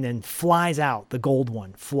and then flies out. The gold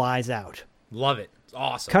one flies out. Love it. It's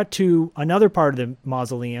awesome. Cut to another part of the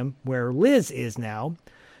mausoleum where Liz is now.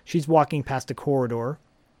 She's walking past a corridor.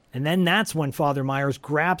 And then that's when Father Myers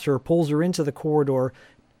grabs her, pulls her into the corridor,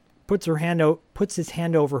 puts his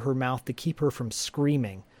hand over her mouth to keep her from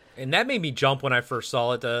screaming. And that made me jump when I first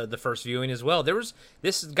saw it the first viewing as well.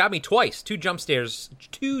 This got me twice. 2 jump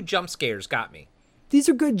scares got me. These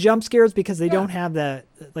are good jump scares because they don't have the,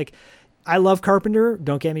 like, I love Carpenter,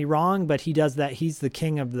 don't get me wrong, but he does that. He's the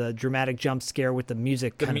king of the dramatic jump scare with the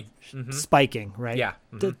music kind of spiking, right? Yeah.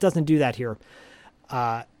 Doesn't do that here.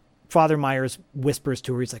 Father Myers whispers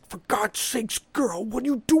to her, he's like, "For God's sakes, girl, what are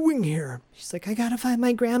you doing here?" She's like, "I gotta find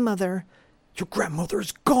my grandmother." "Your grandmother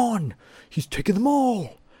is gone. He's taken them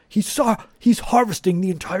all. He's harvesting the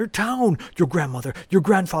entire town. Your grandmother, your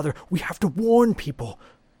grandfather, we have to warn people."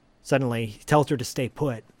 Suddenly, he tells her to stay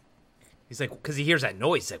put. He's like, because he hears that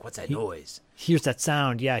noise. He's like, what's that noise? Hears that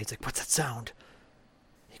sound. Yeah, he's like, "What's that sound?"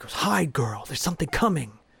 He goes, "Hide, girl. There's something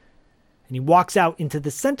coming." And he walks out into the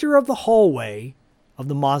center of the hallway of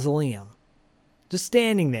the mausoleum. Just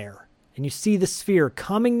standing there. And you see the sphere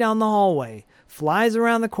coming down the hallway, flies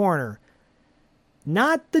around the corner.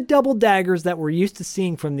 Not the double daggers that we're used to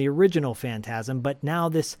seeing from the original Phantasm, but now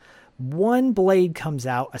this one blade comes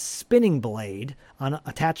out, a spinning blade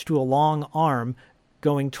attached to a long arm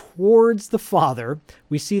going towards the father.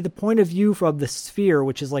 We see the point of view of the sphere,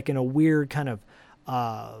 which is like in a weird kind of,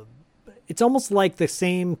 it's almost like the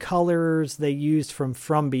same colors they used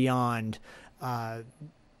from Beyond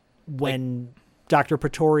when Dr.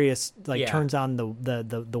 Pretorius turns on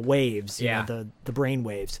the waves, you know, the brain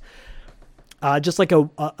waves. Just like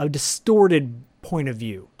a distorted point of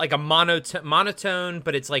view. Like a monotone,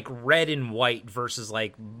 but it's like red and white versus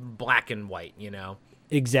like black and white, you know?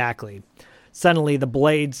 Exactly. Suddenly the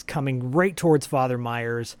blade's coming right towards Father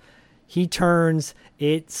Myers. He turns,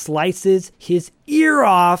 it slices his ear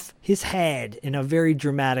off his head in a very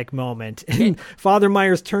dramatic moment. And Father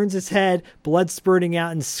Myers turns his head, blood spurting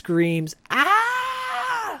out, and screams,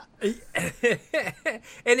 "Ah!" And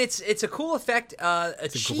it's a cool effect achieved.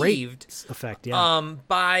 It's a great effect, yeah.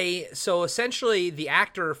 So essentially the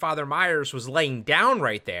actor Father Myers was laying down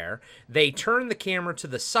right there. They turned the camera to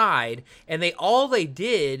the side, and all they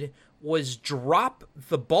did was drop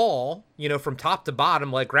the ball, you know, from top to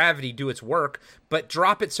bottom, let gravity do its work, but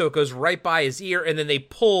drop it so it goes right by his ear, and then they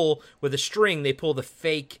pull with a string, they pull the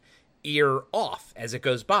fake ear off as it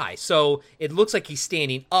goes by. So it looks like he's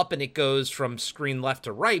standing up and it goes from screen left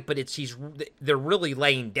to right, but they're really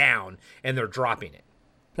laying down and they're dropping it.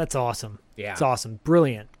 That's awesome. Yeah. It's awesome.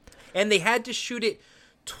 Brilliant. And they had to shoot it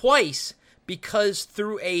twice because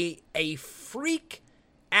through a freak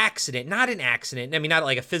accident, not an accident, I mean, not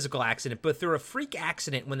like a physical accident, but through a freak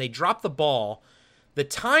accident, when they dropped the ball, the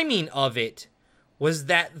timing of it was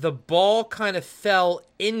that the ball kind of fell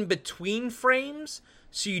in between frames,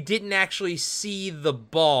 so you didn't actually see the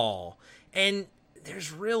ball. And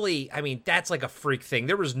there's really, I mean, that's like a freak thing.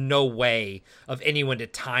 There was no way of anyone to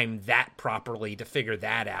time that properly to figure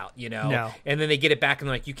that out, you know? No. And then they get it back and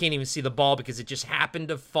they're like, you can't even see the ball because it just happened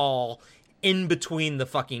to fall in between the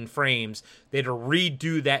fucking frames. They had to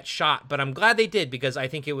redo that shot, but I'm glad they did because I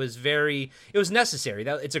think it was necessary.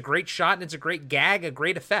 It's a great shot and it's a great gag, a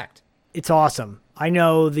great effect. It's awesome. I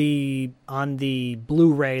know on the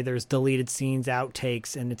Blu-ray there's deleted scenes,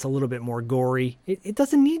 outtakes, and it's a little bit more gory. It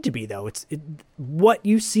doesn't need to be though. What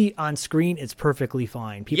you see on screen is perfectly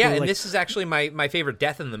fine. People and this is actually my favorite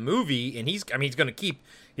death in the movie, and he's going to keep.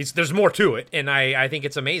 There's more to it, and I think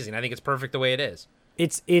it's amazing. I think it's perfect the way it is.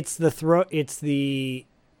 It's the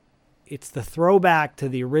throwback to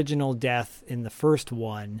the original death in the first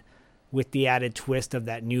one, with the added twist of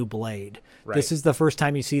that new blade. Right. This is the first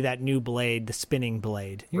time you see that new blade, the spinning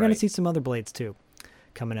blade. You're going to see some other blades too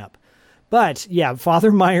coming up. But yeah,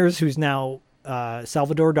 Father Myers, who's now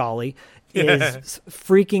Salvador Dali, is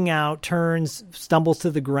freaking out, stumbles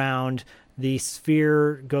to the ground. The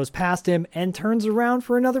sphere goes past him and turns around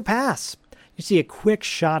for another pass. You see a quick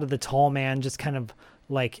shot of the tall man, just kind of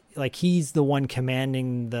like he's the one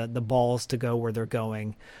commanding the balls to go where they're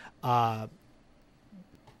going.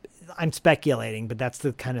 I'm speculating, but that's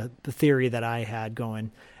the kind of the theory that I had going.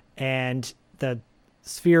 And the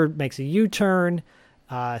sphere makes a U-turn.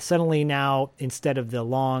 Suddenly now, instead of the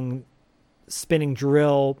long spinning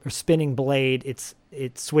drill or spinning blade,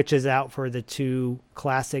 it switches out for the two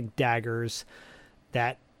classic daggers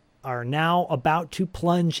that are now about to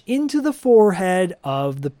plunge into the forehead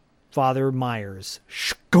of the Father Myers.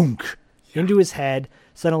 Shkunk! Into his head.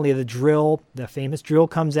 Suddenly the famous drill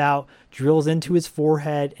comes out, drills into his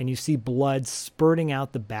forehead, and you see blood spurting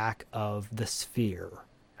out the back of the sphere.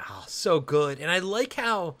 Oh, so good. And I like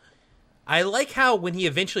how when he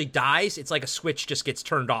eventually dies, it's like a switch just gets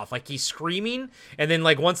turned off. Like he's screaming, and then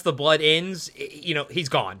like once the blood ends, you know, he's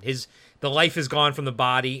gone. The life is gone from the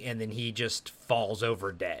body, and then he just falls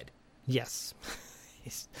over dead. Yes.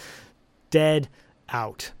 He's dead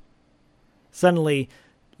out. Suddenly,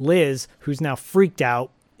 Liz, who's now freaked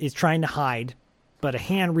out, is trying to hide, but a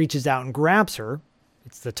hand reaches out and grabs her.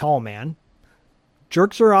 It's the tall man.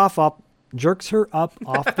 Jerks her up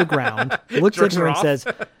off the ground, looks at her and says,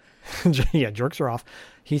 jerks her off.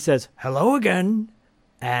 He says, "Hello again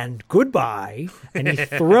and goodbye." And he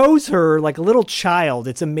throws her like a little child.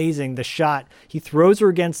 It's amazing, the shot. He throws her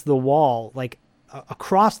against the wall, like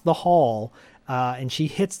across the hall, and she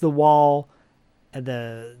hits the wall,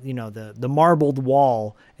 the marbled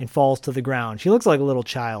wall, and falls to the ground. She looks like a little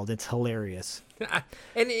child. It's hilarious.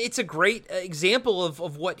 And it's a great example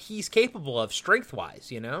of what he's capable of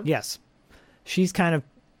strength-wise, you know? Yes. She's kind of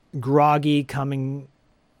groggy,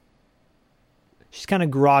 She's kind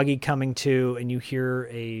of groggy coming to, and you hear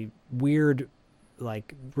a weird,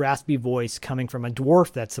 like, raspy voice coming from a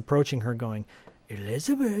dwarf that's approaching her going,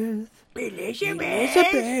 Elizabeth.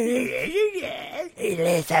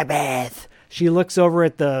 Elizabeth. She looks over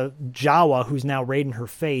at the Jawa who's now raiding her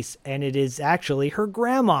face, and it is actually her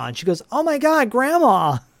grandma. And she goes, oh my God,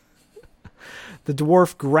 Grandma. The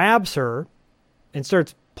dwarf grabs her and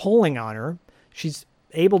starts pulling on her. She's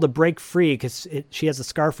able to break free because she has a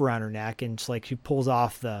scarf around her neck, and it's like she pulls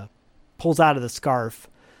out of the scarf.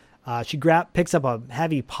 She picks up a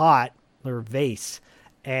heavy pot or vase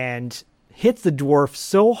and hits the dwarf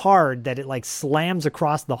so hard that it like slams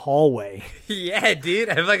across the hallway. Yeah, dude,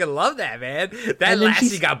 I fucking love that, man. That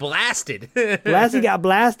lassie got blasted. Lassie got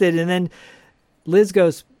blasted, and then Liz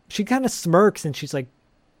goes, she kind of smirks, and she's like,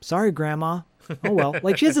 sorry, Grandma. Oh, well.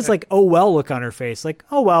 Like, she has this, like, oh, well look on her face. Like,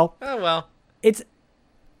 oh, well. Oh, well.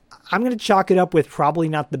 I'm going to chalk it up with probably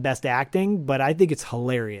not the best acting, but I think it's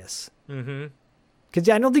hilarious. Mm-hmm. Because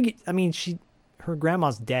I don't think, her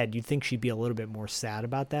grandma's dead. You'd think she'd be a little bit more sad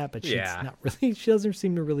about that, but she's not really, she doesn't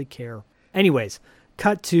seem to really care. Anyways,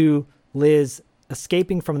 cut to Liz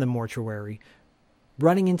escaping from the mortuary,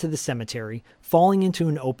 running into the cemetery, falling into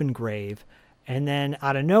an open grave, and then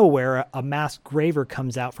out of nowhere, a masked graver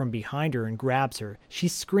comes out from behind her and grabs her. She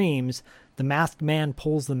screams. The masked man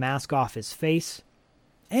pulls the mask off his face,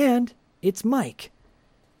 and it's Mike.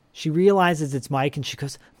 She realizes it's Mike, and she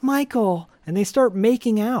goes, Michael, and they start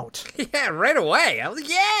making out. Yeah, right away. I was like,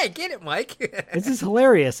 yeah, get it, Mike. This is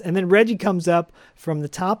hilarious. And then Reggie comes up from the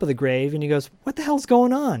top of the grave, and he goes, what the hell's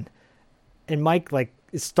going on? And Mike, like,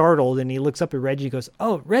 is startled, and he looks up at Reggie and goes,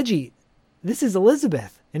 oh, Reggie, this is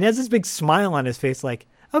Elizabeth. And he has this big smile on his face like,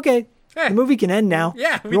 okay, the movie can end now.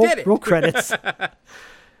 Yeah, we did it. Roll credits.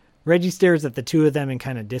 Reggie stares at the two of them in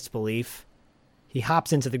kind of disbelief. He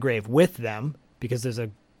hops into the grave with them because there's a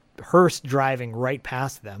hearse driving right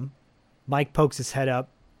past them. Mike pokes his head up,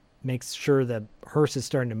 makes sure the hearse is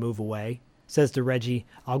starting to move away, says to Reggie,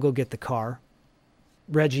 I'll go get the car.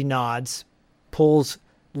 Reggie nods, pulls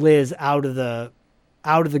Liz out of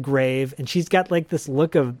the grave, and she's got like this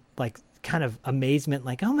look of like kind of amazement,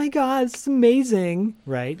 like, oh my God, it's amazing,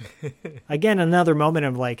 right? Again, another moment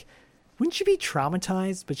of like, wouldn't she be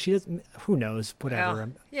traumatized? But she doesn't, who knows, whatever.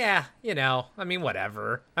 Well, yeah,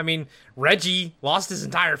 whatever. Reggie lost his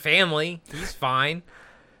entire family. He's fine.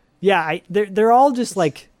 Yeah, they're all just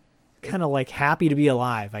like, kind of like happy to be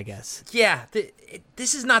alive, I guess. Yeah,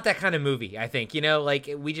 this is not that kind of movie, I think. Like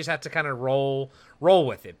we just have to kind of roll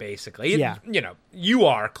with it, basically. Yeah. You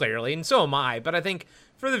are, clearly, and so am I, but I think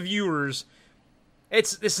for the viewers,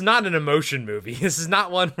 this is not an emotion movie. This is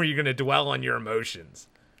not one where you're going to dwell on your emotions.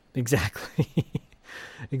 Exactly.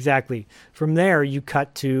 Exactly. From there, you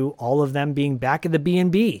cut to all of them being back at the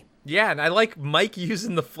B&B. Yeah, and I like Mike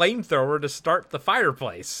using the flamethrower to start the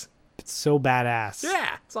fireplace. It's so badass.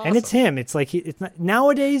 Yeah, it's awesome. And it's him. It's like, it's not,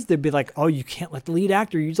 nowadays, they'd be like, oh, you can't let the lead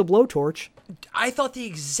actor use a blowtorch. I thought the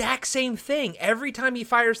exact same thing. Every time he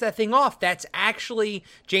fires that thing off, that's actually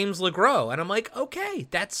James LeGros. And I'm like, okay,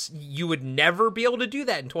 you would never be able to do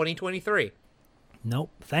that in 2023.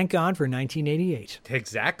 Nope. Thank God for 1988.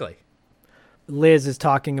 Exactly. Liz is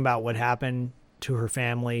talking about what happened to her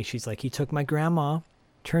family. She's like, he took my grandma,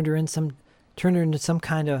 turned her into some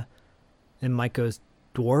kind of, and Mike goes,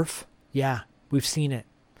 dwarf? Yeah, we've seen it.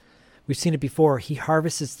 We've seen it before. He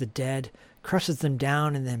harvests the dead, crushes them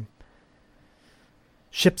down, and then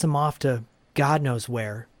ships them off to God knows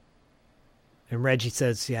where. And Reggie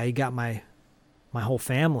says, yeah, he got my whole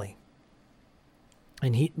family.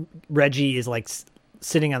 And Reggie is like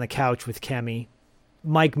sitting on the couch with Kemi.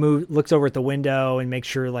 Mike looks over at the window and makes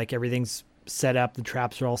sure like everything's set up. The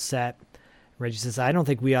traps are all set. Reggie says, I don't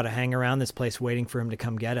think we ought to hang around this place waiting for him to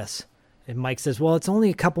come get us. And Mike says, well, it's only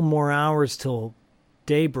a couple more hours till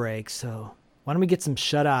daybreak, so why don't we get some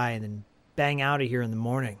shut-eye and then bang out of here in the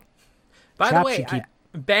morning? By the way,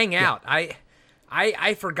 bang out.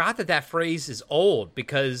 I forgot that phrase is old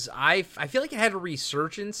because I feel like it had a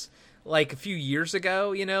resurgence like a few years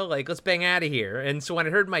ago, like let's bang out of here. And so when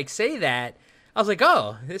I heard Mike say that, I was like,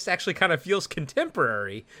 oh, this actually kind of feels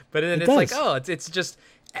contemporary. But then it's like, oh, it's just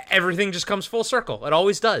everything just comes full circle. It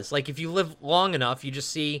always does. Like if you live long enough, you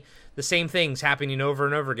just see the same things happening over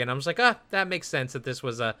and over again. I was like, that makes sense that this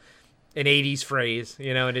was an 80s phrase,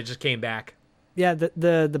 and it just came back. Yeah,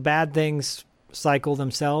 the bad things cycle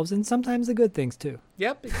themselves, and sometimes the good things too.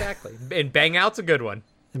 Yep, exactly. And bang out's a good one.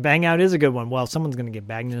 Bang out is a good one. Well, someone's going to get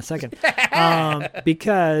banged in a second.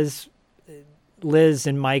 Because Liz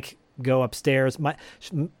and Mike go upstairs.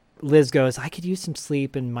 Liz goes, I could use some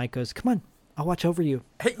sleep. And Mike goes, come on, I'll watch over you.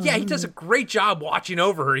 Yeah, he does a great job watching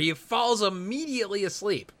over her. He falls immediately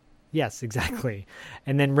asleep. Yes, exactly.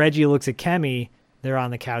 And then Reggie looks at Kemi. They're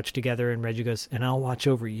on the couch together, and Reggie goes, and I'll watch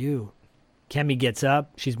over you. Kemi gets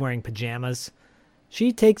up. She's wearing pajamas.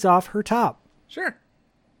 She takes off her top. Sure.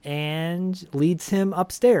 And leads him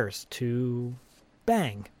upstairs to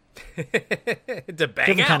bang. To bang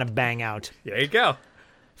Different out. kind of bang out. There you go.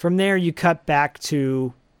 From there, you cut back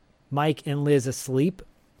to Mike and Liz asleep.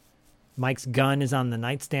 Mike's gun is on the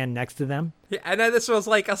nightstand next to them. Yeah, and this was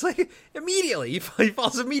like, I was like, immediately. He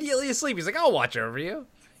falls immediately asleep. He's like, I'll watch over you.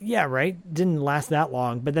 Yeah, right? Didn't last that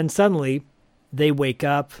long. But then suddenly, they wake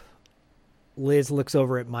up. Liz looks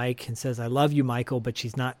over at Mike and says, I love you, Michael, but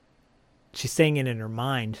she's saying it in her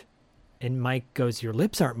mind. And Mike goes, your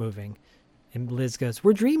lips aren't moving. And Liz goes,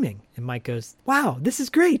 we're dreaming. And Mike goes, wow, this is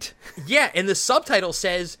great. Yeah, and the subtitle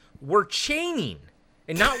says, we're chaining.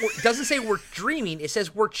 And it doesn't say we're dreaming. It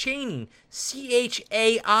says we're chaining. CHAINING.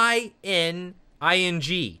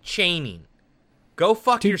 Chaining. Go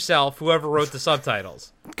fuck yourself, whoever wrote the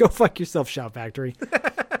subtitles. Go fuck yourself, Shout Factory.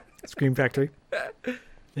 Scream Factory.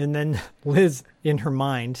 And then Liz, in her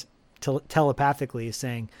mind, telepathically is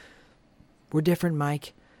saying, we're different,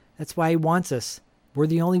 Mike. That's why he wants us. We're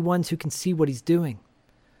the only ones who can see what he's doing.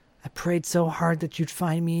 I prayed so hard that you'd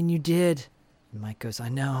find me, and you did. And Mike goes, I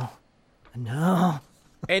know.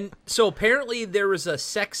 And so apparently there was a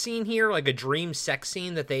sex scene here, like a dream sex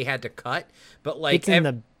scene that they had to cut. But like it's in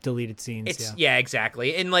the deleted scenes. Yeah,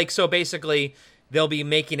 exactly. And like, so basically they'll be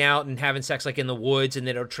making out and having sex like in the woods, and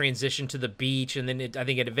then it'll transition to the beach, and then I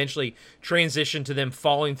think it eventually transitioned to them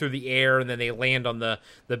falling through the air, and then they land on the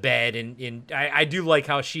bed. And I do like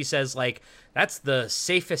how she says, like, that's the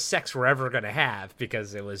safest sex we're ever going to have,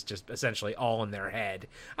 because it was just essentially all in their head.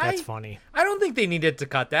 That's funny. I don't think they needed to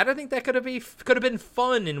cut that. I think that could have been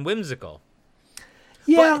fun and whimsical.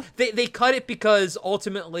 Yeah. But they cut it because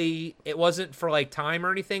ultimately it wasn't for like time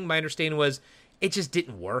or anything. My understanding was it just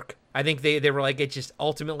didn't work. I think they were like, it just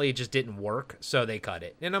didn't work, so they cut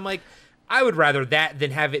it. And I'm like, I would rather that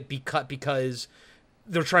than have it be cut because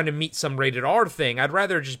they're trying to meet some rated R thing. I'd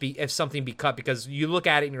rather just if something be cut because you look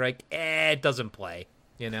at it and you're like, it doesn't play,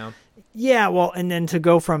 you know? Yeah, well, and then to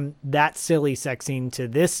go from that silly sex scene to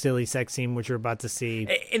this silly sex scene, which we're about to see.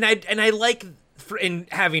 And I like, in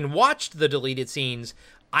having watched the deleted scenes,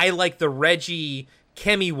 I like the Reggie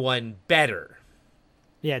Kemi one better.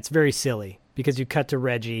 Yeah, it's very silly because you cut to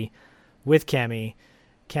Reggie with Kemi.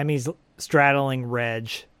 Kemi's straddling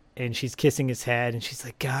Reg, and she's kissing his head, and she's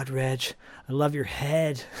like, God, Reg, I love your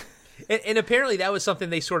head. And apparently that was something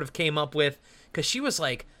they sort of came up with, because she was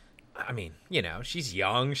like, I mean, you know, she's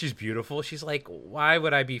young, she's beautiful. She's like, why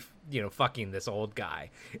would I be, fucking this old guy?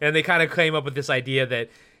 And they kind of came up with this idea that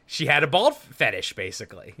she had a bald fetish,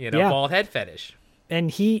 basically, bald head fetish. And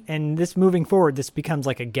this moving forward, this becomes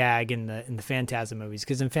like a gag in the Phantasm movies,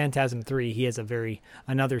 because in Phantasm 3 he has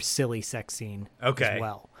another silly sex scene as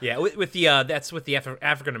well. Yeah, with the that's with the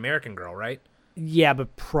African American girl, right? Yeah,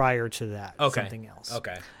 but prior to that, something else.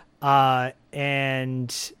 Okay.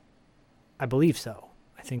 And I believe so.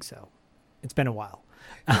 I think so. It's been a while.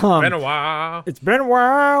 It's been a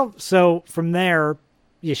while. So from there,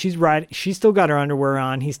 yeah, she's right. She's still got her underwear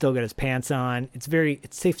on. He's still got his pants on. It's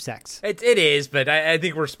safe sex. It is, but I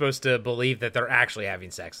think we're supposed to believe that they're actually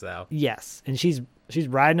having sex, though. Yes, and she's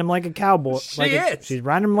riding him like a cowboy. She's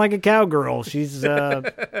riding him like a cowgirl. She's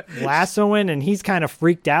lassoing, and he's kind of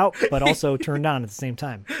freaked out, but also turned on at the same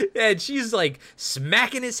time. And she's like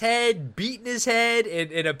smacking his head, beating his head,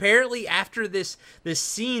 and apparently after this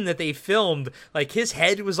scene that they filmed, like his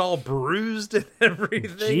head was all bruised and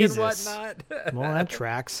everything and whatnot. Well, that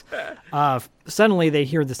tracks. Suddenly they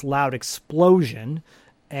hear this loud explosion,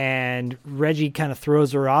 and Reggie kind of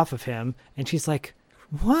throws her off of him, and she's like,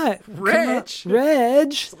 what? Reg?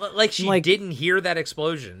 Like she didn't hear that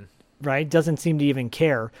explosion. Right? Doesn't seem to even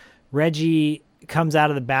care. Reggie comes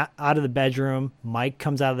out of the bedroom. Mike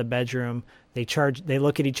comes out of the bedroom. They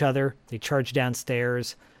look at each other. They charge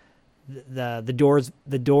downstairs.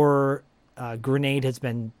 The door grenade has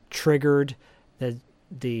been triggered.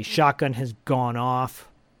 The shotgun has gone off.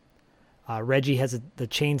 Reggie has the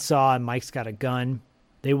chainsaw and Mike's got a gun.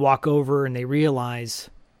 They walk over and they realize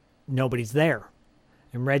nobody's there.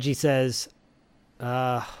 And Reggie says,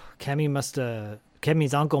 Kemi's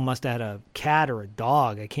uncle must have had a cat or a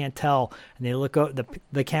dog. I can't tell. And they look up,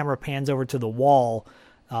 the camera pans over to the wall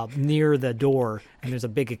near the door, and there's a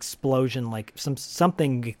big explosion, like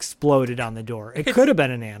something exploded on the door. It could have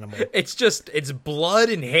been an animal. It's blood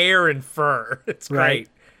and hair and fur. It's great. Right?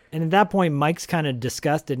 And at that point, Mike's kind of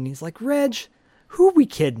disgusted, and he's like, Reg, who are we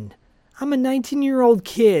kidding? I'm a 19-year-old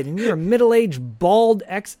kid, and you're a middle-aged, bald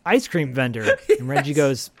ice cream vendor. And Reggie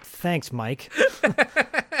goes, thanks, Mike.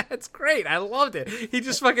 It's great. I loved it. He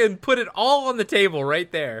just fucking put it all on the table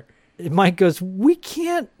right there. Mike goes, we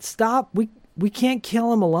can't stop. We can't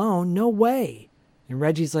kill him alone. No way. And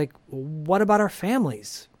Reggie's like, what about our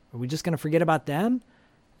families? Are we just going to forget about them?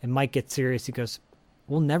 And Mike gets serious. He goes,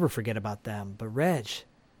 we'll never forget about them. But Reg,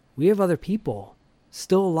 we have other people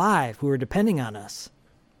still alive who are depending on us.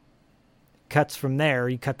 Cuts from there.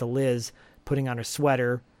 You cut to Liz putting on her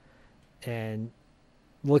sweater and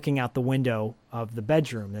looking out the window of the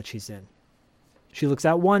bedroom that she's in. She looks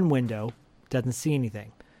out one window, doesn't see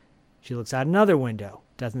anything. She looks out another window,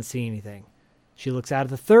 doesn't see anything. She looks out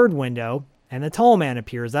of the third window, and the tall man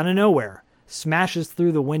appears out of nowhere, smashes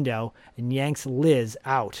through the window, and yanks Liz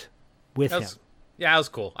out with him. Yeah, that was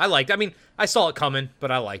cool. I liked it. I mean, I saw it coming,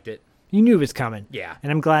 but I liked it. You knew it was coming. Yeah.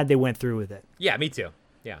 And I'm glad they went through with it. Yeah, me too.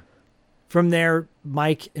 Yeah. From there,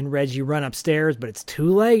 Mike and Reggie run upstairs, but it's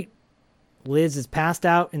too late. Liz is passed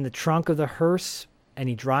out in the trunk of the hearse, and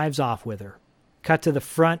he drives off with her. Cut to the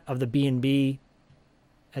front of the B&B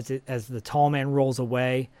as the tall man rolls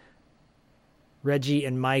away. Reggie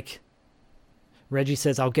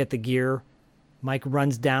says, I'll get the gear. Mike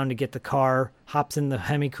runs down to get the car, hops in the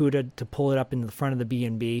Hemi-Cuda to pull it up in the front of the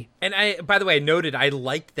B&B. And by the way, I noted I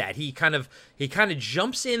liked that. He kind of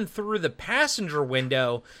jumps in through the passenger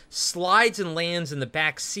window, slides and lands in the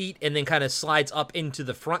back seat, and then kind of slides up into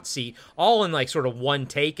the front seat, all in like sort of one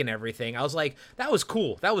take and everything. I was like, that was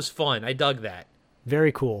cool. That was fun. I dug that.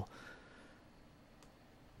 Very cool.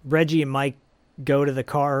 Reggie and Mike go to the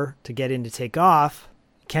car to get in to take off.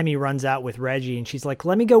 Kemi runs out with Reggie, and she's like,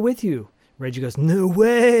 let me go with you. Reggie goes, no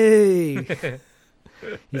way.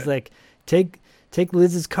 He's like, take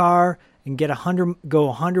Liz's car and go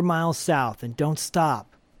 100 miles south and don't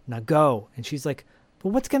stop. Now go. And she's like, but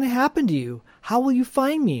what's going to happen to you? How will you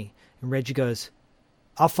find me? And Reggie goes,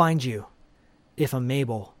 I'll find you if I'm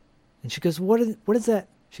able. And she goes, what is that?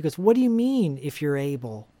 She goes, what do you mean if you're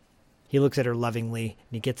able? He looks at her lovingly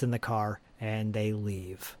and he gets in the car and they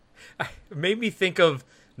leave. It made me think of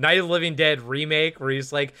Night of the Living Dead remake, where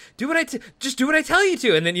he's like, just do what I tell you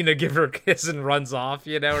to, and then, give her a kiss and runs off,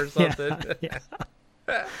 or something. Yeah.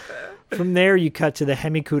 From there, you cut to the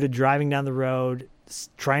Hemi-Cuda driving down the road,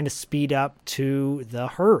 trying to speed up to the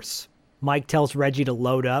hearse. Mike tells Reggie to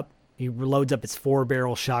load up. He loads up his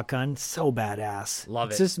 4-barrel shotgun. So badass. Love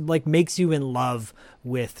it. It's just makes you in love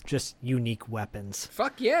with just unique weapons.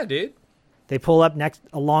 Fuck yeah, dude. They pull up next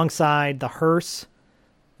alongside the hearse.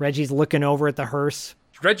 Reggie's looking over at the hearse.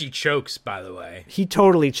 Reggie chokes, by the way. He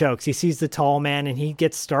totally chokes. He sees the tall man and he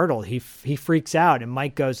gets startled. He freaks out, and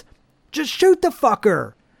Mike goes, just shoot the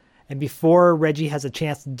fucker. And before Reggie has a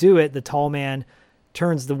chance to do it, the tall man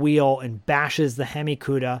turns the wheel and bashes the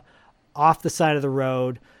Hemi-Cuda off the side of the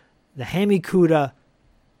road. The Hemi-Cuda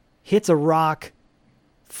hits a rock,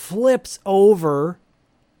 flips over,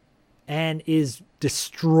 and is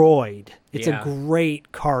destroyed. It's a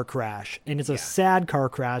great car crash, and it's a sad car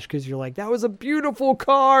crash because you're like, that was a beautiful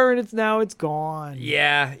car, and it's gone.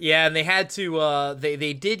 Yeah, and they had to.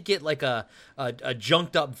 They did get like a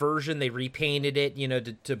junked up version. They repainted it,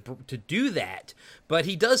 to do that. But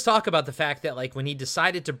he does talk about the fact that like when he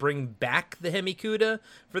decided to bring back the Hemi-Cuda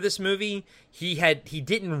for this movie, he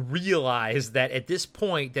didn't realize that at this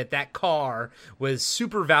point that car was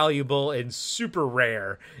super valuable and super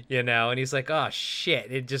rare, And he's like, oh shit,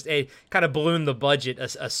 it kind of ballooned the budget a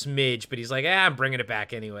smidge, but he's like, I'm bringing it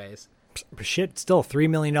back anyways. Shit, still a $3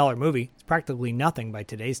 million movie. It's practically nothing by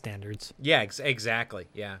today's standards. Yeah, exactly.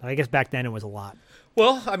 Yeah. I guess back then it was a lot.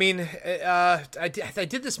 Well, I mean, I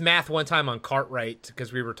did this math one time on Cartwright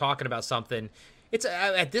because we were talking about something. It's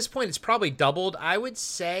at this point, it's probably doubled. I would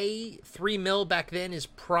say $3 million back then is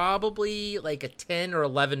probably like a 10 or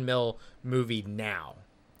 11 mil movie now.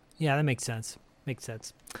 Yeah, that makes sense.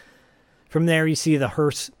 From there, you see the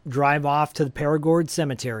hearse drive off to the Perigord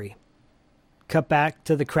Cemetery. Cut back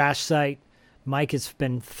to the crash site. Mike has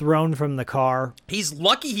been thrown from the car. He's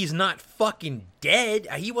lucky he's not fucking dead.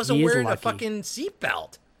 He wasn't wearing a fucking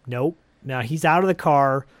seatbelt. Nope. No, he's out of the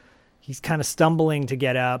car. He's kind of stumbling to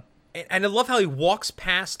get up. And I love how he walks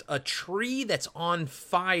past a tree that's on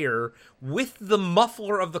fire with the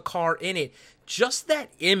muffler of the car in it. Just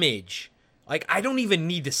that image. Like, I don't even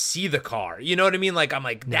need to see the car. You know what I mean? Like, I'm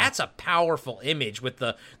like, that's a powerful image with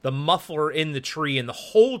the muffler in the tree and the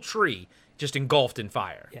whole tree just engulfed in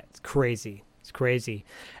fire. Yeah, it's crazy. It's crazy.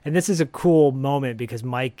 And this is a cool moment because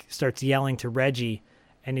Mike starts yelling to Reggie,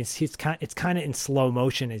 and it's kind of in slow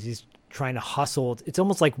motion as he's trying to hustle. It's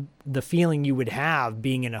almost like the feeling you would have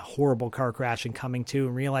being in a horrible car crash and coming to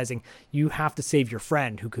and realizing you have to save your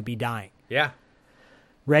friend who could be dying. Yeah.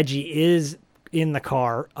 Reggie is in the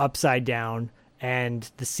car upside down,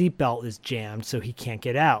 and the seatbelt is jammed, so he can't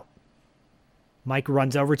get out. Mike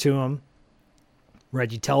runs over to him.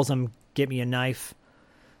 Reggie tells him, "Get me a knife."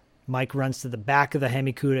 Mike runs to the back of the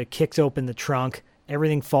Hemi-Cuda, kicks open the trunk.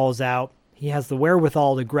 Everything falls out. He has the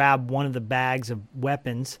wherewithal to grab one of the bags of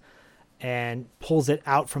weapons and pulls it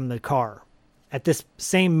out from the car. At this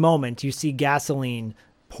same moment, you see gasoline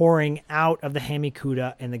pouring out of the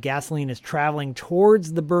Hemi-Cuda, and the gasoline is traveling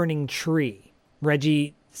towards the burning tree.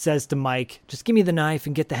 Reggie says to Mike, "Just give me the knife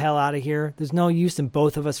and get the hell out of here. There's no use in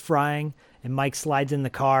both of us frying." And Mike slides in the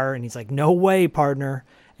car, and he's like, "No way, partner."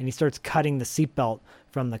 And he starts cutting the seatbelt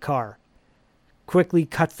from the car. Quickly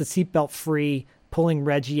cuts the seatbelt free, pulling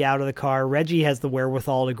Reggie out of the car. Reggie has the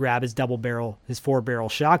wherewithal to grab his his 4-barrel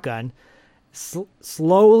shotgun,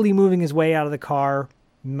 slowly moving his way out of the car.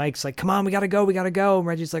 Mike's like, "Come on, we gotta go. And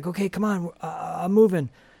Reggie's like, "Okay, come on, I'm moving."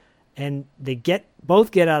 And they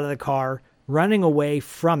both get out of the car, running away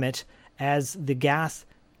from it as the gas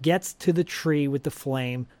gets to the tree with the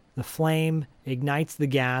flame. The flame ignites the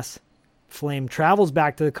gas. Flame travels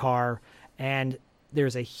back to the car, and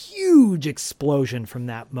there's a huge explosion from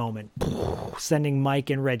that moment, sending Mike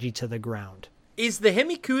and Reggie to the ground. Is the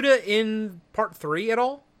Hemi-Cuda in part 3 at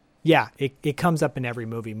all? Yeah, it comes up in every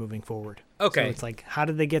movie moving forward. Okay. So it's like, how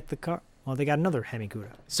did they get the car? Well, they got another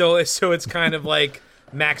Hemi-Cuda. So it's kind of like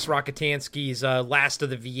Max Rockatansky's Last of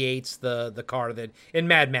the V8s, the car that in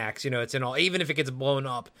Mad Max, it's in all. Even if it gets blown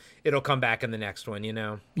up, it'll come back in the next one,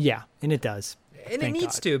 Yeah, and it does. And it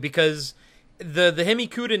needs to, because the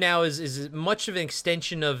Hemi-Cuda now is as much of an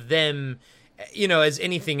extension of them, as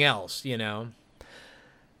anything else,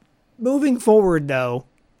 Moving forward, though,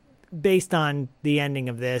 based on the ending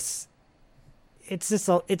of this, it's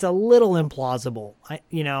a little implausible.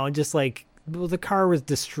 Just like, well, the car was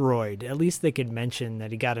destroyed. At least they could mention that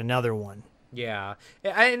he got another one. Yeah,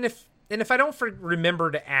 and if I don't remember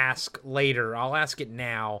to ask later, I'll ask it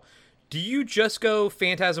now. Do you just go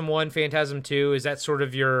Phantasm 1, Phantasm 2? Is that sort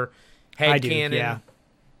of your headcanon? Yeah.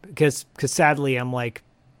 Because sadly, I'm like,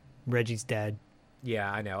 Reggie's dead.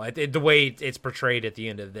 Yeah, I know. The way it's portrayed at the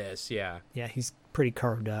end of this, yeah. Yeah, he's pretty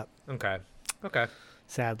carved up. Okay.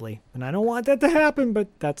 Sadly. And I don't want that to happen, but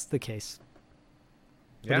that's the case.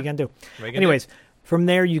 What are you going to do? Anyways, from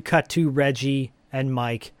there you cut to Reggie and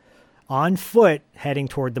Mike on foot heading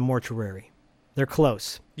toward the mortuary. They're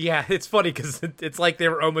close. Yeah, it's funny because it's like they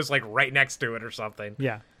were almost like right next to it or something.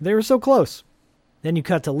 Yeah, they were so close. Then you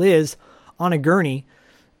cut to Liz on a gurney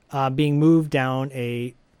being moved down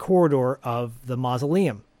a corridor of the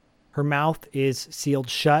mausoleum. Her mouth is sealed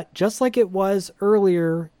shut, just like it was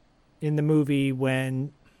earlier in the movie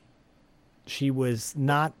when she was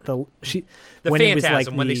not the when Phantasm, it was like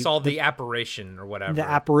when they saw the apparition or whatever. The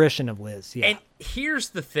apparition of Liz, yeah. And here's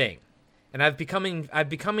the thing, and I've become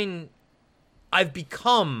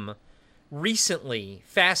recently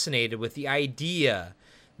fascinated with the idea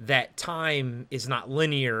that time is not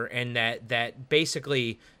linear and that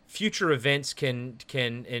basically future events can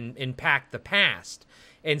impact the past.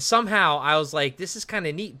 And somehow I was like, this is kind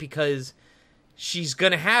of neat because she's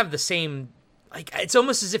going to have the same, like, it's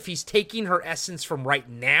almost as if he's taking her essence from right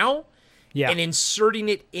now and inserting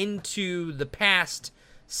it into the past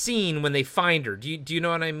scene when they find her. Do you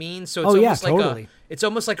know what I mean? So it's totally. It's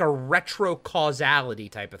almost like a retro causality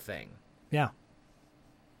type of thing. Yeah.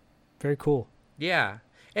 Very cool. Yeah.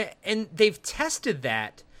 And they've tested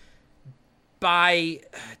that by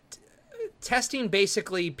testing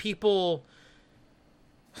basically people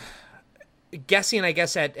guessing, I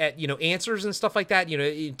guess, at answers and stuff like that,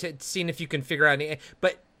 seeing if you can figure out any,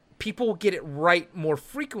 but people get it right more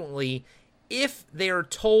frequently if they are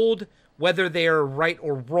told whether they are right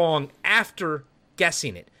or wrong after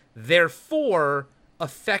guessing it, therefore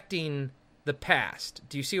affecting the past.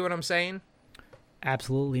 Do you see what I'm saying?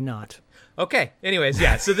 Absolutely not. Okay. Anyways,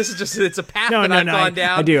 yeah. So this is just, it's a path I've gone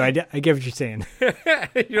down. I do. I get what you're saying.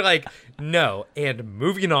 You're like, no, and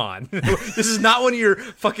moving on. This is not one of your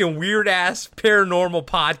fucking weird ass paranormal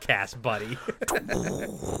podcasts, buddy.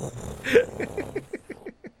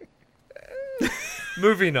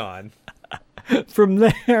 Moving on. From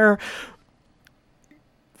there,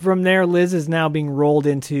 Liz is now being rolled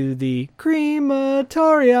into the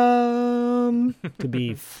crematorium to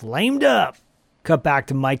be flamed up. Cut back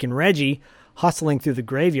to Mike and Reggie hustling through the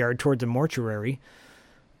graveyard towards the mortuary.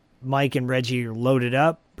 Mike and Reggie are loaded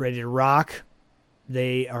up, ready to rock.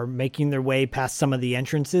 They are making their way past some of the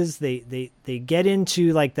entrances. They get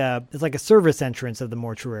into it's like a service entrance of the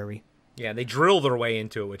mortuary. Yeah, they drill their way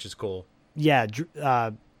into it, which is cool. Yeah,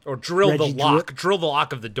 or drill the lock. Drill the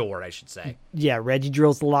lock of the door, I should say. Yeah, Reggie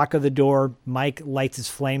drills the lock of the door. Mike lights his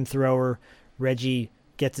flamethrower. Reggie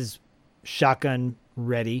gets his shotgun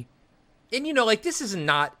ready. you know, like, this is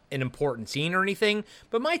not an important scene or anything,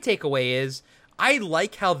 but my takeaway is I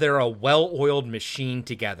like how they're a well-oiled machine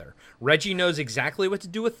together. Reggie knows exactly what to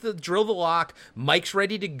do with the drill the lock. Mike's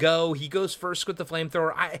ready to go. He goes first with the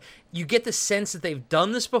flamethrower. You get the sense that they've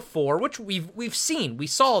done this before, which we've seen. We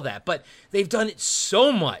saw that, but they've done it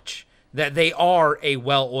so much that they are a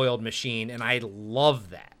well-oiled machine, and I love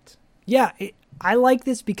that. Yeah, I like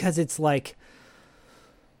this because it's like,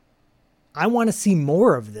 I want to see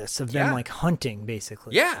more of this, of them like hunting,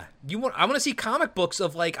 basically. Yeah, I want to see comic books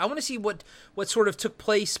of, like, I want to see what sort of took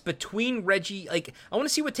place between Reggie. Like, I want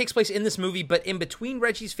to see what takes place in this movie, but in between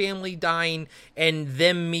Reggie's family dying and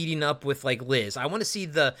them meeting up with, like, Liz. I want to see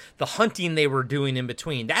the hunting they were doing in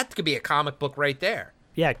between. That could be a comic book right there.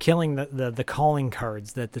 Yeah, killing the calling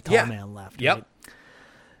cards that the tall man left. Yep. Right?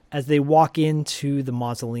 As they walk into the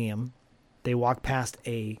mausoleum, they walk past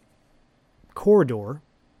a corridor,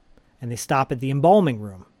 and they stop at the embalming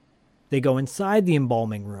room. They go inside the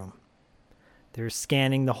embalming room. They're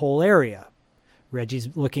scanning the whole area. Reggie's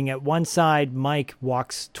looking at one side. Mike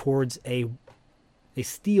walks towards a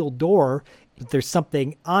steel door. There's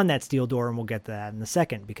something on that steel door, and we'll get to that in a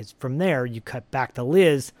second, because from there you cut back to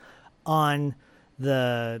Liz on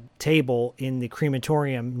the table in the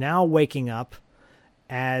crematorium, now waking up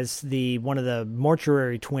as one of the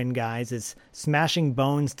mortuary twin guys is smashing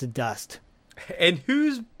bones to dust. And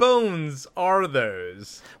whose bones are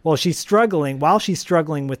those? Well, she's struggling. While she's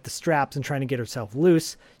struggling with the straps and trying to get herself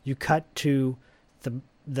loose, you cut to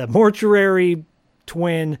the mortuary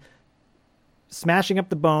twin smashing up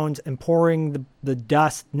the bones and pouring the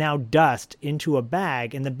dust into a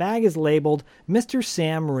bag. And the bag is labeled Mr.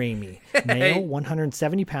 Sam Raimi, male,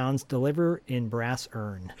 170 pounds, deliver in brass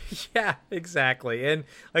urn. Yeah, exactly. And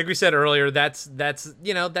like we said earlier, that's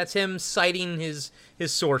him citing his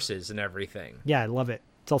sources and everything. Yeah, I love it.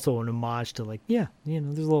 It's also an homage to, like, there's a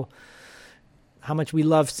little how much we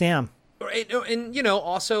love Sam. And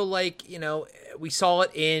also, like, we saw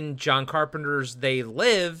it in John Carpenter's They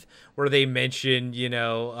Live, where they mentioned,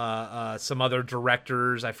 some other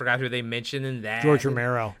directors. I forgot who they mentioned in that. George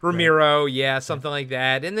Romero. Right? Yeah, something like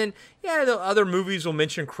that. And then, the other movies will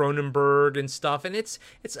mention Cronenberg and stuff. And it's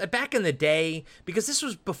back in the day, because this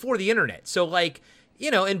was before the internet. So, like,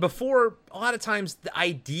 and before, a lot of times the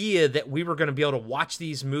idea that we were going to be able to watch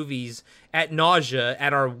these movies at nausea,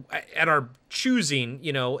 at our choosing,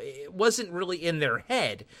 it wasn't really in their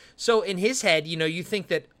head. So in his head, you think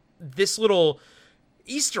that this little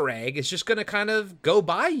Easter egg is just going to kind of go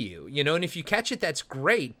by you, and if you catch it, that's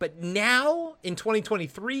great. But now in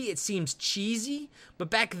 2023, it seems cheesy. But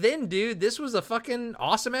back then, dude, this was a fucking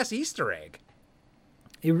awesome-ass Easter egg.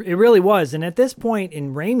 It really was. And at this point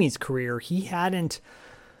in Raimi's career, he hadn't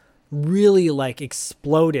really, like,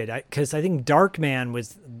 exploded, because I think Darkman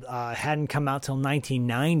hadn't come out till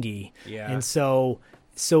 1990. Yeah. And so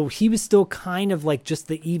he was still kind of like just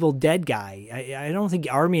the Evil Dead guy. I don't think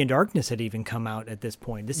Army of Darkness had even come out at this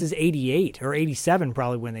point. This is 88 or 87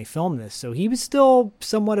 probably when they filmed this. So he was still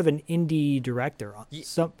somewhat of an indie director.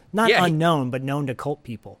 Unknown, but known to cult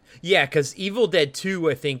people. Yeah, because Evil Dead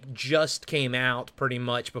 2, I think, just came out pretty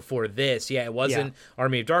much before this. Yeah, it wasn't. Yeah.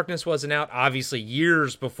 Army of Darkness wasn't out, obviously,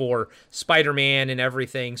 years before Spider-Man and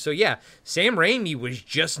everything. So, yeah, Sam Raimi was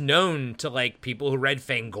just known to, like, people who read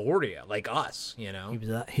Fangoria, like us,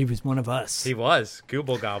 He was one of us. He was.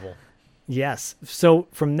 Gooble gobble. Yes. So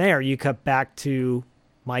from there, you cut back to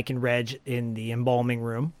Mike and Reg in the embalming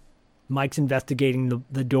room. Mike's investigating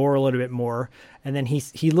the door a little bit more, and then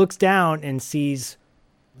he looks down and sees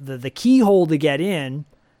the keyhole to get in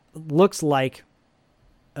looks like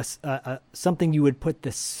something you would put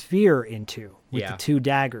the sphere into with the two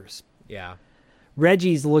daggers. Yeah.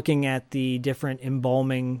 Reggie's looking at the different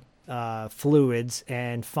embalming fluids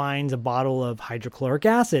and finds a bottle of hydrochloric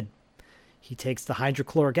acid. He takes the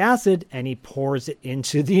hydrochloric acid and he pours it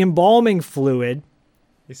into the embalming fluid.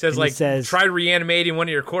 He says, try reanimating one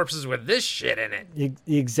of your corpses with this shit in it.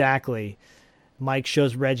 Exactly. Mike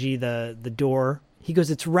shows Reggie the door. He goes,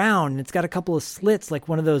 it's round and it's got a couple of slits like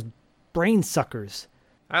one of those brain suckers.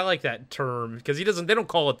 I like that term because they don't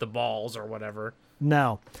call it the balls or whatever.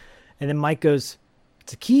 No. And then Mike goes,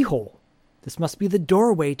 it's a keyhole. This must be the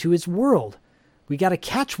doorway to his world. We got to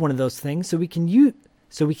catch one of those things so we can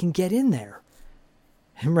get in there.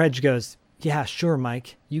 And Reg goes, yeah, sure,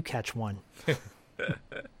 Mike. You catch one.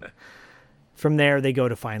 From there, they go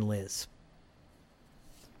to find Liz.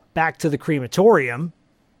 Back to the crematorium.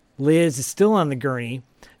 Liz is still on the gurney.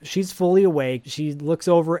 She's fully awake. She looks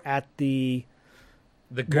over at the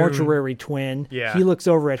mortuary twin. Yeah. He looks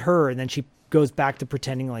over at her, and then she goes back to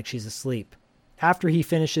pretending like she's asleep. After he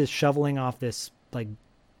finishes shoveling off this, like,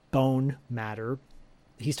 bone matter,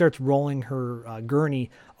 he starts rolling her gurney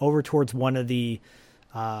over towards one of the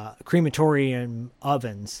crematorium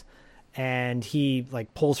ovens, and he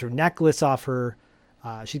like pulls her necklace off her.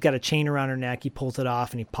 She's got a chain around her neck. He pulls it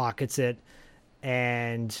off and he pockets it,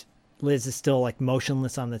 and Liz is still like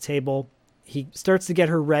motionless on the table. He starts to get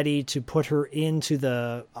her ready to put her into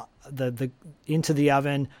the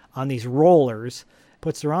oven on these rollers.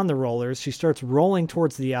 Puts her on the rollers. She starts rolling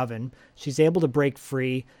towards the oven. She's able to break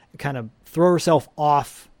free, kind of throw herself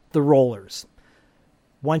off the rollers.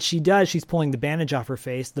 Once she does, she's pulling the bandage off her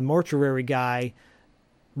face. The mortuary guy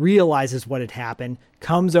realizes what had happened,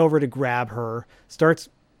 comes over to grab her, starts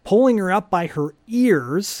pulling her up by her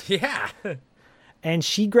ears. Yeah. And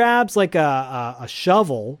she grabs like a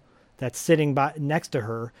shovel that's sitting next to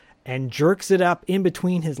her and jerks it up in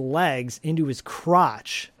between his legs into his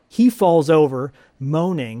crotch. He falls over,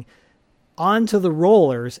 moaning, onto the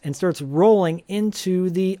rollers and starts rolling into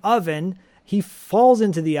the oven. He falls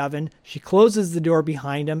into the oven. She closes the door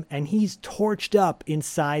behind him, and he's torched up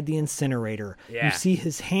inside the incinerator. Yeah. You see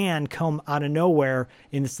his hand come out of nowhere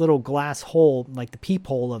in this little glass hole, like the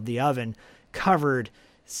peephole of the oven, covered,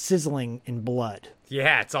 sizzling in blood.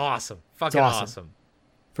 Yeah, it's awesome. Fucking awesome.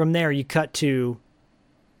 From there, you cut to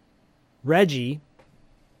Reggie,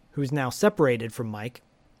 who's now separated from Mike,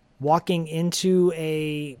 walking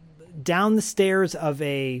down the stairs of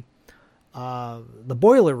the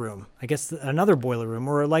boiler room, I guess another boiler room,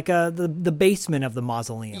 or like the basement of the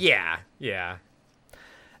mausoleum. Yeah.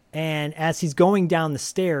 And as he's going down the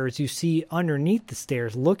stairs, you see underneath the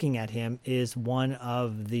stairs looking at him is one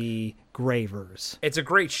of the gravers. It's a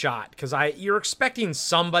great shot because you're expecting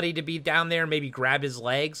somebody to be down there, maybe grab his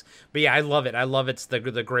legs. But yeah, I love it. I love it's the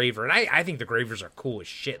graver. And I think the gravers are cool as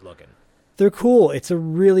shit looking. They're cool. It's a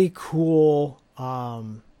really cool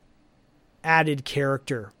added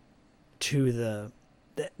character to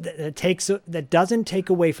that doesn't take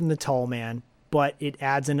away from the tall man, but it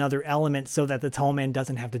adds another element so that the tall man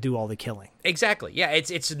doesn't have to do all the killing. Exactly. Yeah,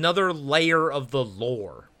 it's another layer of the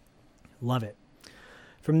lore. Love it.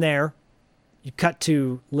 From there, you cut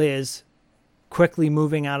to Liz quickly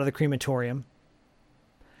moving out of the crematorium,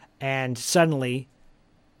 and suddenly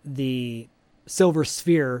the silver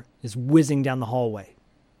sphere is whizzing down the hallway.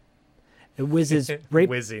 It whizzes right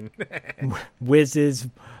whizzes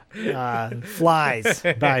flies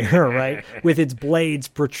by her, right? With its blades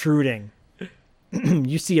protruding.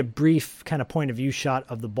 You see a brief kind of point of view shot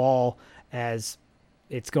of the ball as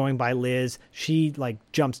it's going by Liz. She like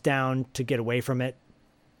jumps down to get away from it.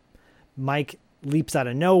 Mike leaps out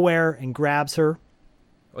of nowhere and grabs her.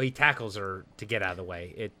 Well, he tackles her to get out of the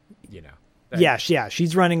way. Yeah,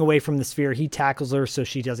 she's running away from the sphere. He tackles her so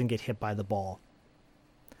she doesn't get hit by the ball.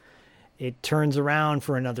 It turns around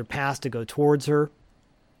for another pass to go towards her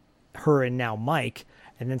and now Mike.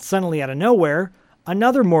 And then suddenly out of nowhere,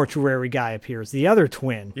 another mortuary guy appears, the other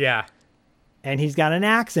twin. Yeah. And he's got an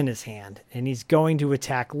axe in his hand, and he's going to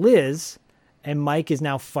attack Liz, and Mike is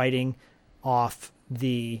now fighting off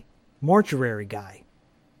the mortuary guy.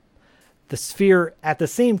 The sphere, at the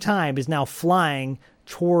same time, is now flying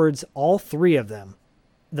towards all three of them.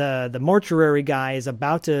 The mortuary guy is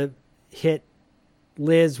about to hit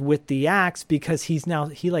Liz with the axe because he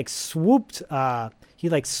swept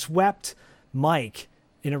Mike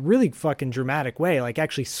in a really fucking dramatic way, like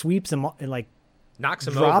actually sweeps him and like knocks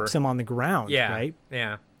him drops over. him on the ground. Yeah. Right.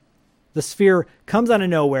 Yeah. The sphere comes out of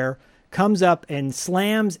nowhere, comes up and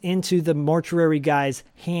slams into the mortuary guy's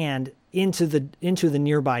hand into the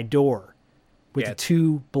nearby door with the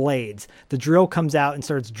two blades. The drill comes out and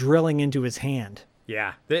starts drilling into his hand.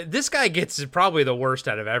 Yeah. This guy gets probably the worst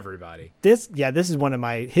out of everybody. This is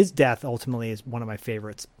his death ultimately is one of my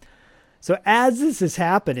favorites. So as this is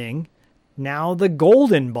happening, now the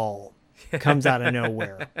golden ball comes out of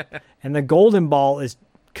nowhere. And the golden ball is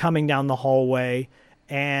coming down the hallway,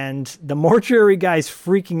 and the mortuary guy's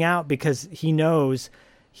freaking out because he knows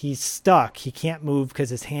he's stuck. He can't move because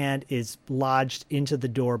his hand is lodged into the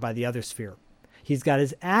door by the other sphere. He's got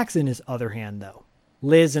his axe in his other hand, though.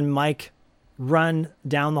 Liz and Mike run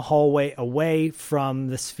down the hallway away from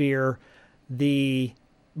the sphere. The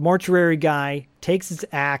mortuary guy takes his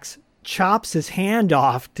axe, chops his hand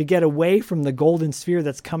off to get away from the golden sphere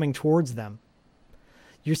that's coming towards them.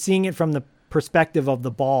 You're seeing it from the perspective of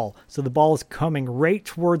the ball. So the ball is coming right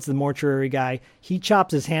towards the mortuary guy. He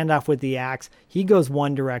chops his hand off with the axe. He goes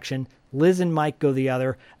one direction. Liz and Mike go the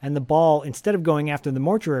other. And the ball, instead of going after the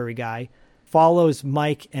mortuary guy, follows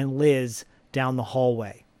Mike and Liz down the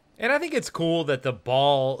hallway. And I think it's cool that the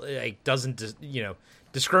ball doesn't,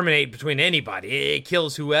 discriminate between anybody. It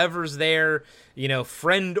kills whoever's there,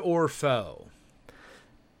 friend or foe.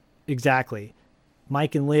 Exactly.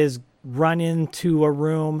 Mike and Liz run into a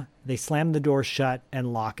room. They slam the door shut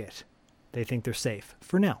and lock it. They think they're safe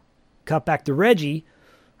for now. Cut back to Reggie,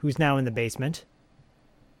 who's now in the basement,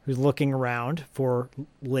 who's looking around for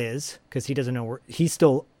Liz because he doesn't know where he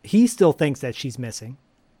still thinks that she's missing.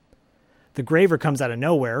 The Graver comes out of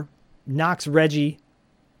nowhere, knocks Reggie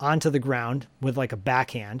onto the ground with like a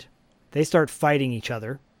backhand. They start fighting each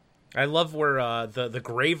other. I love where the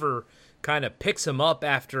Graver kind of picks him up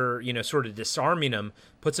after, sort of disarming him,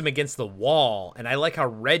 puts him against the wall. And I like how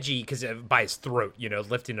Reggie, because by his throat,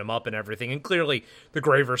 lifting him up and everything. And clearly the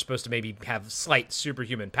Graver is supposed to maybe have slight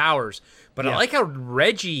superhuman powers. But I like how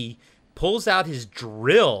Reggie pulls out his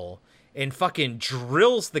drill and fucking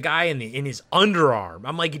drills the guy in his underarm.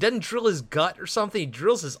 I'm like, he doesn't drill his gut or something. He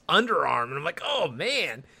drills his underarm. And I'm like, oh,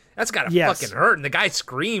 man, that's got to fucking hurt. And the guy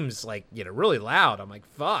screams like, really loud. I'm like,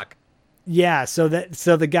 fuck. Yeah, so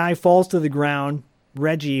the guy falls to the ground.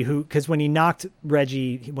 Reggie, because when he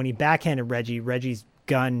backhanded Reggie, Reggie's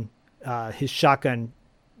gun, his shotgun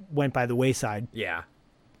went by the wayside. Yeah.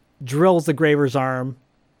 Drills the Graver's arm.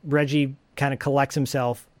 Reggie kind of collects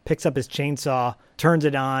himself, picks up his chainsaw, turns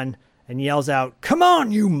it on, and yells out, "Come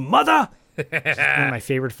on, you mother!" One of my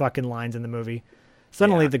favorite fucking lines in the movie.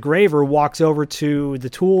 Suddenly, the Graver walks over to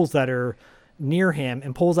the tools that are near him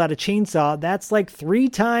and pulls out a chainsaw that's like 3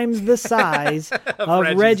 times the size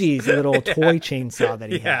of Reggie's little toy chainsaw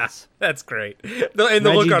that he has. That's great. And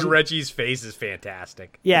the look on Reggie's face is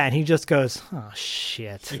fantastic. Yeah, and he just goes, oh,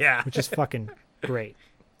 shit. Yeah. Which is fucking great.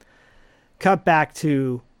 Cut back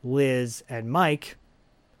to Liz and Mike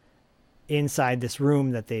inside this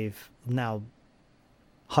room that they've now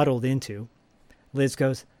huddled into. Liz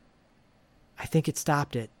goes, I think it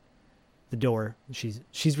stopped it. The door.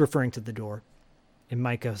 She's referring to the door. And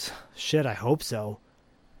Mike goes, shit, I hope so.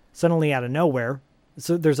 Suddenly out of nowhere,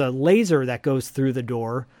 so there's a laser that goes through the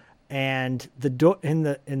door, and the door and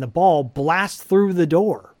the ball blasts through the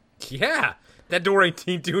door. Yeah, that door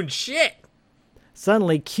ain't doing shit.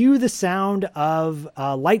 Suddenly, cue the sound of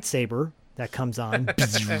a lightsaber that comes on.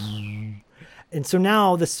 And so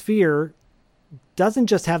now the sphere doesn't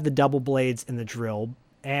just have the double blades and the drill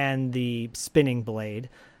and the spinning blade,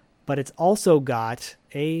 but it's also got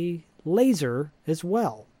a laser as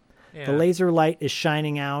well. Yeah. The laser light is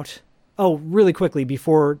shining out. Oh, really quickly,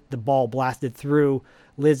 before the ball blasted through,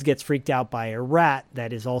 Liz gets freaked out by a rat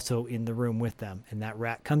that is also in the room with them. And that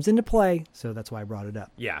rat comes into play, so that's why I brought it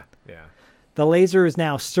up. Yeah. The laser is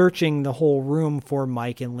now searching the whole room for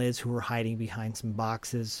Mike and Liz, who are hiding behind some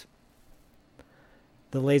boxes.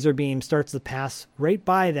 The laser beam starts to pass right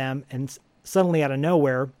by them, and suddenly, out of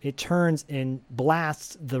nowhere, it turns and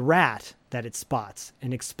blasts the rat that it spots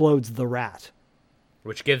and explodes the rat.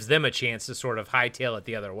 Which gives them a chance to sort of hightail it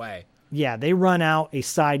the other way. Yeah, they run out a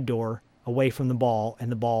side door away from the ball,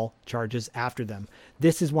 and the ball charges after them.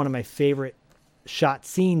 This is one of my favorite shot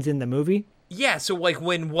scenes in the movie. Yeah, so like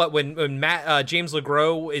when Matt James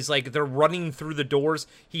LeGros is like, they're running through the doors,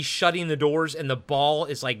 he's shutting the doors, and the ball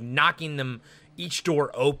is like knocking them each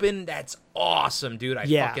door open. That's awesome, dude. I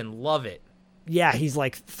fucking love it. Yeah, he's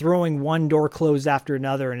like throwing one door closed after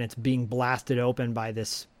another, and it's being blasted open by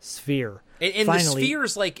this sphere. And finally, the sphere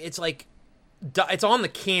is like, it's on the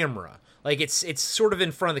camera. Like it's sort of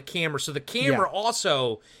in front of the camera. So the camera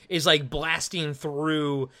also is like blasting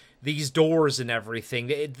through these doors and everything.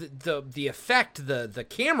 The effect, the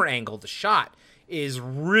camera angle, the shot is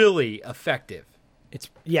really effective.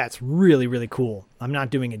 It's really, really cool. I'm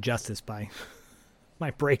not doing it justice by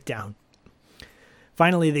my breakdown.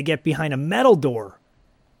 Finally, they get behind a metal door.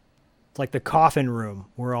 It's like the coffin room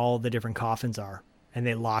where all the different coffins are, and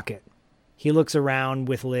they lock it. He looks around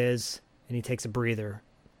with Liz, and he takes a breather,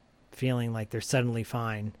 feeling like they're suddenly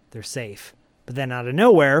fine. They're safe. But then out of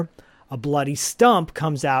nowhere, a bloody stump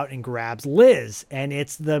comes out and grabs Liz, and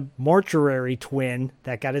it's the mortuary twin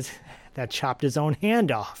that chopped his own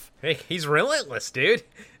hand off. Hey, he's relentless, dude.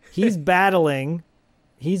 He's battling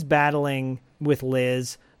with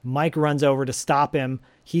Liz. Mike runs over to stop him.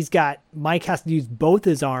 Mike has to use both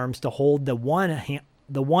his arms to hold the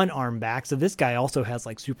one arm back. So this guy also has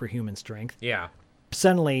like superhuman strength. Yeah.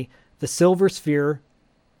 Suddenly, the silver sphere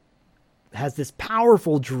has this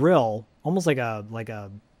powerful drill, almost like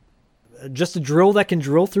just a drill that can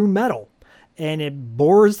drill through metal, and it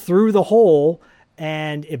bores through the hole,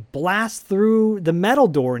 and it blasts through the metal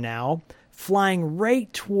door now, flying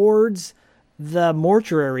right towards the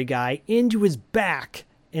mortuary guy into his back,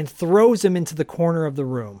 and throws him into the corner of the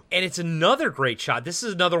room. And it's another great shot. This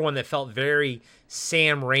is another one that felt very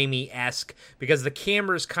Sam Raimi-esque, because the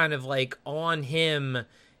camera's kind of like on him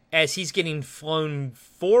as he's getting flown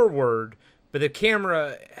forward, but the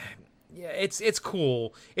camera, Yeah, it's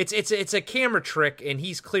cool. It's a camera trick, and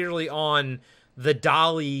he's clearly on the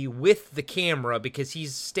dolly with the camera because he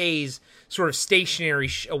stays sort of stationary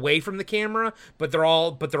away from the camera, but they're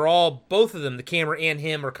all both of them, the camera and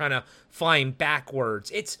him, are kind of flying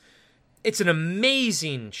backwards. It's an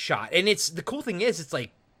amazing shot, and the cool thing is it's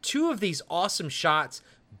like two of these awesome shots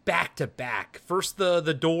back to back. First the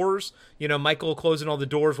doors, Michael closing all the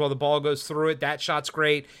doors while the ball goes through it. That shot's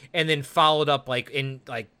great, and then followed up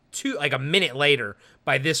a minute later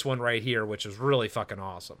by this one right here, which is really fucking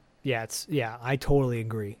awesome. Yeah, I totally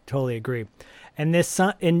agree. And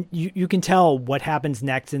and you can tell what happens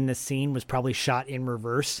next in this scene was probably shot in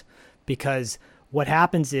reverse, because what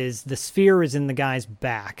happens is the sphere is in the guy's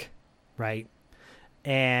back, right?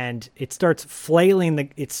 And it starts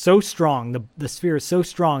flailing. It's so strong. The sphere is so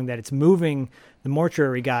strong that it's moving the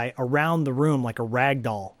mortuary guy around the room like a rag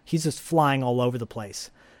doll. He's just flying all over the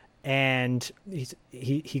place. And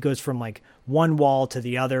he goes from like one wall to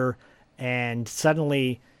the other, and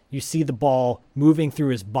suddenly you see the ball moving through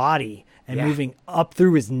his body and moving up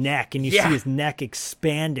through his neck, and you see his neck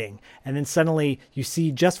expanding. And then suddenly you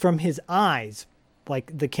see just from his eyes,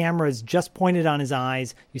 like the camera is just pointed on his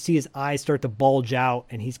eyes, you see his eyes start to bulge out,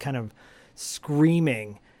 and he's kind of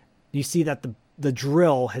screaming. You see that the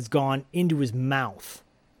drill has gone into his mouth.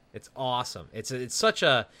 It's awesome. It's such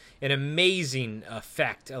an amazing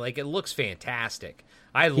effect. Like, it looks fantastic.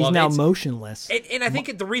 I love it. He's now motionless. And I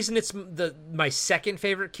think the reason it's my second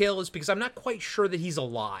favorite kill is because I'm not quite sure that he's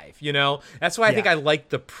alive, That's why I think I like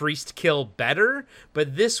the priest kill better,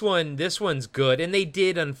 but this one's good. And they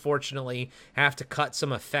did, unfortunately, have to cut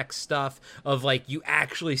some effect stuff of, like, you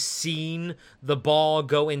actually seeing the ball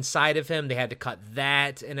go inside of him. They had to cut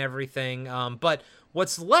that and everything. But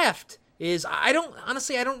what's left is I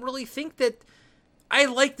don't really think that I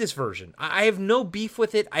like this version. I have no beef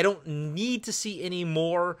with it. I don't need to see any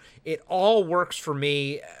more. It all works for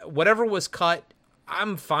me. Whatever was cut,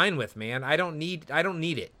 I'm fine with, man. I don't need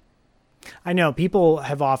it. I know people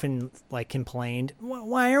have often complained,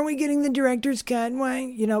 why aren't we getting the director's cut?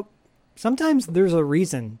 Why, sometimes there's a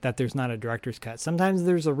reason that there's not a director's cut. Sometimes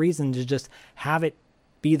there's a reason to just have it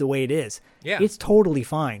be the way it is. Yeah. It's totally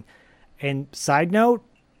fine. And side note,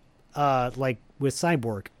 with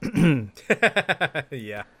Cyborg.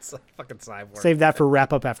 Yeah, it's like fucking Cyborg. Save that for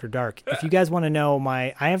Wrap Up After Dark. If you guys want to know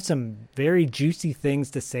I have some very juicy things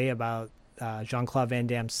to say about Jean-Claude Van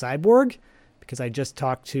Damme's Cyborg, because I just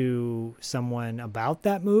talked to someone about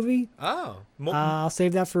that movie. Oh. I'll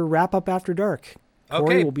save that for Wrap Up After Dark.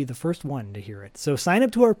 Corey Okay. will be the first one to hear it. So sign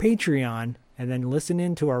up to our Patreon and then listen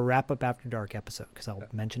in to our Wrap Up After Dark episode, because I'll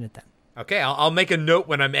mention it then. Okay, I'll make a note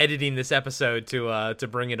when I'm editing this episode to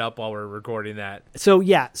bring it up while we're recording that. So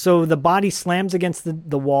the body slams against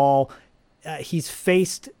the wall. He's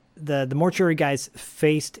faced, the mortuary guy's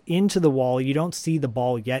faced into the wall. You don't see the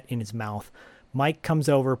ball yet in his mouth. Mike comes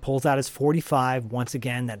over, pulls out his 45. Once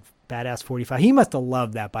again, that badass 45. He must have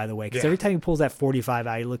loved that, by the way, because every time he pulls that 45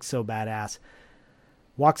 out, he looks so badass.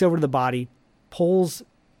 Walks over to the body,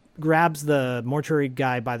 grabs the mortuary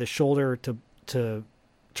guy by the shoulder to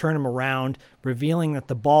turn him around, revealing that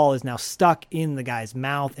the ball is now stuck in the guy's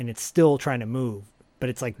mouth and it's still trying to move, but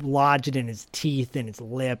it's like lodged in his teeth and his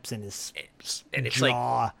lips and his jaw.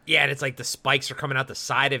 And it's like the spikes are coming out the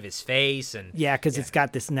side of his face, and because it's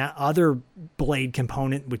got this other blade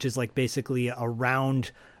component, which is like basically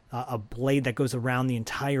a blade that goes around the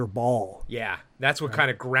entire ball. Yeah, that's what kind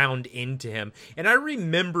of ground into him. And I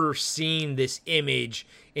remember seeing this image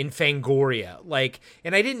in Fangoria,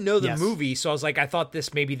 and I didn't know the movie, so I was like, I thought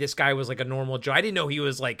maybe this guy was like a normal Joe. I didn't know he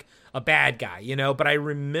was like a bad guy, but I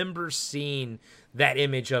remember seeing that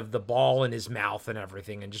image of the ball in his mouth and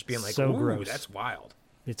everything, and just being like, so ooh, gross. That's wild.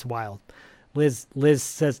 It's wild. Liz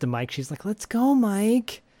says to Mike, she's like, let's go,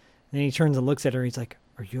 Mike. And then he turns and looks at her. He's like,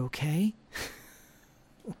 are you okay?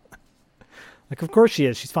 Like, of course she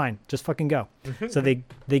is. She's fine. Just fucking go. So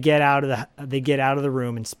they get out of the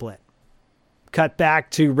room and split. Cut back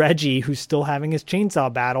to Reggie, who's still having his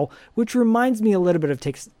chainsaw battle, which reminds me a little bit of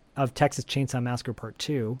Texas Chainsaw Massacre Part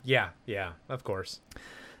 2. Yeah, of course.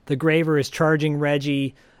 The Graver is charging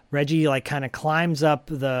Reggie. Reggie kind of climbs up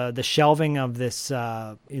the shelving of this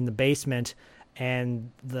in the basement, and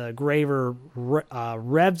the Graver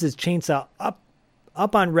revs his chainsaw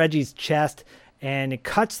up on Reggie's chest, and it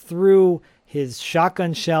cuts through his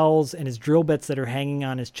shotgun shells and his drill bits that are hanging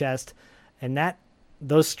on his chest, and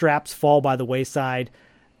those straps fall by the wayside.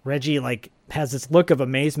 Reggie has this look of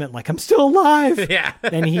amazement, like, I'm still alive. Yeah.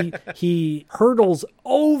 And he hurtles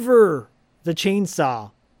over the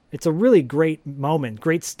chainsaw. It's a really great moment,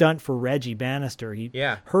 great stunt for Reggie Bannister. He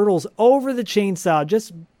hurtles over the chainsaw,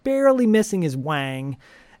 just barely missing his wang,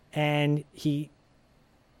 and he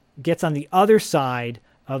gets on the other side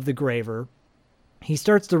of the Graver. He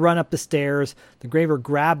starts to run up the stairs. The Graver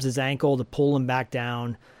grabs his ankle to pull him back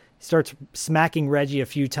down. He starts smacking Reggie a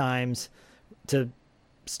few times to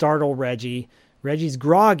startle Reggie. Reggie's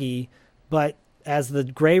groggy, but as the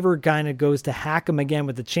Graver kind of goes to hack him again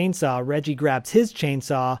with the chainsaw, Reggie grabs his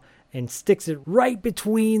chainsaw and sticks it right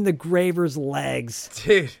between the Graver's legs.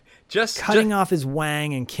 Dude, cutting off his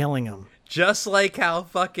wang and killing him. Just like how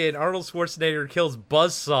fucking Arnold Schwarzenegger kills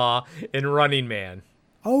Buzzsaw in Running Man.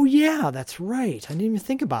 Oh, yeah, that's right. I didn't even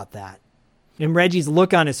think about that. And Reggie's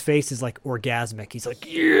look on his face is like orgasmic. He's like,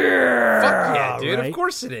 yeah! Fuck yeah, dude. Right? Of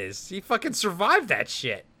course it is. He fucking survived that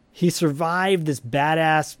shit. He survived this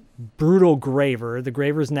badass, brutal Graver. The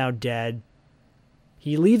Graver's now dead.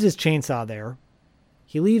 He leaves his chainsaw there.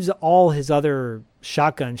 He leaves all his other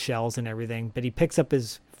shotgun shells and everything, but he picks up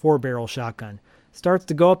his 4-barrel shotgun. Starts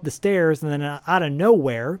to go up the stairs, and then out of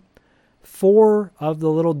nowhere, 4 of the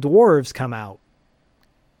little dwarves come out.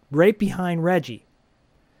 Right behind Reggie.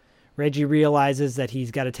 Reggie realizes that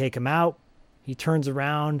he's got to take him out. He turns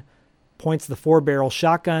around, points the 4-barrel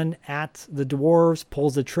shotgun at the dwarves,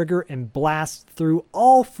 pulls the trigger, and blasts through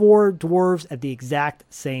all 4 dwarves at the exact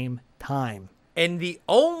same time. And the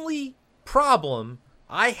only problem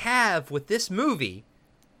I have with this movie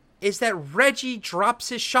is that Reggie drops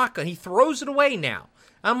his shotgun. He throws it away now.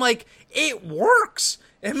 I'm like, it works.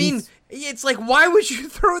 I mean, it's like, why would you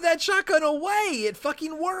throw that shotgun away? It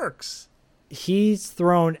fucking works. He's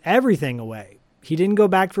thrown everything away. He didn't go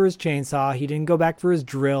back for his chainsaw. He didn't go back for his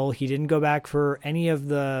drill. He didn't go back for any of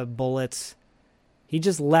the bullets. He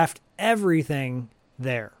just left everything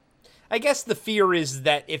there. I guess the fear is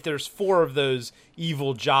that if there's 4 of those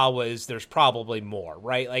evil Jawas, there's probably more,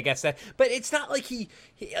 right? I guess that, but it's not like he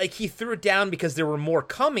threw it down because there were more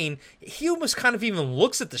coming. He almost kind of even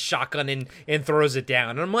looks at the shotgun and throws it down.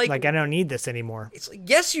 And I'm like, I don't need this anymore. It's like,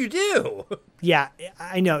 yes, you do. Yeah,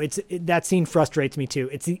 I know. That scene frustrates me too.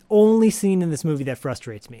 It's the only scene in this movie that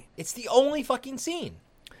frustrates me. It's the only fucking scene.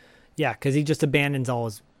 Yeah, because he just abandons all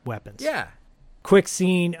his weapons. Yeah. Quick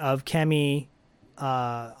scene of Kemi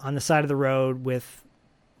on the side of the road with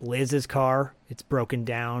Liz's car. It's broken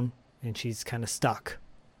down and she's kind of stuck.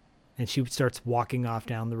 And she starts walking off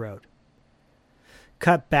down the road.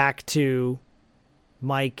 Cut back to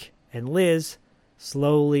Mike and Liz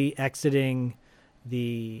slowly exiting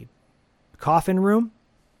the coffin room.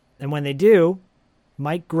 And when they do,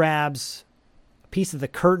 Mike grabs a piece of the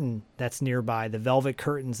curtain that's nearby, the velvet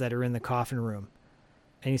curtains that are in the coffin room.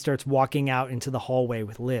 And he starts walking out into the hallway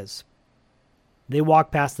with Liz. They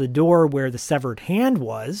walk past the door where the severed hand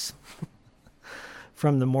was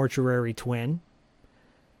from the mortuary twin.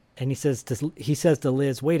 And he says to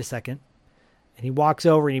Liz, wait a second. And he walks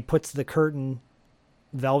over and he puts the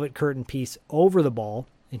velvet curtain piece over the ball.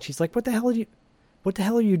 And she's like, what the hell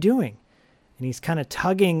are you doing? And he's kind of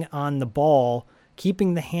tugging on the ball,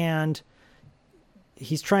 keeping the hand.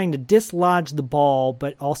 He's trying to dislodge the ball,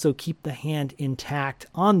 but also keep the hand intact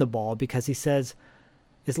on the ball because he says,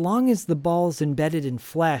 as long as the ball's embedded in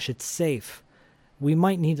flesh, it's safe. We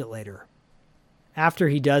might need it later. After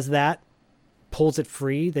he does that, pulls it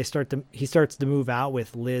free, he starts to move out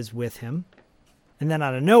with Liz with him. And then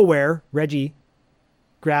out of nowhere, Reggie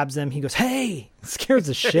grabs them. He goes, hey! Scares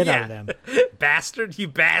the shit out of them. Bastard, you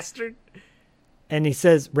bastard. And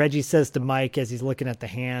Reggie says to Mike as he's looking at the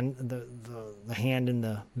hand, the hand in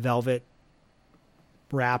the velvet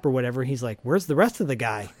wrap or whatever, he's like, where's the rest of the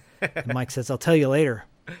guy? And Mike says, I'll tell you later.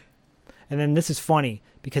 And then this is funny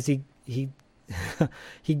because he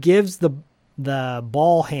he gives the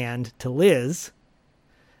ball hand to Liz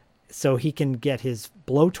so he can get his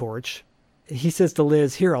blowtorch. He says to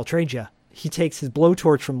Liz, here, I'll trade you. He takes his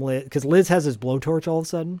blowtorch from Liz because Liz has his blowtorch all of a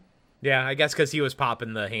sudden. Yeah, I guess because he was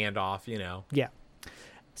popping the hand off, you know. Yeah.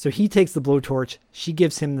 So he takes the blowtorch. He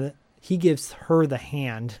gives her the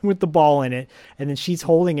hand with the ball in it, and then she's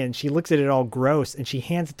holding it, and she looks at it all gross, and she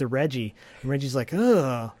hands it to Reggie, and Reggie's like,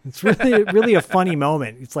 ugh. It's really a funny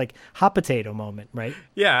moment. It's like hot potato moment, right?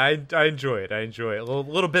 Yeah, I enjoy it. A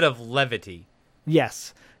little bit of levity.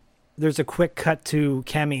 Yes. There's a quick cut to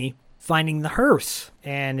Kemi finding the hearse,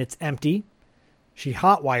 and it's empty. She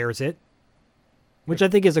hotwires it, which I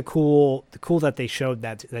think is cool that they showed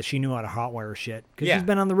that she knew how to hotwire shit. Because she's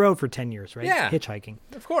been on the road for 10 years, right? Yeah. Hitchhiking.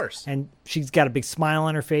 Of course. And she's got a big smile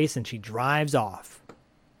on her face, and she drives off.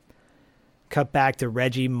 Cut back to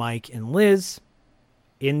Reggie, Mike, and Liz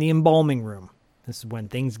in the embalming room. This is when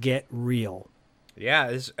things get real.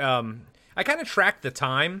 Yeah. I kind of tracked the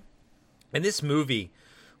time, and this movie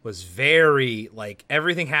was very like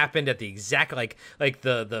everything happened at the exact like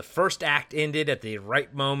the first act ended at the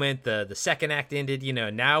right moment, the second act ended,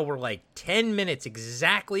 now we're like 10 minutes,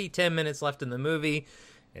 exactly 10 minutes left in the movie,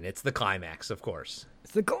 and it's the climax, of course.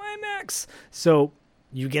 It's the climax. So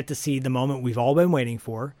you get to see the moment we've all been waiting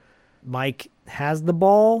for. Mike has the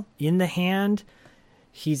ball in the hand.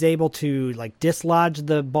 He's able to like dislodge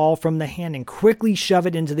the ball from the hand and quickly shove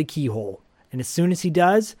it into the keyhole. And as soon as he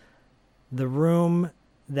does, the room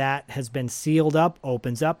that has been sealed up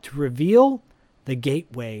opens up to reveal the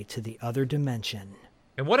gateway to the other dimension.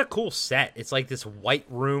 And what a cool set. It's like this white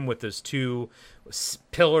room with those two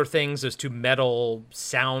pillar things, those two metal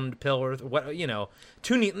sound pillars.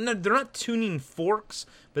 Tuning. No, they're not tuning forks,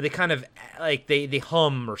 but they kind of like they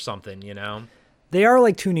hum or something, They are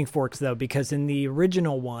like tuning forks, though, because in the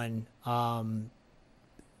original one,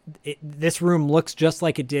 this room looks just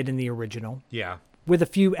like it did in the original. Yeah. With a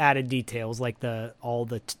few added details, like all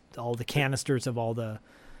the canisters of all the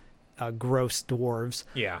gross dwarves.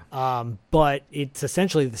 Yeah. But it's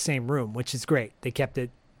essentially the same room, which is great. They kept it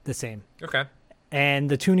the same. Okay. And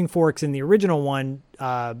the tuning forks in the original one,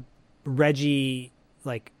 Reggie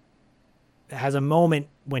like has a moment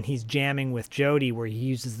when he's jamming with Jody where he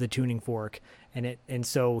uses the tuning fork, and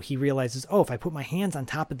so he realizes, oh, if I put my hands on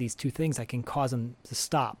top of these two things, I can cause them to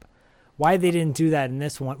stop. Why they didn't do that in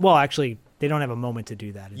this one? Well, actually, they don't have a moment to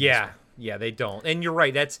do that. Yeah, they don't. And you're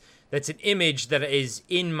right. That's an image that is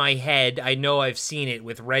in my head. I know I've seen it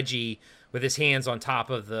with Reggie with his hands on top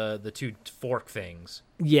of the two fork things.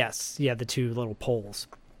 Yes, yeah, the two little poles.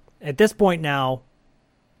 At this point now,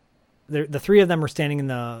 the three of them are standing in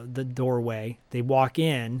the doorway. They walk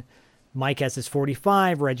in. Mike has his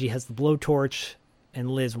 45, Reggie has the blowtorch,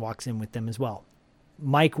 and Liz walks in with them as well.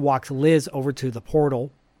 Mike walks Liz over to the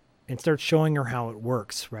portal and starts showing her how it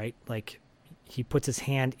works, right? Like, he puts his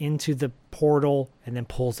hand into the portal and then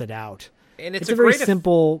pulls it out. And it's a very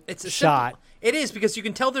simple shot. It is, because you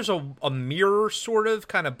can tell there's a mirror sort of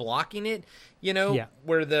kind of blocking it,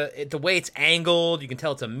 where the way it's angled, you can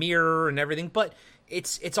tell it's a mirror and everything, but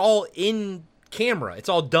it's all in camera. It's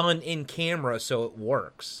all done in camera, so it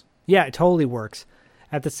works. Yeah, it totally works.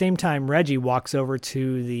 At the same time, Reggie walks over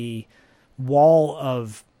to the wall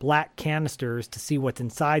of black canisters to see what's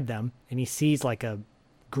inside them, and he sees like a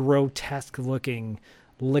grotesque-looking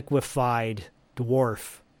liquefied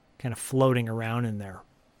dwarf kind of floating around in there.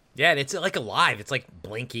 Yeah, and it's like alive. It's like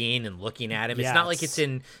blinking and looking at him. Yeah, it's not like it's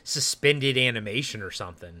in suspended animation or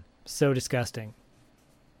something. So disgusting.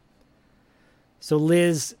 So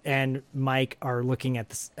Liz and Mike are looking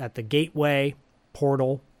at the gateway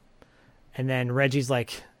portal, and then Reggie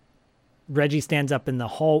stands up in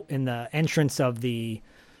the entrance of the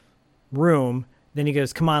room. Then he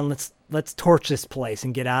goes, "Come on, let's torch this place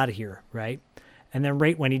and get out of here," right? And then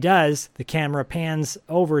right when he does, the camera pans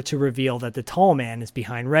over to reveal that the tall man is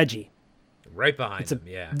behind Reggie. Right behind him,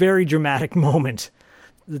 yeah. Very dramatic moment.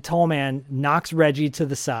 The tall man knocks Reggie to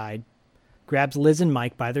the side, grabs Liz and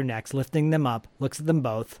Mike by their necks, lifting them up, looks at them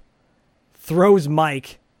both, throws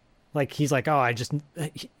Mike, like he's like, oh,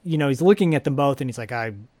 he's looking at them both, and he's like,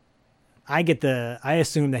 I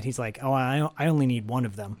assume that he's like, oh, I only need one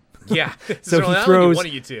of them. Yeah. So he I throws only need one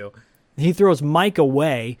of you two. He throws Mike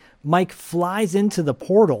away. Mike flies into the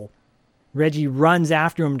portal. Reggie runs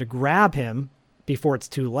after him to grab him before it's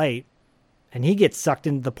too late, and he gets sucked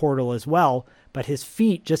into the portal as well, but his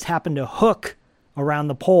feet just happen to hook around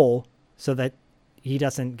the pole so that he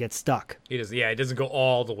doesn't get stuck. He doesn't go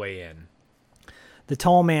all the way in. The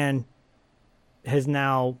tall man has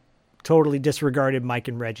now totally disregarded Mike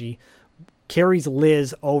and Reggie, carries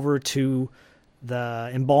Liz over to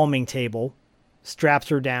the embalming table, straps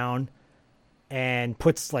her down, and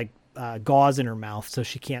puts like gauze in her mouth so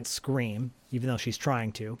she can't scream, even though she's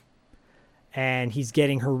trying to. And he's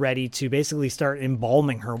getting her ready to basically start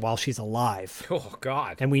embalming her while she's alive. Oh,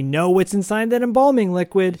 God. And we know what's inside that embalming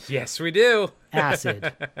liquid. Yes, we do.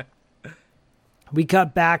 Acid. We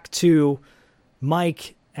cut back to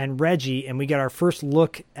Mike and Reggie, and we get our first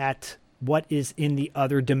look at what is in the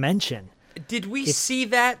other dimension. Did we see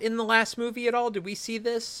that in the last movie at all? Did we see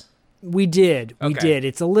this? We did. We Okay. did.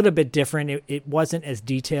 It's a little bit different. It wasn't as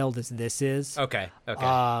detailed as this is. Okay.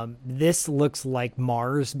 This looks like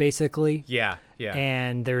Mars, basically. Yeah.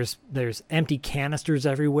 And there's empty canisters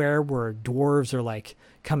everywhere where dwarves are like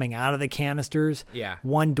coming out of the canisters. Yeah.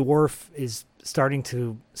 One dwarf is starting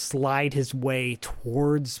to slide his way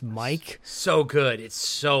towards Mike. So good. It's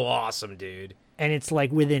so awesome, dude. And it's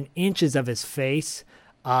like within inches of his face.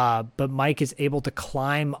 But Mike is able to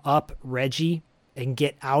climb up Reggie and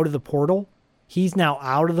get out of the portal. He's now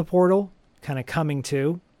out of the portal, kind of coming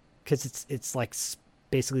to, because it's like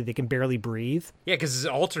basically they can barely breathe. Yeah, because it's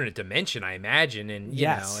an alternate dimension, I imagine, and you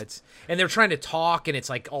Yes. know, and they're trying to talk, and it's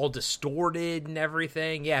like all distorted and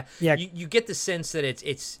everything. Yeah, Yeah. You get the sense that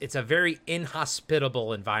it's a very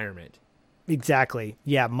inhospitable environment. Exactly.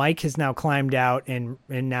 Yeah, Mike has now climbed out, and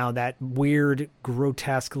now that weird,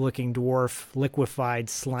 grotesque-looking dwarf, liquefied,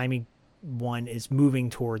 slimy one is moving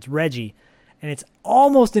towards Reggie, and it's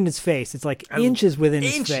almost in his face. It's like inches within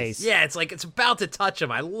his face. Yeah, it's like it's about to touch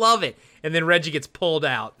him. I love it. And then Reggie gets pulled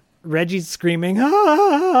out. Reggie's screaming,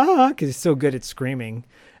 ah, because he's so good at screaming,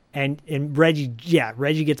 and Reggie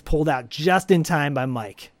gets pulled out just in time by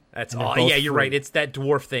Mike. That's And they're all. both Yeah, you're free. right. It's that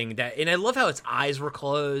dwarf thing and I love how its eyes were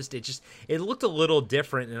closed. It looked a little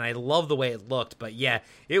different, and I love the way it looked. But yeah,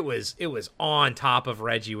 it was on top of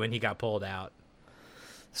Reggie when he got pulled out.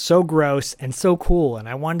 So gross and so cool, and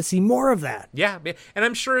I wanted to see more of that. Yeah, and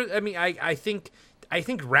I'm sure. I mean, I think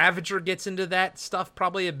Ravager gets into that stuff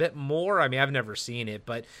probably a bit more. I mean, I've never seen it,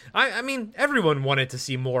 but I mean, everyone wanted to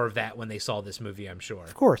see more of that when they saw this movie, I'm sure.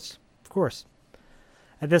 Of course.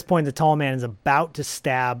 At this point, the tall man is about to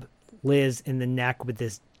stab Liz in the neck with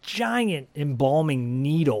this giant embalming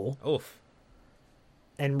needle. Oof.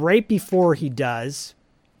 And right before he does,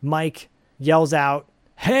 Mike yells out,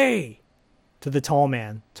 "Hey!" to the tall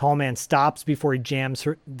man. Tall man stops before he jams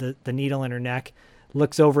the needle in her neck,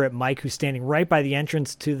 looks over at Mike, who's standing right by the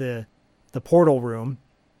entrance to the portal room,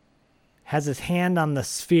 has his hand on the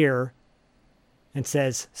sphere, and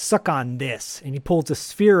says, "Suck on this." And he pulls the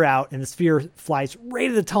sphere out, and the sphere flies right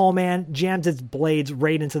at the tall man, jams its blades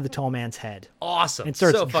right into the tall man's head. Awesome. And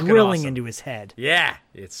starts So fucking drilling awesome. into his head. Yeah,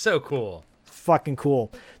 it's so cool. Fucking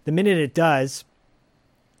cool. The minute it does,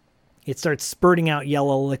 it starts spurting out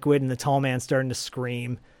yellow liquid, and the tall man's starting to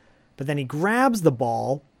scream. But then he grabs the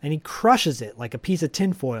ball, and he crushes it like a piece of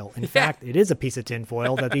tinfoil. In fact, it is a piece of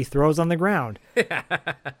tinfoil that he throws on the ground.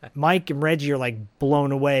 Mike and Reggie are like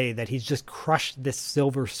blown away that he's just crushed this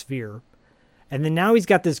silver sphere. And then now he's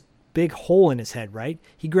got this big hole in his head, right?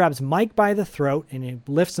 He grabs Mike by the throat and he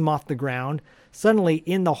lifts him off the ground. Suddenly,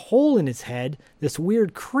 in the hole in his head, this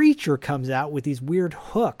weird creature comes out with these weird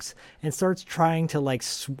hooks and starts trying to like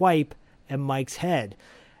swipe at Mike's head.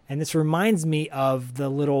 And this reminds me of the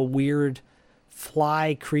little weird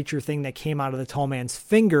fly creature thing that came out of the tall man's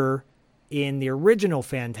finger in the original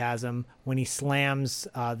Phantasm when he slams,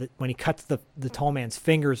 when he cuts the tall man's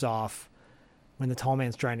fingers off when the tall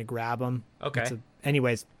man's trying to grab him. Okay.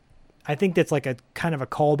 Anyways, I think that's like a kind of a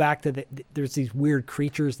callback to there's these weird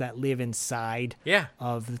creatures that live inside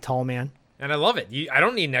of the tall man. And I love it. I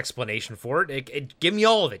don't need an explanation for it. Give me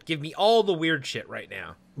all of it. Give me all the weird shit right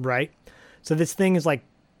now. Right. So this thing is like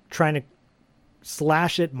trying to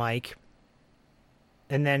slash at Mike.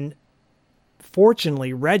 And then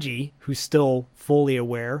fortunately, Reggie, who's still fully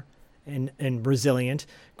aware and resilient,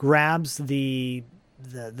 grabs the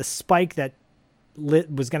spike that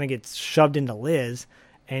was going to get shoved into Liz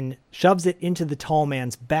and shoves it into the tall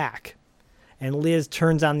man's back. And Liz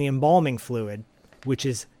turns on the embalming fluid, which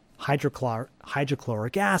is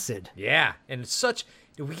hydrochloric acid. Yeah, and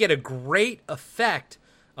we get a great effect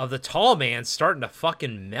of the tall man starting to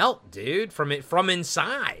fucking melt, dude, from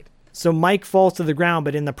inside. So Mike falls to the ground,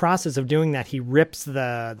 but in the process of doing that, he rips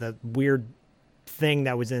the weird thing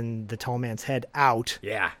that was in the tall man's head out.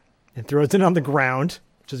 Yeah. And throws it on the ground,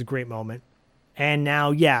 which is a great moment. And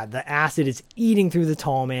now, the acid is eating through the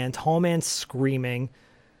tall man. Tall man's screaming.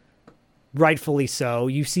 Rightfully so.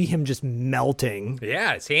 You see him just melting.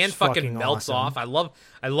 Yeah, his hand It's fucking melts awesome. off.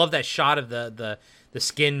 I love that shot of the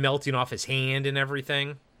skin melting off his hand and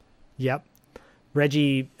everything. Yep.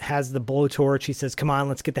 Reggie has the blowtorch. He says, "Come on,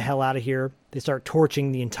 let's get the hell out of here." They start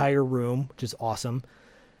torching the entire room, which is awesome.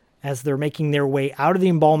 As they're making their way out of the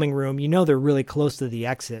embalming room, they're really close to the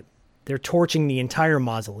exit. They're torching the entire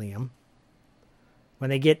mausoleum. When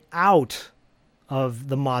they get out of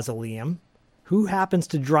the mausoleum, who happens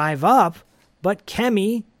to drive up but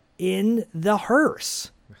Kemi in the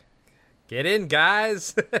hearse? Get in,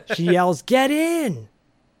 guys. She yells, "Get in!"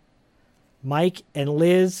 Mike and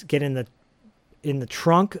Liz get in the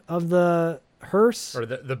trunk of the hearse. Or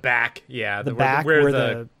the back, yeah. The back where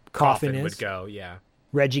the coffin is. would go, yeah.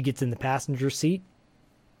 Reggie gets in the passenger seat.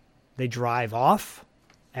 They drive off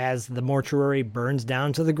as the mortuary burns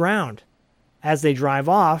down to the ground. As they drive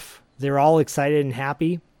off, they're all excited and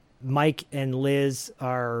happy. Mike and Liz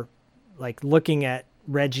are like looking at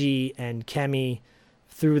Reggie and Kemi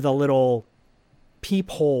through the little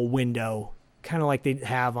peephole window, kind of like they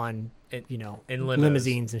have on, in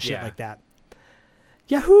limousines and shit like that.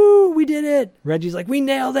 Yahoo! We did it! Reggie's like, "We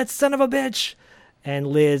nailed that son of a bitch!" And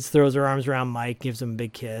Liz throws her arms around Mike, gives him a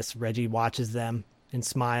big kiss. Reggie watches them and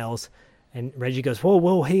smiles. And Reggie goes,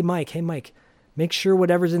 "Whoa, hey, Mike. Make sure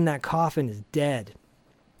whatever's in that coffin is dead.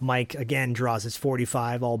 Mike again draws his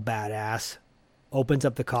 .45 all badass, opens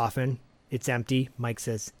up the coffin. It's empty. Mike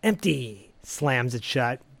says, "Empty!" Slams it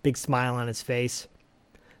shut. Big smile on his face.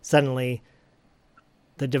 Suddenly,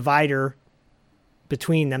 the divider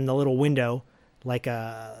between them, the little window, like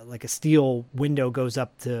a steel window, goes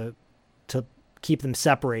up to keep them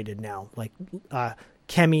separated now. Like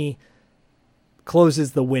Kemi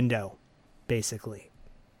closes the window, basically.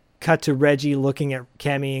 Cut to Reggie looking at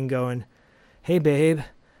Kemi and going, "Hey, babe,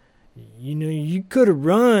 you could have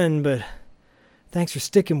run, but thanks for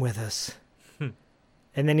sticking with us."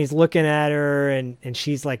 And then he's looking at her, and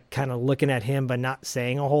she's like kind of looking at him, but not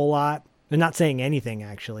saying a whole lot. They're not saying anything,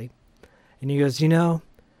 actually. And he goes,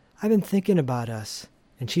 "I've been thinking about us."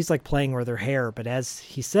 And she's like playing with her hair, but as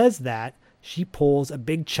he says that, she pulls a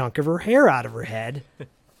big chunk of her hair out of her head,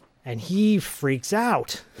 and he freaks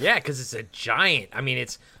out. Yeah, because it's a giant. I mean,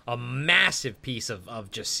 it's a massive piece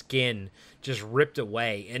of just skin just ripped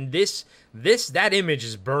away. And that image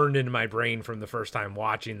is burned into my brain from the first time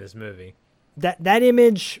watching this movie. That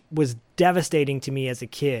image was devastating to me as a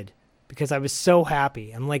kid because I was so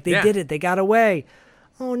happy. I'm like, they did it. They got away.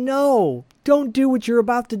 Oh, no. Don't do what you're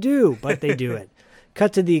about to do. But they do it.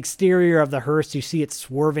 Cut to the exterior of the hearse. You see it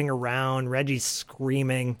swerving around. Reggie's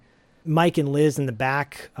screaming. Mike and Liz in the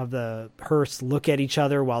back of the hearse look at each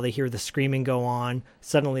other while they hear the screaming go on.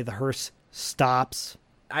 Suddenly the hearse stops.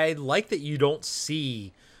 I like that you don't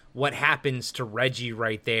see what happens to Reggie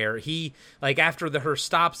right there. He, like, after the hearse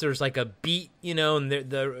stops, there's like a beat, and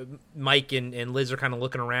the Mike and Liz are kind of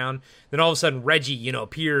looking around. Then all of a sudden Reggie,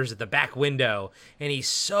 appears at the back window, and he's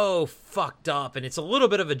so fucked up, and it's a little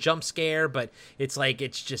bit of a jump scare, but it's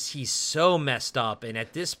just he's so messed up. And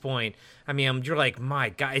at this point, I mean, you're like, my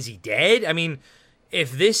God, is he dead? I mean,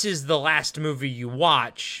 if this is the last movie you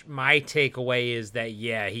watch, my takeaway is that,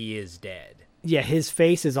 yeah, he is dead. Yeah, his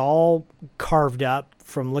face is all carved up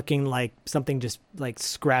from looking like something just like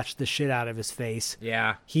scratched the shit out of his face.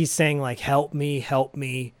 Yeah. He's saying like, help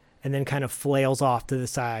me, and then kind of flails off to the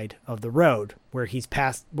side of the road where he's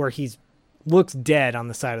looks dead on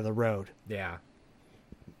the side of the road. Yeah.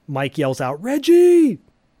 Mike yells out, "Reggie!"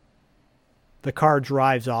 The car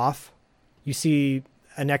drives off. You see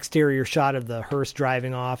an exterior shot of the hearse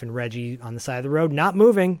driving off and Reggie on the side of the road, not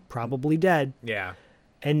moving, probably dead. Yeah.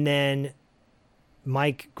 And then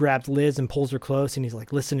Mike grabs Liz and pulls her close, and he's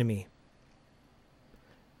like, "Listen to me.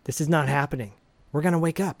 This is not happening. We're going to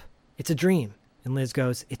wake up. It's a dream." And Liz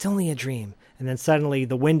goes, "It's only a dream." And then suddenly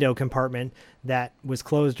the window compartment that was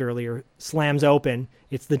closed earlier slams open.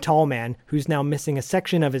 It's the tall man who's now missing a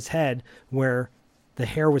section of his head where the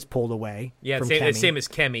hair was pulled away. Yeah, from same Kemi. as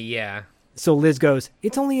Kemi, yeah. So Liz goes,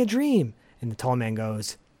 "It's only a dream." And the tall man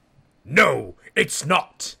goes, "No, it's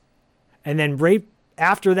not." And then right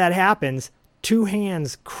after that happens, two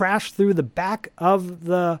hands crash through the back of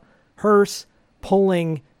the hearse,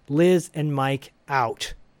 pulling Liz and Mike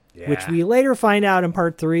out. Yeah. Which we later find out in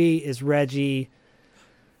part 3 is Reggie.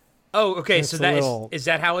 Oh, okay. So is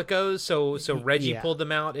that how it goes? So Reggie pulled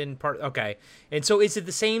them out in part. Okay. And so is it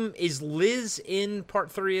the same? Is Liz in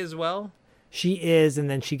part 3 as well? She is, and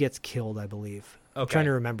then she gets killed, I believe. Okay. I'm trying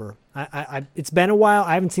to remember. I it's been a while.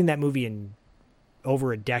 I haven't seen that movie in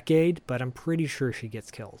over a decade, but I'm pretty sure she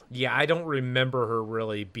gets killed. Yeah, I don't remember her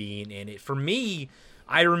really being in it. For me,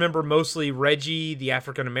 I remember mostly Reggie, the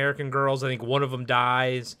African-American girls. I think one of them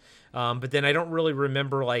dies. But then I don't really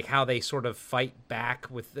remember like how they sort of fight back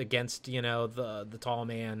against the tall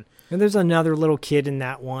man. And there's another little kid in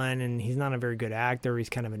that one, and he's not a very good actor. He's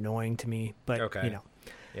kind of annoying to me, but okay.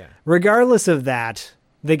 Yeah. Regardless of that,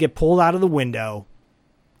 they get pulled out of the window.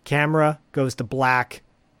 Camera goes to black.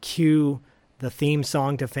 Cue the theme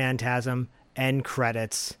song to Phantasm. End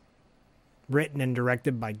credits. Written and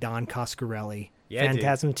directed by Don Coscarelli. Yeah,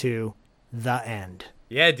 Phantasm 2, The End.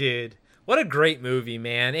 Yeah, dude. What a great movie,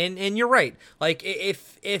 man. And you're right. Like,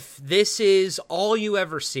 if this is all you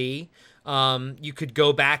ever see, you could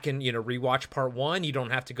go back and, rewatch part 1. You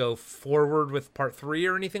don't have to go forward with part 3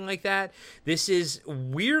 or anything like that. This is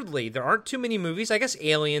weirdly, there aren't too many movies. I guess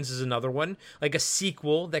Aliens is another one, like a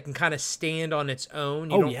sequel that can kind of stand on its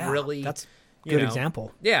own. You don't really. That's good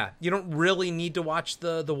example. Yeah. You don't really need to watch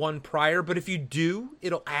the one prior, but if you do,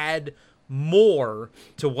 it'll add more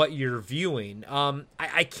to what you're viewing.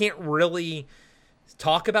 I can't really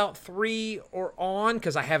talk about 3 or on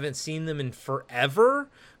because I haven't seen them in forever,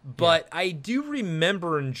 but yeah. I do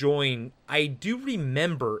remember enjoying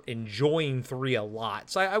 3 a lot.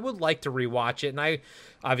 So I would like to rewatch it, and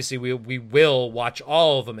obviously we will watch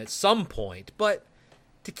all of them at some point, but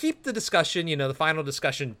to keep the discussion, the final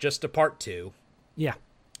discussion just to part 2. Yeah.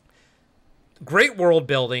 Great world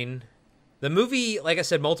building. The movie, like I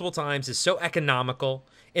said multiple times, is so economical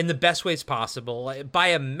in the best ways possible by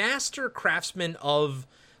a master craftsman of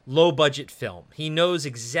low-budget film. He knows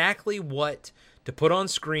exactly what to put on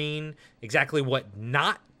screen, exactly what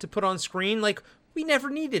not to put on screen. Like, we never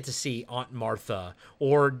needed to see Aunt Martha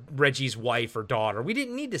or Reggie's wife or daughter. We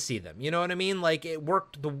didn't need to see them. You know what I mean? Like, it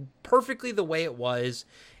worked perfectly the way it was.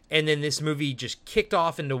 And then this movie just kicked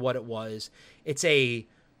off into what it was. It's a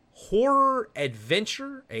horror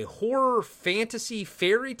adventure, a horror fantasy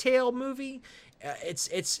fairy tale movie.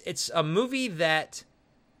 It's a movie that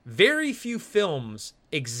very few films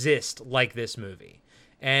exist like this movie.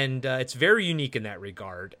 And it's very unique in that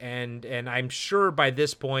regard. And I'm sure by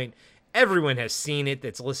this point, everyone has seen it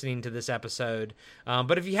that's listening to this episode.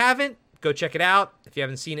 But if you haven't, go check it out. If you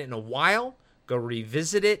haven't seen it in a while, go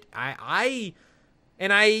revisit it. I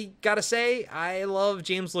gotta say, I love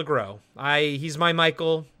James LeGros. He's my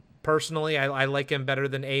Michael. Personally, I like him better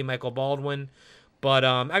than Michael Baldwin. But,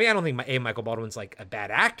 I don't think Michael Baldwin's like a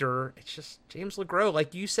bad actor. It's just James LeGros,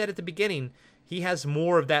 like you said at the beginning, he has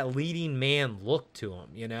more of that leading man look to him,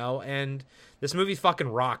 you know? And this movie fucking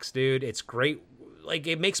rocks, dude. It's great. Like,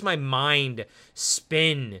 it makes my mind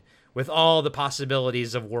spin with all the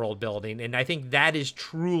possibilities of world building. And I think that is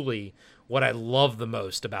truly what I love the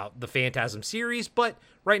most about the Phantasm series, but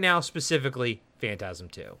right now, specifically, Phantasm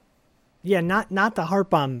 2. Yeah, not to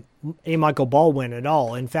harp on Michael Baldwin at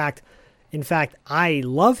all. In fact, I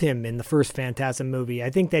love him in the first Phantasm movie. I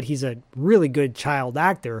think that he's a really good child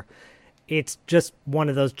actor. It's just one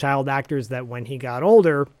of those child actors that when he got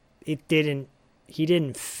older, he didn't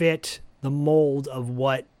fit the mold of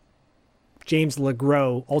what James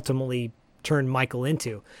LeGros ultimately turned Michael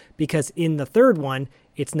into. Because in the third one,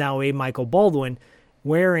 it's now Michael Baldwin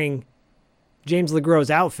wearing James LeGros'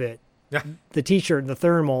 outfit, the t-shirt, the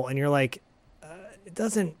thermal, and you're like, it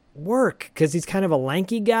doesn't work because he's kind of a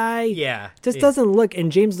lanky guy. Yeah. Just doesn't look,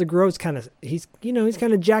 and James LeGros he's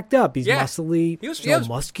kind of jacked up. He's muscly,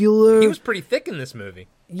 muscular. He was pretty thick in this movie.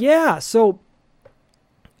 Yeah, so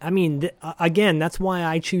I mean, again, that's why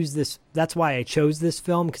I chose this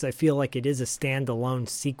film, because I feel like it is a standalone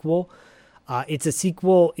sequel. It's a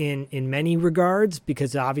sequel in many regards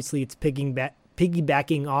because obviously it's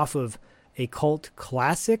piggybacking off of a cult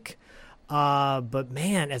classic. But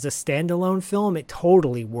man, as a standalone film, it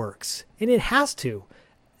totally works. And it has to.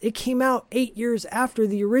 It came out 8 years after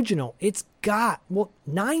the original.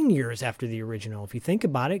 9 years after the original, if you think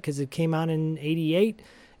about it, because it came out in 88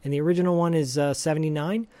 and the original one is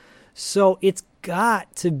 79. So it's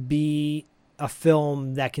got to be a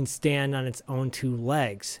film that can stand on its own two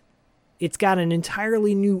legs. It's got an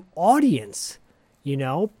entirely new audience, you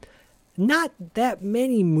know? Not that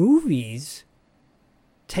many movies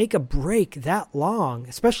take a break that long,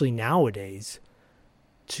 especially nowadays,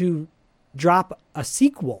 to drop a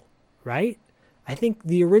sequel, right? I think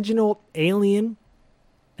the original Alien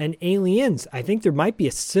and Aliens, I think there might be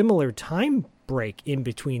a similar time break in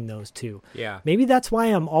between those two. Yeah. Maybe that's why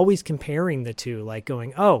I'm always comparing the two, like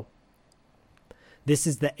going, oh, this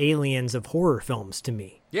is the Aliens of horror films to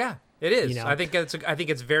me. Yeah, it is. You know? I think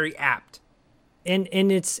it's very apt. And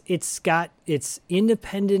it's got its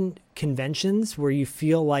independent conventions where you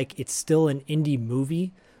feel like it's still an indie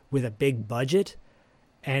movie with a big budget,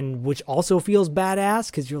 and which also feels badass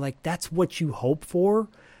because you're like, that's what you hope for.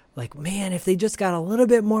 Like, man, if they just got a little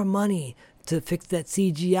bit more money to fix that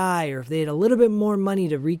CGI, or if they had a little bit more money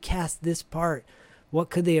to recast this part, what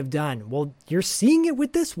could they have done? Well, you're seeing it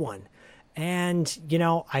with this one. And, you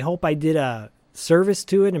know, I hope I did a service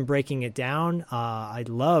to it and breaking it down. I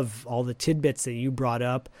love all the tidbits that you brought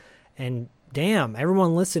up, and damn,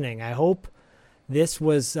 everyone listening, I hope this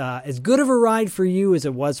was as good of a ride for you as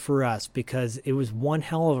it was for us, because it was one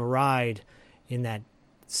hell of a ride in that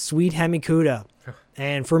sweet Hemikuda.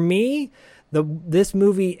 And for me, this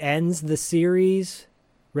movie ends the series.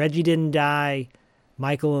 Reggie didn't die.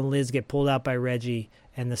 Michael and Liz get pulled out by Reggie,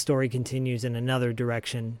 and the story continues in another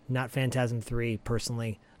direction. Not Phantasm 3,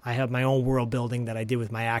 personally. I have my own world building that I did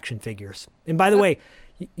with my action figures. And by the way,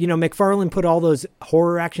 you know, McFarlane put all those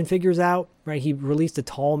horror action figures out, right? He released a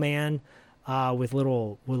tall man with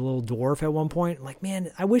little dwarf at one point. I'm like,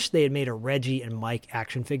 man, I wish they had made a Reggie and Mike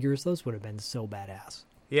action figures. Those would have been so badass.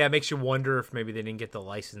 Yeah, it makes you wonder if maybe they didn't get the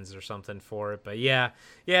license or something for it. But yeah,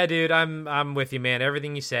 dude, I'm with you, man.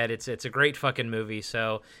 Everything you said, it's a great fucking movie.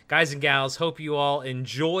 So, guys and gals, hope you all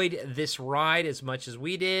enjoyed this ride as much as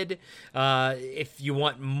we did. If you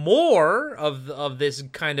want more of this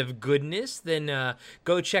kind of goodness, then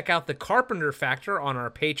go check out the Carpenter Factor on our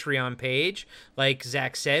Patreon page. Like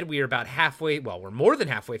Zach said, we are about halfway. Well, we're more than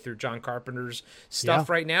halfway through John Carpenter's stuff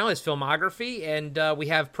right now, his filmography, and we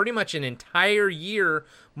have pretty much an entire year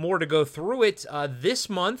more to go through it this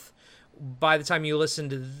month. By the time you listen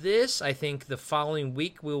to this, I think the following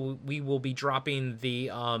week we will be dropping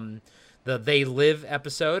the They Live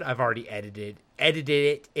episode. I've already edited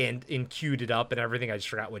it and queued it up and everything. I just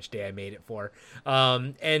forgot which day I made it for.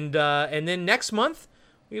 And then next month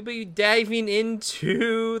we'll be diving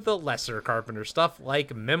into the lesser Carpenter stuff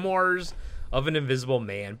like Memoirs of an Invisible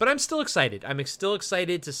Man. But I'm still excited. I'm still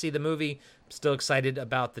excited to see the movie. I'm still excited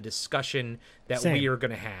about the discussion that we are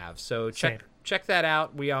going to have. So check that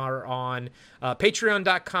out. We are on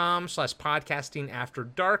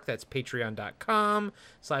patreon.com/podcastingafterdark. That's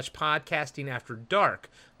patreon.com/podcastingafterdark.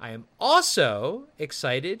 I am also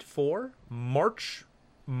excited for Martial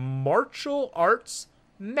Arts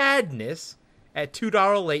Madness at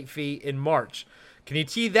 $2 late fee in March. Can you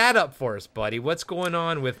tee that up for us, buddy? What's going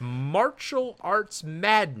on with Martial Arts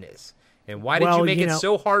Madness? And why did you make it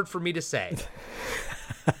so hard for me to say?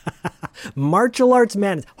 Martial Arts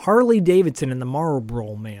Madness. Harley Davidson and the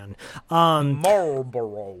Marlboro Man.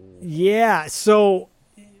 Marlboro. Yeah, so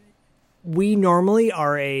we normally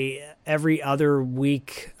are a every other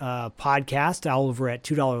week podcast all over at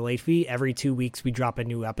 $2 late fee. Every 2 weeks we drop a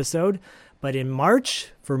new episode. But in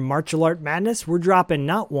March, for Martial Art Madness, we're dropping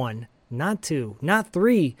not 1, not 2, not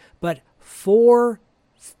 3, but 4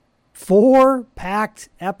 packed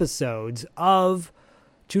episodes of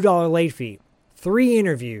 $2 late fee. 3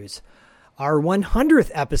 interviews. Our 100th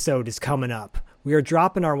episode is coming up. We are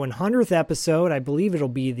dropping our 100th episode. I believe it'll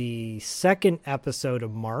be the 2nd episode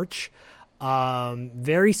of March.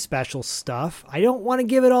 Very special stuff. I don't want to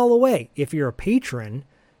give it all away. If you're a patron,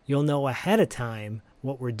 you'll know ahead of time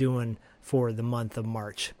what we're doing for the month of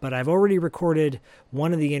March. But I've already recorded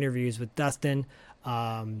one of the interviews with Dustin,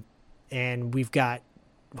 and we've got,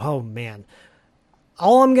 oh man.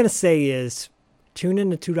 All I'm going to say is tune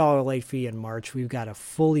in to $2 late fee in March. We've got a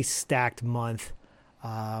fully stacked month.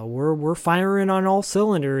 We're firing on all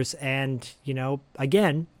cylinders, and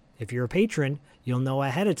again, if you're a patron, you'll know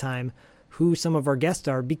ahead of time who some of our guests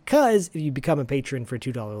are, because if you become a patron for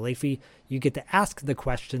 $2 late fee, you get to ask the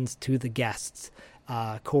questions to the guests.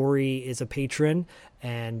 Corey is a patron,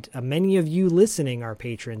 and many of you listening are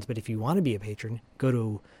patrons, but if you want to be a patron, go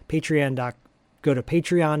to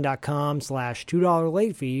patreon.com/$2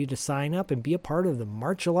 late fee to sign up and be a part of the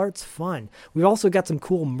martial arts fun. We've also got some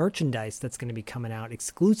cool merchandise that's going to be coming out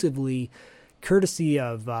exclusively courtesy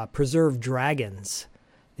of Preserved Dragons.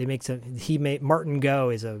 Martin Go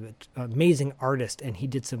is an amazing artist, and he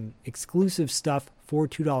did some exclusive stuff for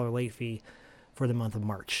 $2 late fee for the month of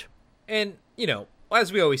March. And,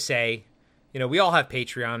 as we always say, we all have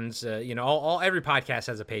Patreons. Every podcast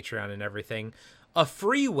has a Patreon and everything. A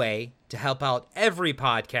free way to help out every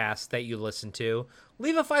podcast that you listen to: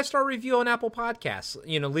 leave a 5-star review on Apple Podcasts.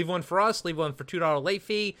 Leave one for us, leave one for $2 late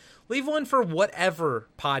fee, leave one for whatever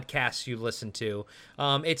podcasts you listen to.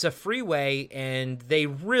 It's a free way, and they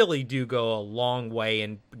really do go a long way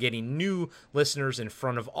in getting new listeners in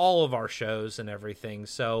front of all of our shows and everything.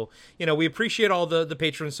 So, we appreciate all the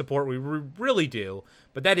patron support. We really do.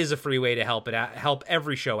 But that is a free way to help help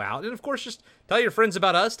every show out. And of course, just tell your friends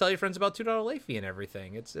about us, tell your friends about $2 late fee and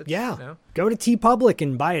everything. It's Go to TeePublic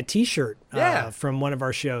and buy a t-shirt from one of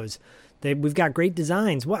our shows. We've got great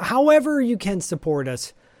designs. However you can support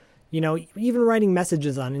us, even writing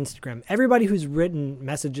messages on Instagram. Everybody who's written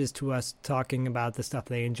messages to us talking about the stuff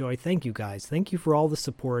they enjoy, thank you guys. Thank you for all the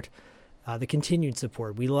support, the continued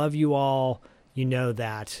support. We love you all. You know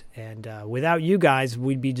that. And without you guys,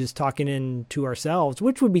 we'd be just talking to ourselves,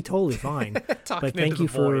 which would be totally fine. But thank you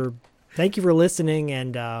for listening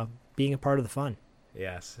and being a part of the fun.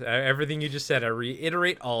 Yes. Everything you just said, I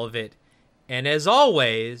reiterate all of it. And as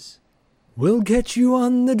always, we'll get you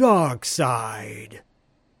on the dark side,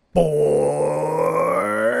 boy.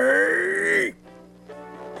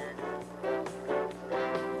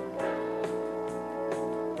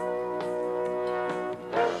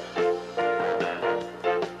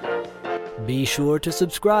 Be sure to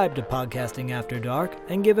subscribe to Podcasting After Dark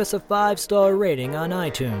and give us a 5-star rating on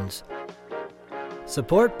iTunes.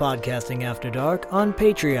 Support Podcasting After Dark on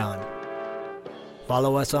Patreon.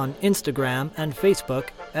 Follow us on Instagram and Facebook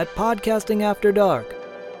at Podcasting After Dark.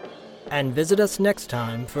 And visit us next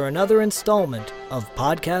time for another installment of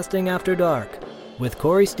Podcasting After Dark with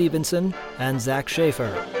Corey Stevenson and Zach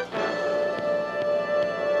Schaefer.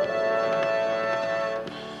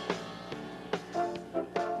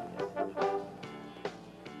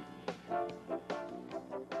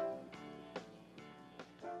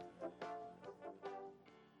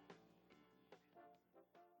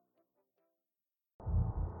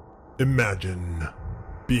 Imagine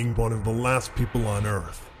being one of the last people on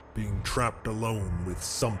Earth, being trapped alone with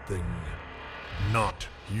something not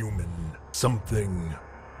human. Something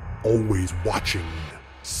always watching.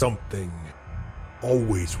 Something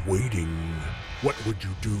always waiting. What would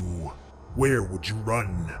you do? Where would you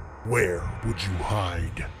run? Where would you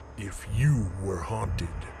hide if you were haunted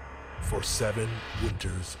for 7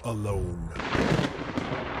 winters alone?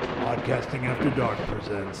 Podcasting After Dark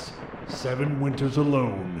presents 7 Winters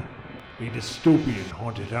Alone, a dystopian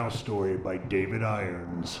haunted house story by David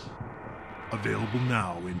Irons. Available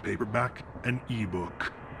now in paperback and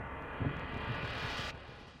ebook.